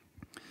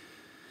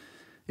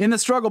 In the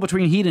struggle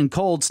between heat and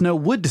cold, snow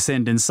would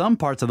descend in some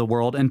parts of the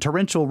world and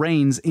torrential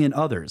rains in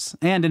others.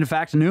 And in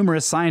fact,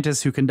 numerous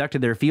scientists who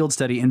conducted their field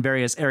study in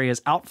various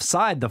areas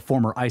outside the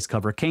former ice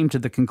cover came to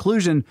the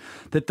conclusion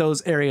that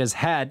those areas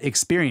had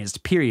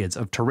experienced periods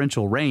of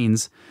torrential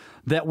rains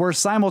that were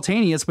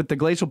simultaneous with the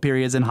glacial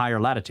periods in higher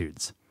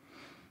latitudes.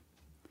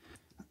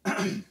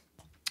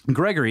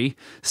 Gregory,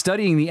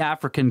 studying the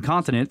African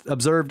continent,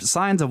 observed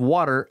signs of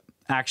water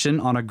action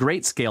on a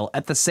great scale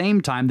at the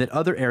same time that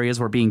other areas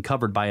were being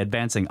covered by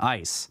advancing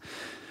ice.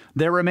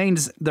 There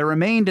remained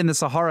in the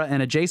Sahara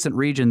and adjacent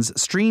regions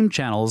stream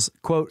channels,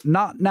 quote,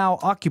 "not now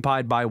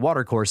occupied by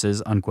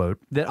watercourses," unquote,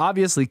 that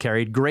obviously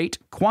carried great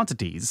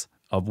quantities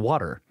of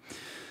water.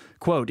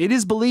 Quote, "It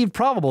is believed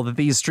probable that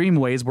these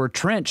streamways were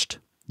trenched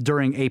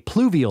during a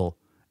pluvial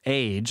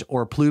age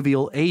or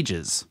pluvial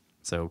ages,"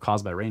 so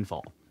caused by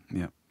rainfall.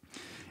 Yeah.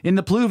 In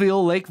the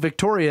pluvial, Lake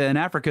Victoria in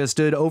Africa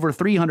stood over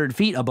 300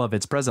 feet above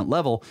its present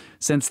level.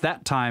 Since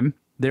that time,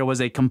 there was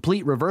a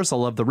complete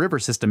reversal of the river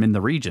system in the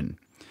region.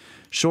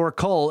 Shore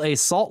Kul, a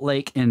salt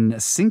lake in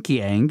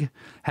Xinjiang,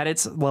 had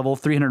its level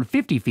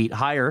 350 feet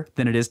higher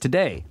than it is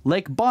today.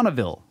 Lake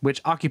Bonneville,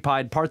 which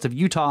occupied parts of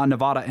Utah,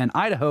 Nevada, and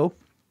Idaho,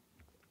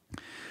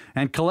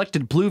 and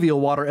collected pluvial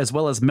water as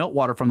well as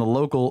meltwater from the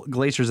local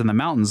glaciers in the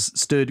mountains,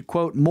 stood,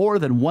 quote, "more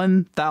than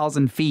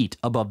 1,000 feet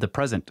above the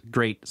present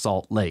Great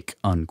Salt Lake,"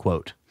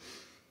 unquote.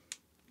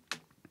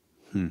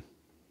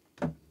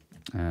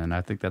 And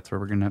I think that's where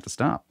we're going to have to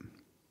stop.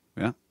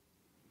 Yeah.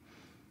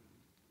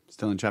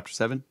 Still in chapter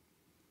 7?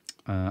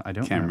 I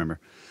don't Can't remember.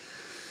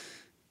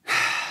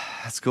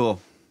 That's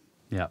cool.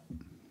 Yeah.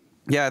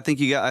 Yeah, I think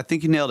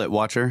you nailed it,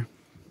 Watcher.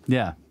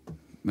 Yeah.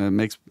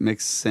 It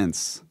makes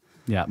sense.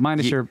 Yeah. Mine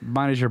is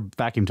your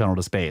vacuum tunnel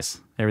to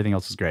space. Everything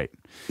else is great.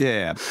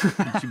 Yeah.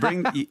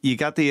 You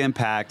got the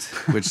impact,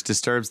 which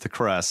disturbs the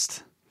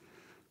crust,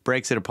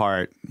 breaks it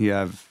apart.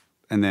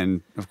 And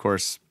then, of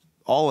course,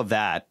 all of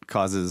that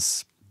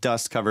causes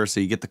dust cover, so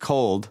you get the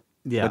cold.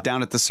 Yeah. But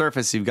down at the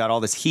surface, you've got all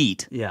this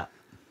heat. Yeah.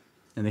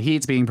 And the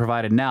heat's being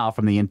provided now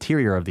from the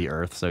interior of the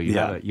Earth, so you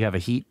have a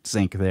heat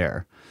sink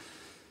there.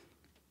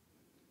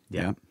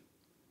 Yeah.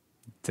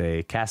 It's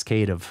a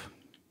cascade of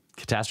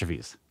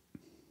catastrophes.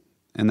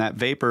 And that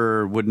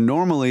vapor would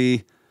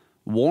normally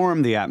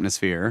warm the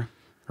atmosphere.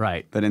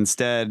 Right. But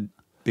instead,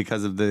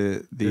 because of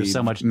the There's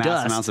so much mass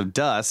dust. amounts of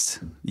dust,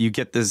 you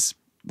get this,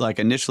 like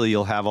initially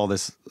you'll have all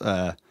this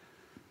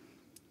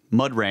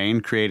mud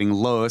rain creating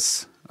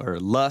loess or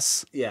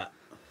luss. Yeah.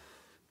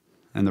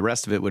 And the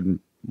rest of it would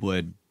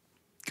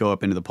go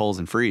up into the poles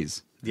and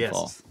freeze. Yes.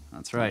 Fall.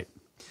 That's right.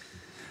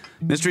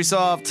 Mystery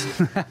solved.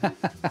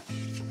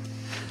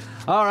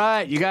 All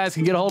right, you guys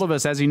can get a hold of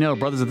us, as you know,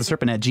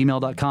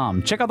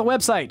 brothersoftheserpent@gmail.com. Check out the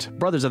website,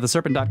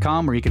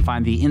 brothersoftheserpent.com, where you can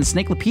find the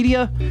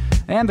Encyclopedia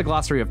and the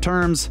glossary of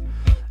terms,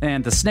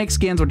 and the snake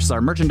skins, which is our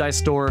merchandise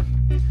store.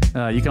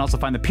 You can also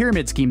find the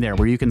pyramid scheme there,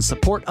 where you can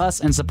support us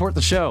and support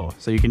the show.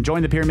 So you can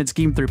join the pyramid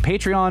scheme through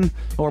Patreon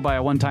or by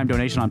a one-time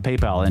donation on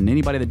PayPal. And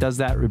anybody that does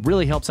that, it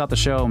really helps out the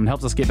show and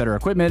helps us get better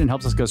equipment and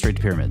helps us go straight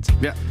to pyramids.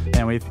 Yeah.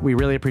 And we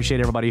really appreciate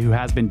everybody who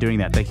has been doing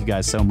that. Thank you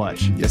guys so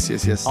much.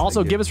 Yes.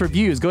 Also, give us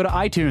reviews. Go to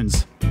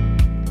iTunes.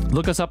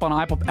 Look us up on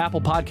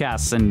Apple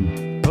Podcasts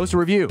and post a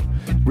review.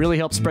 Really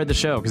helps spread the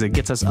show because it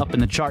gets us up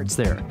in the charts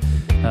there.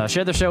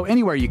 Share the show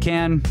anywhere you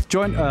can.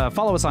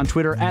 Follow us on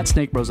Twitter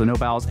 @SnakeBros,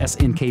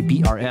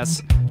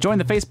 SNKBRS. Join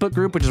the Facebook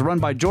group, which is run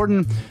by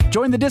Jordan.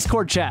 Join the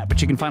Discord chat,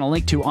 which you can find a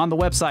link to on the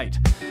website.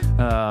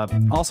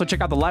 Also, check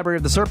out the Library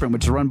of the Serpent,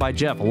 which is run by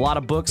Jeff. A lot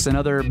of books and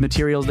other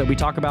materials that we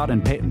talk about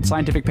and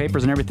scientific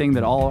papers and everything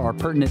that all are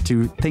pertinent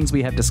to things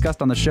we have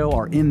discussed on the show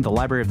are in the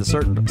Library of the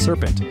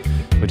Serpent,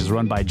 which is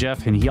run by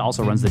Jeff, and he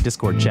also runs the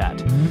Discord chat.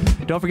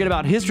 Don't forget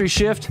about History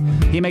Shift.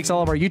 He makes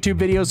all of our YouTube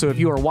videos, so if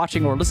you are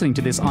watching or listening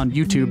to this on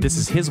YouTube, this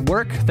is his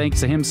work. Thanks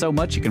to him so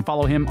much. You can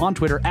follow him on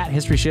Twitter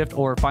 @HistoryShift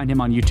or find him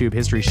on YouTube,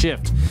 History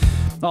Shift.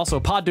 Also,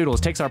 Pod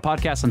Doodles takes our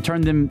podcasts and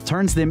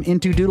turns them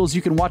into doodles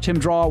you can watch him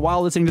draw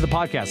while listening to the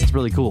podcast. It's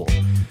really cool.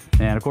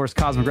 And of course,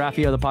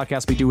 Cosmographia, the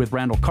podcast we do with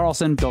Randall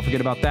Carlson. Don't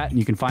forget about that. And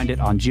you can find it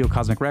on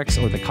Geocosmic Rex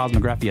or the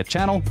Cosmographia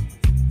channel.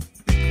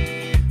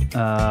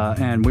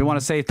 And we want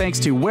to say thanks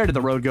to Where Did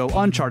the Road Go,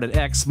 Uncharted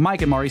X,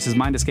 Mike and Maurice's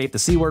Mind Escape, the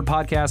C Word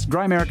podcast,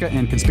 Grimerica,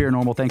 and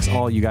Conspiranormal. Thanks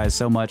all you guys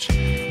so much.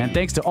 And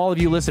thanks to all of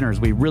you listeners.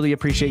 We really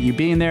appreciate you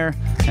being there,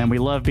 and we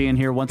love being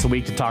here once a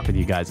week to talk with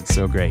you guys. It's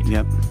so great.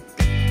 Yep.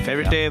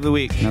 Favorite day of the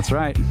week. That's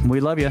right. We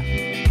love you.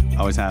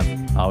 Always have.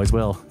 Always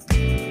will.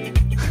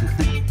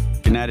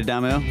 Good night,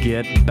 Adamo.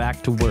 Get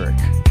back to work.